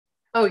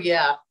 Oh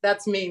yeah,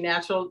 that's me,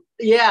 natural.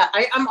 Yeah,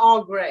 I'm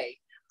all gray.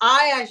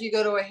 I actually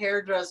go to a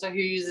hairdresser who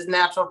uses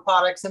natural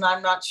products and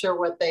I'm not sure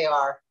what they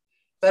are,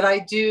 but I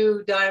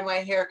do dye my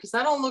hair because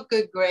I don't look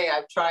good gray.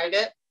 I've tried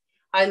it.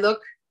 I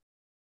look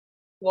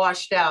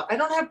washed out. I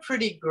don't have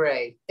pretty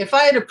gray. If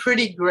I had a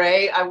pretty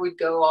gray, I would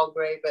go all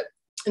gray, but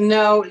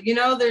no,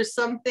 there's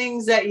some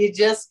things that you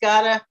just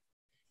gotta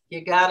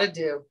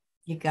do.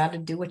 You got to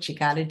do what you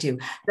got to do.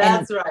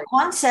 That's right.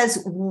 Juan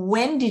says,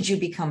 when did you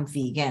become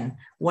vegan?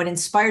 What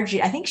inspired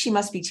you? I think she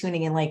must be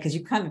tuning in late because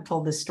you kind of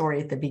told this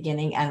story at the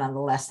beginning and on the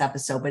last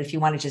episode, but if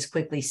you want to just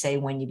quickly say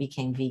when you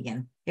became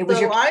vegan. It was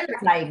your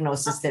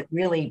diagnosis that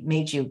really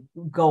made you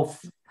go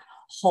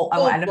whole.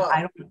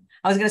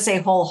 I was going to say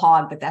whole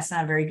hog, but that's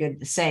not a very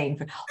good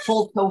saying.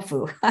 Whole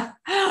tofu.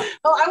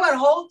 I went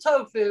whole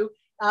tofu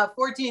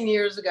 14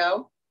 years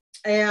ago.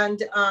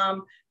 And,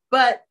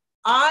 but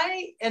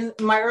I, in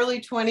my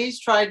early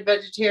 20s, tried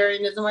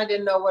vegetarianism. I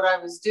didn't know what I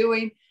was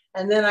doing.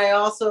 And then I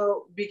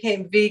also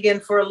became vegan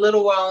for a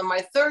little while in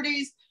my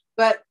 30s,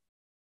 but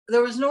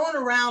there was no one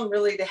around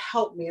really to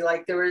help me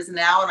like there is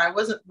now. And I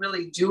wasn't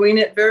really doing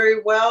it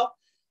very well.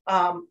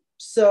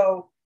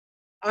 So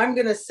I'm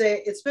going to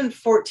say it's been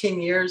 14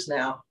 years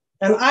now.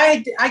 And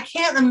I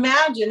can't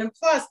imagine. And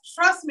plus,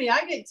 trust me,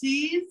 I get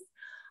teased.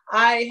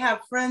 I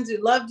have friends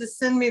who love to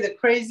send me the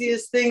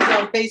craziest things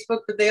on Facebook,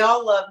 but they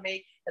all love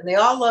me and they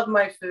all love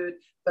my food.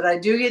 But I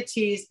do get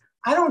teased.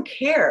 I don't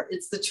care.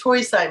 It's the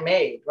choice I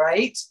made,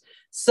 right?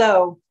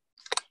 So,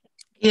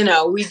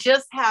 we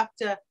just have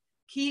to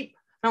keep,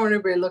 I don't want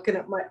anybody looking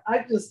at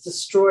I just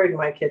destroyed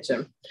my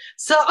kitchen.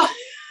 So,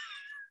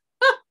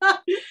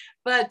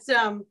 but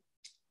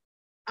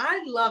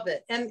I love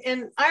it.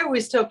 And I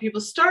always tell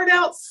people, start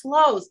out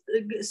slow,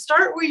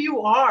 start where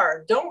you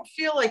are. Don't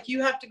feel like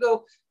you have to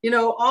go,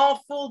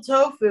 all full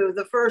tofu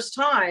the first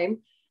time,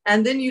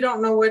 and then you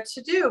don't know what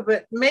to do,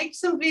 but make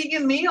some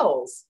vegan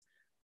meals.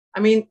 I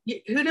mean,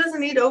 who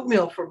doesn't eat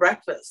oatmeal for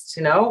breakfast?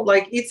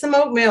 Like eat some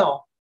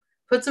oatmeal,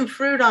 put some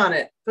fruit on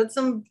it, put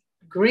some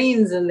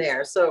greens in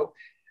there. So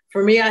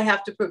for me, I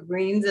have to put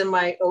greens in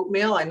my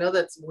oatmeal. I know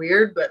that's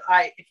weird, but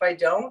if I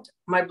don't,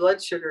 my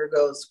blood sugar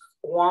goes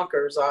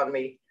wonkers on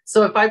me.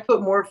 So if I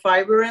put more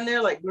fiber in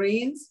there, like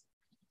greens,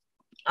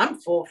 I'm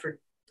full for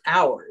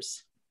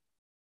hours.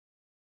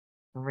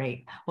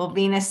 Great. Well,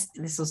 Venus,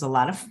 this was a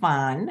lot of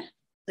fun.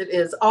 It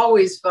is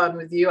always fun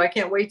with you. I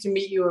can't wait to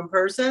meet you in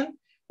person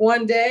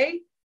one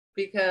day,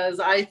 because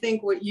I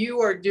think what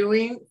you are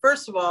doing,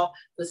 first of all,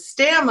 the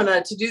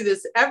stamina to do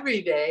this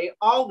every day,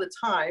 all the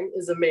time,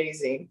 is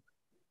amazing.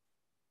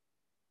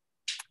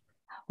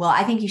 Well,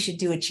 I think you should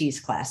do a cheese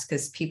class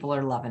because people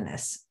are loving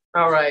this.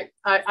 All right.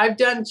 I've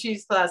done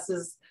cheese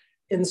classes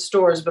in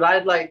stores, but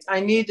I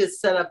need to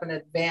set up an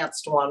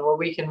advanced one where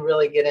we can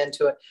really get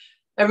into it.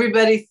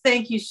 Everybody,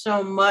 thank you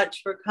so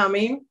much for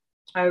coming.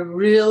 I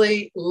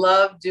really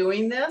love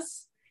doing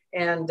this.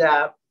 And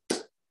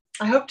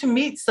I hope to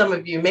meet some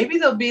of you. Maybe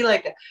there'll be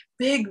like a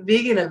big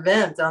vegan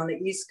event on the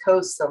East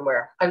Coast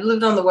somewhere. I've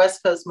lived on the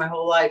West Coast my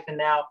whole life, and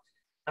now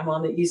I'm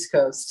on the East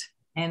Coast.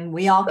 And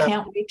we all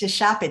can't wait to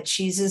shop at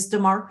Cheese's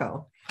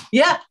DeMarco.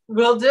 Yeah,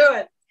 we'll do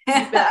it.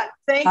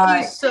 Thank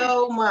you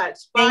so much.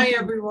 Bye,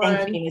 everyone.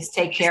 Thank you.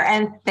 Take care.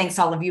 And thanks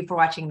all of you for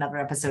watching another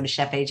episode of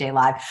Chef AJ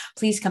Live.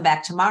 Please come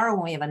back tomorrow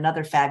when we have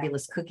another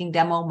fabulous cooking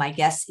demo. My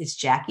guest is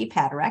Jackie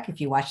Paderak.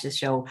 If you watch the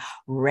show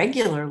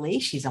regularly,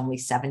 she's only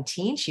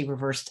 17. She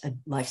reversed a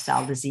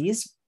lifestyle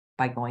disease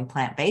by going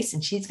plant-based,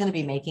 and she's going to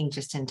be making,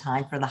 just in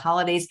time for the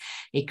holidays,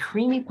 a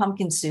creamy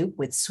pumpkin soup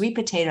with sweet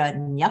potato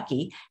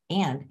gnocchi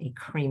and a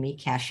creamy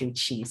cashew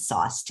cheese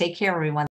sauce. Take care, everyone.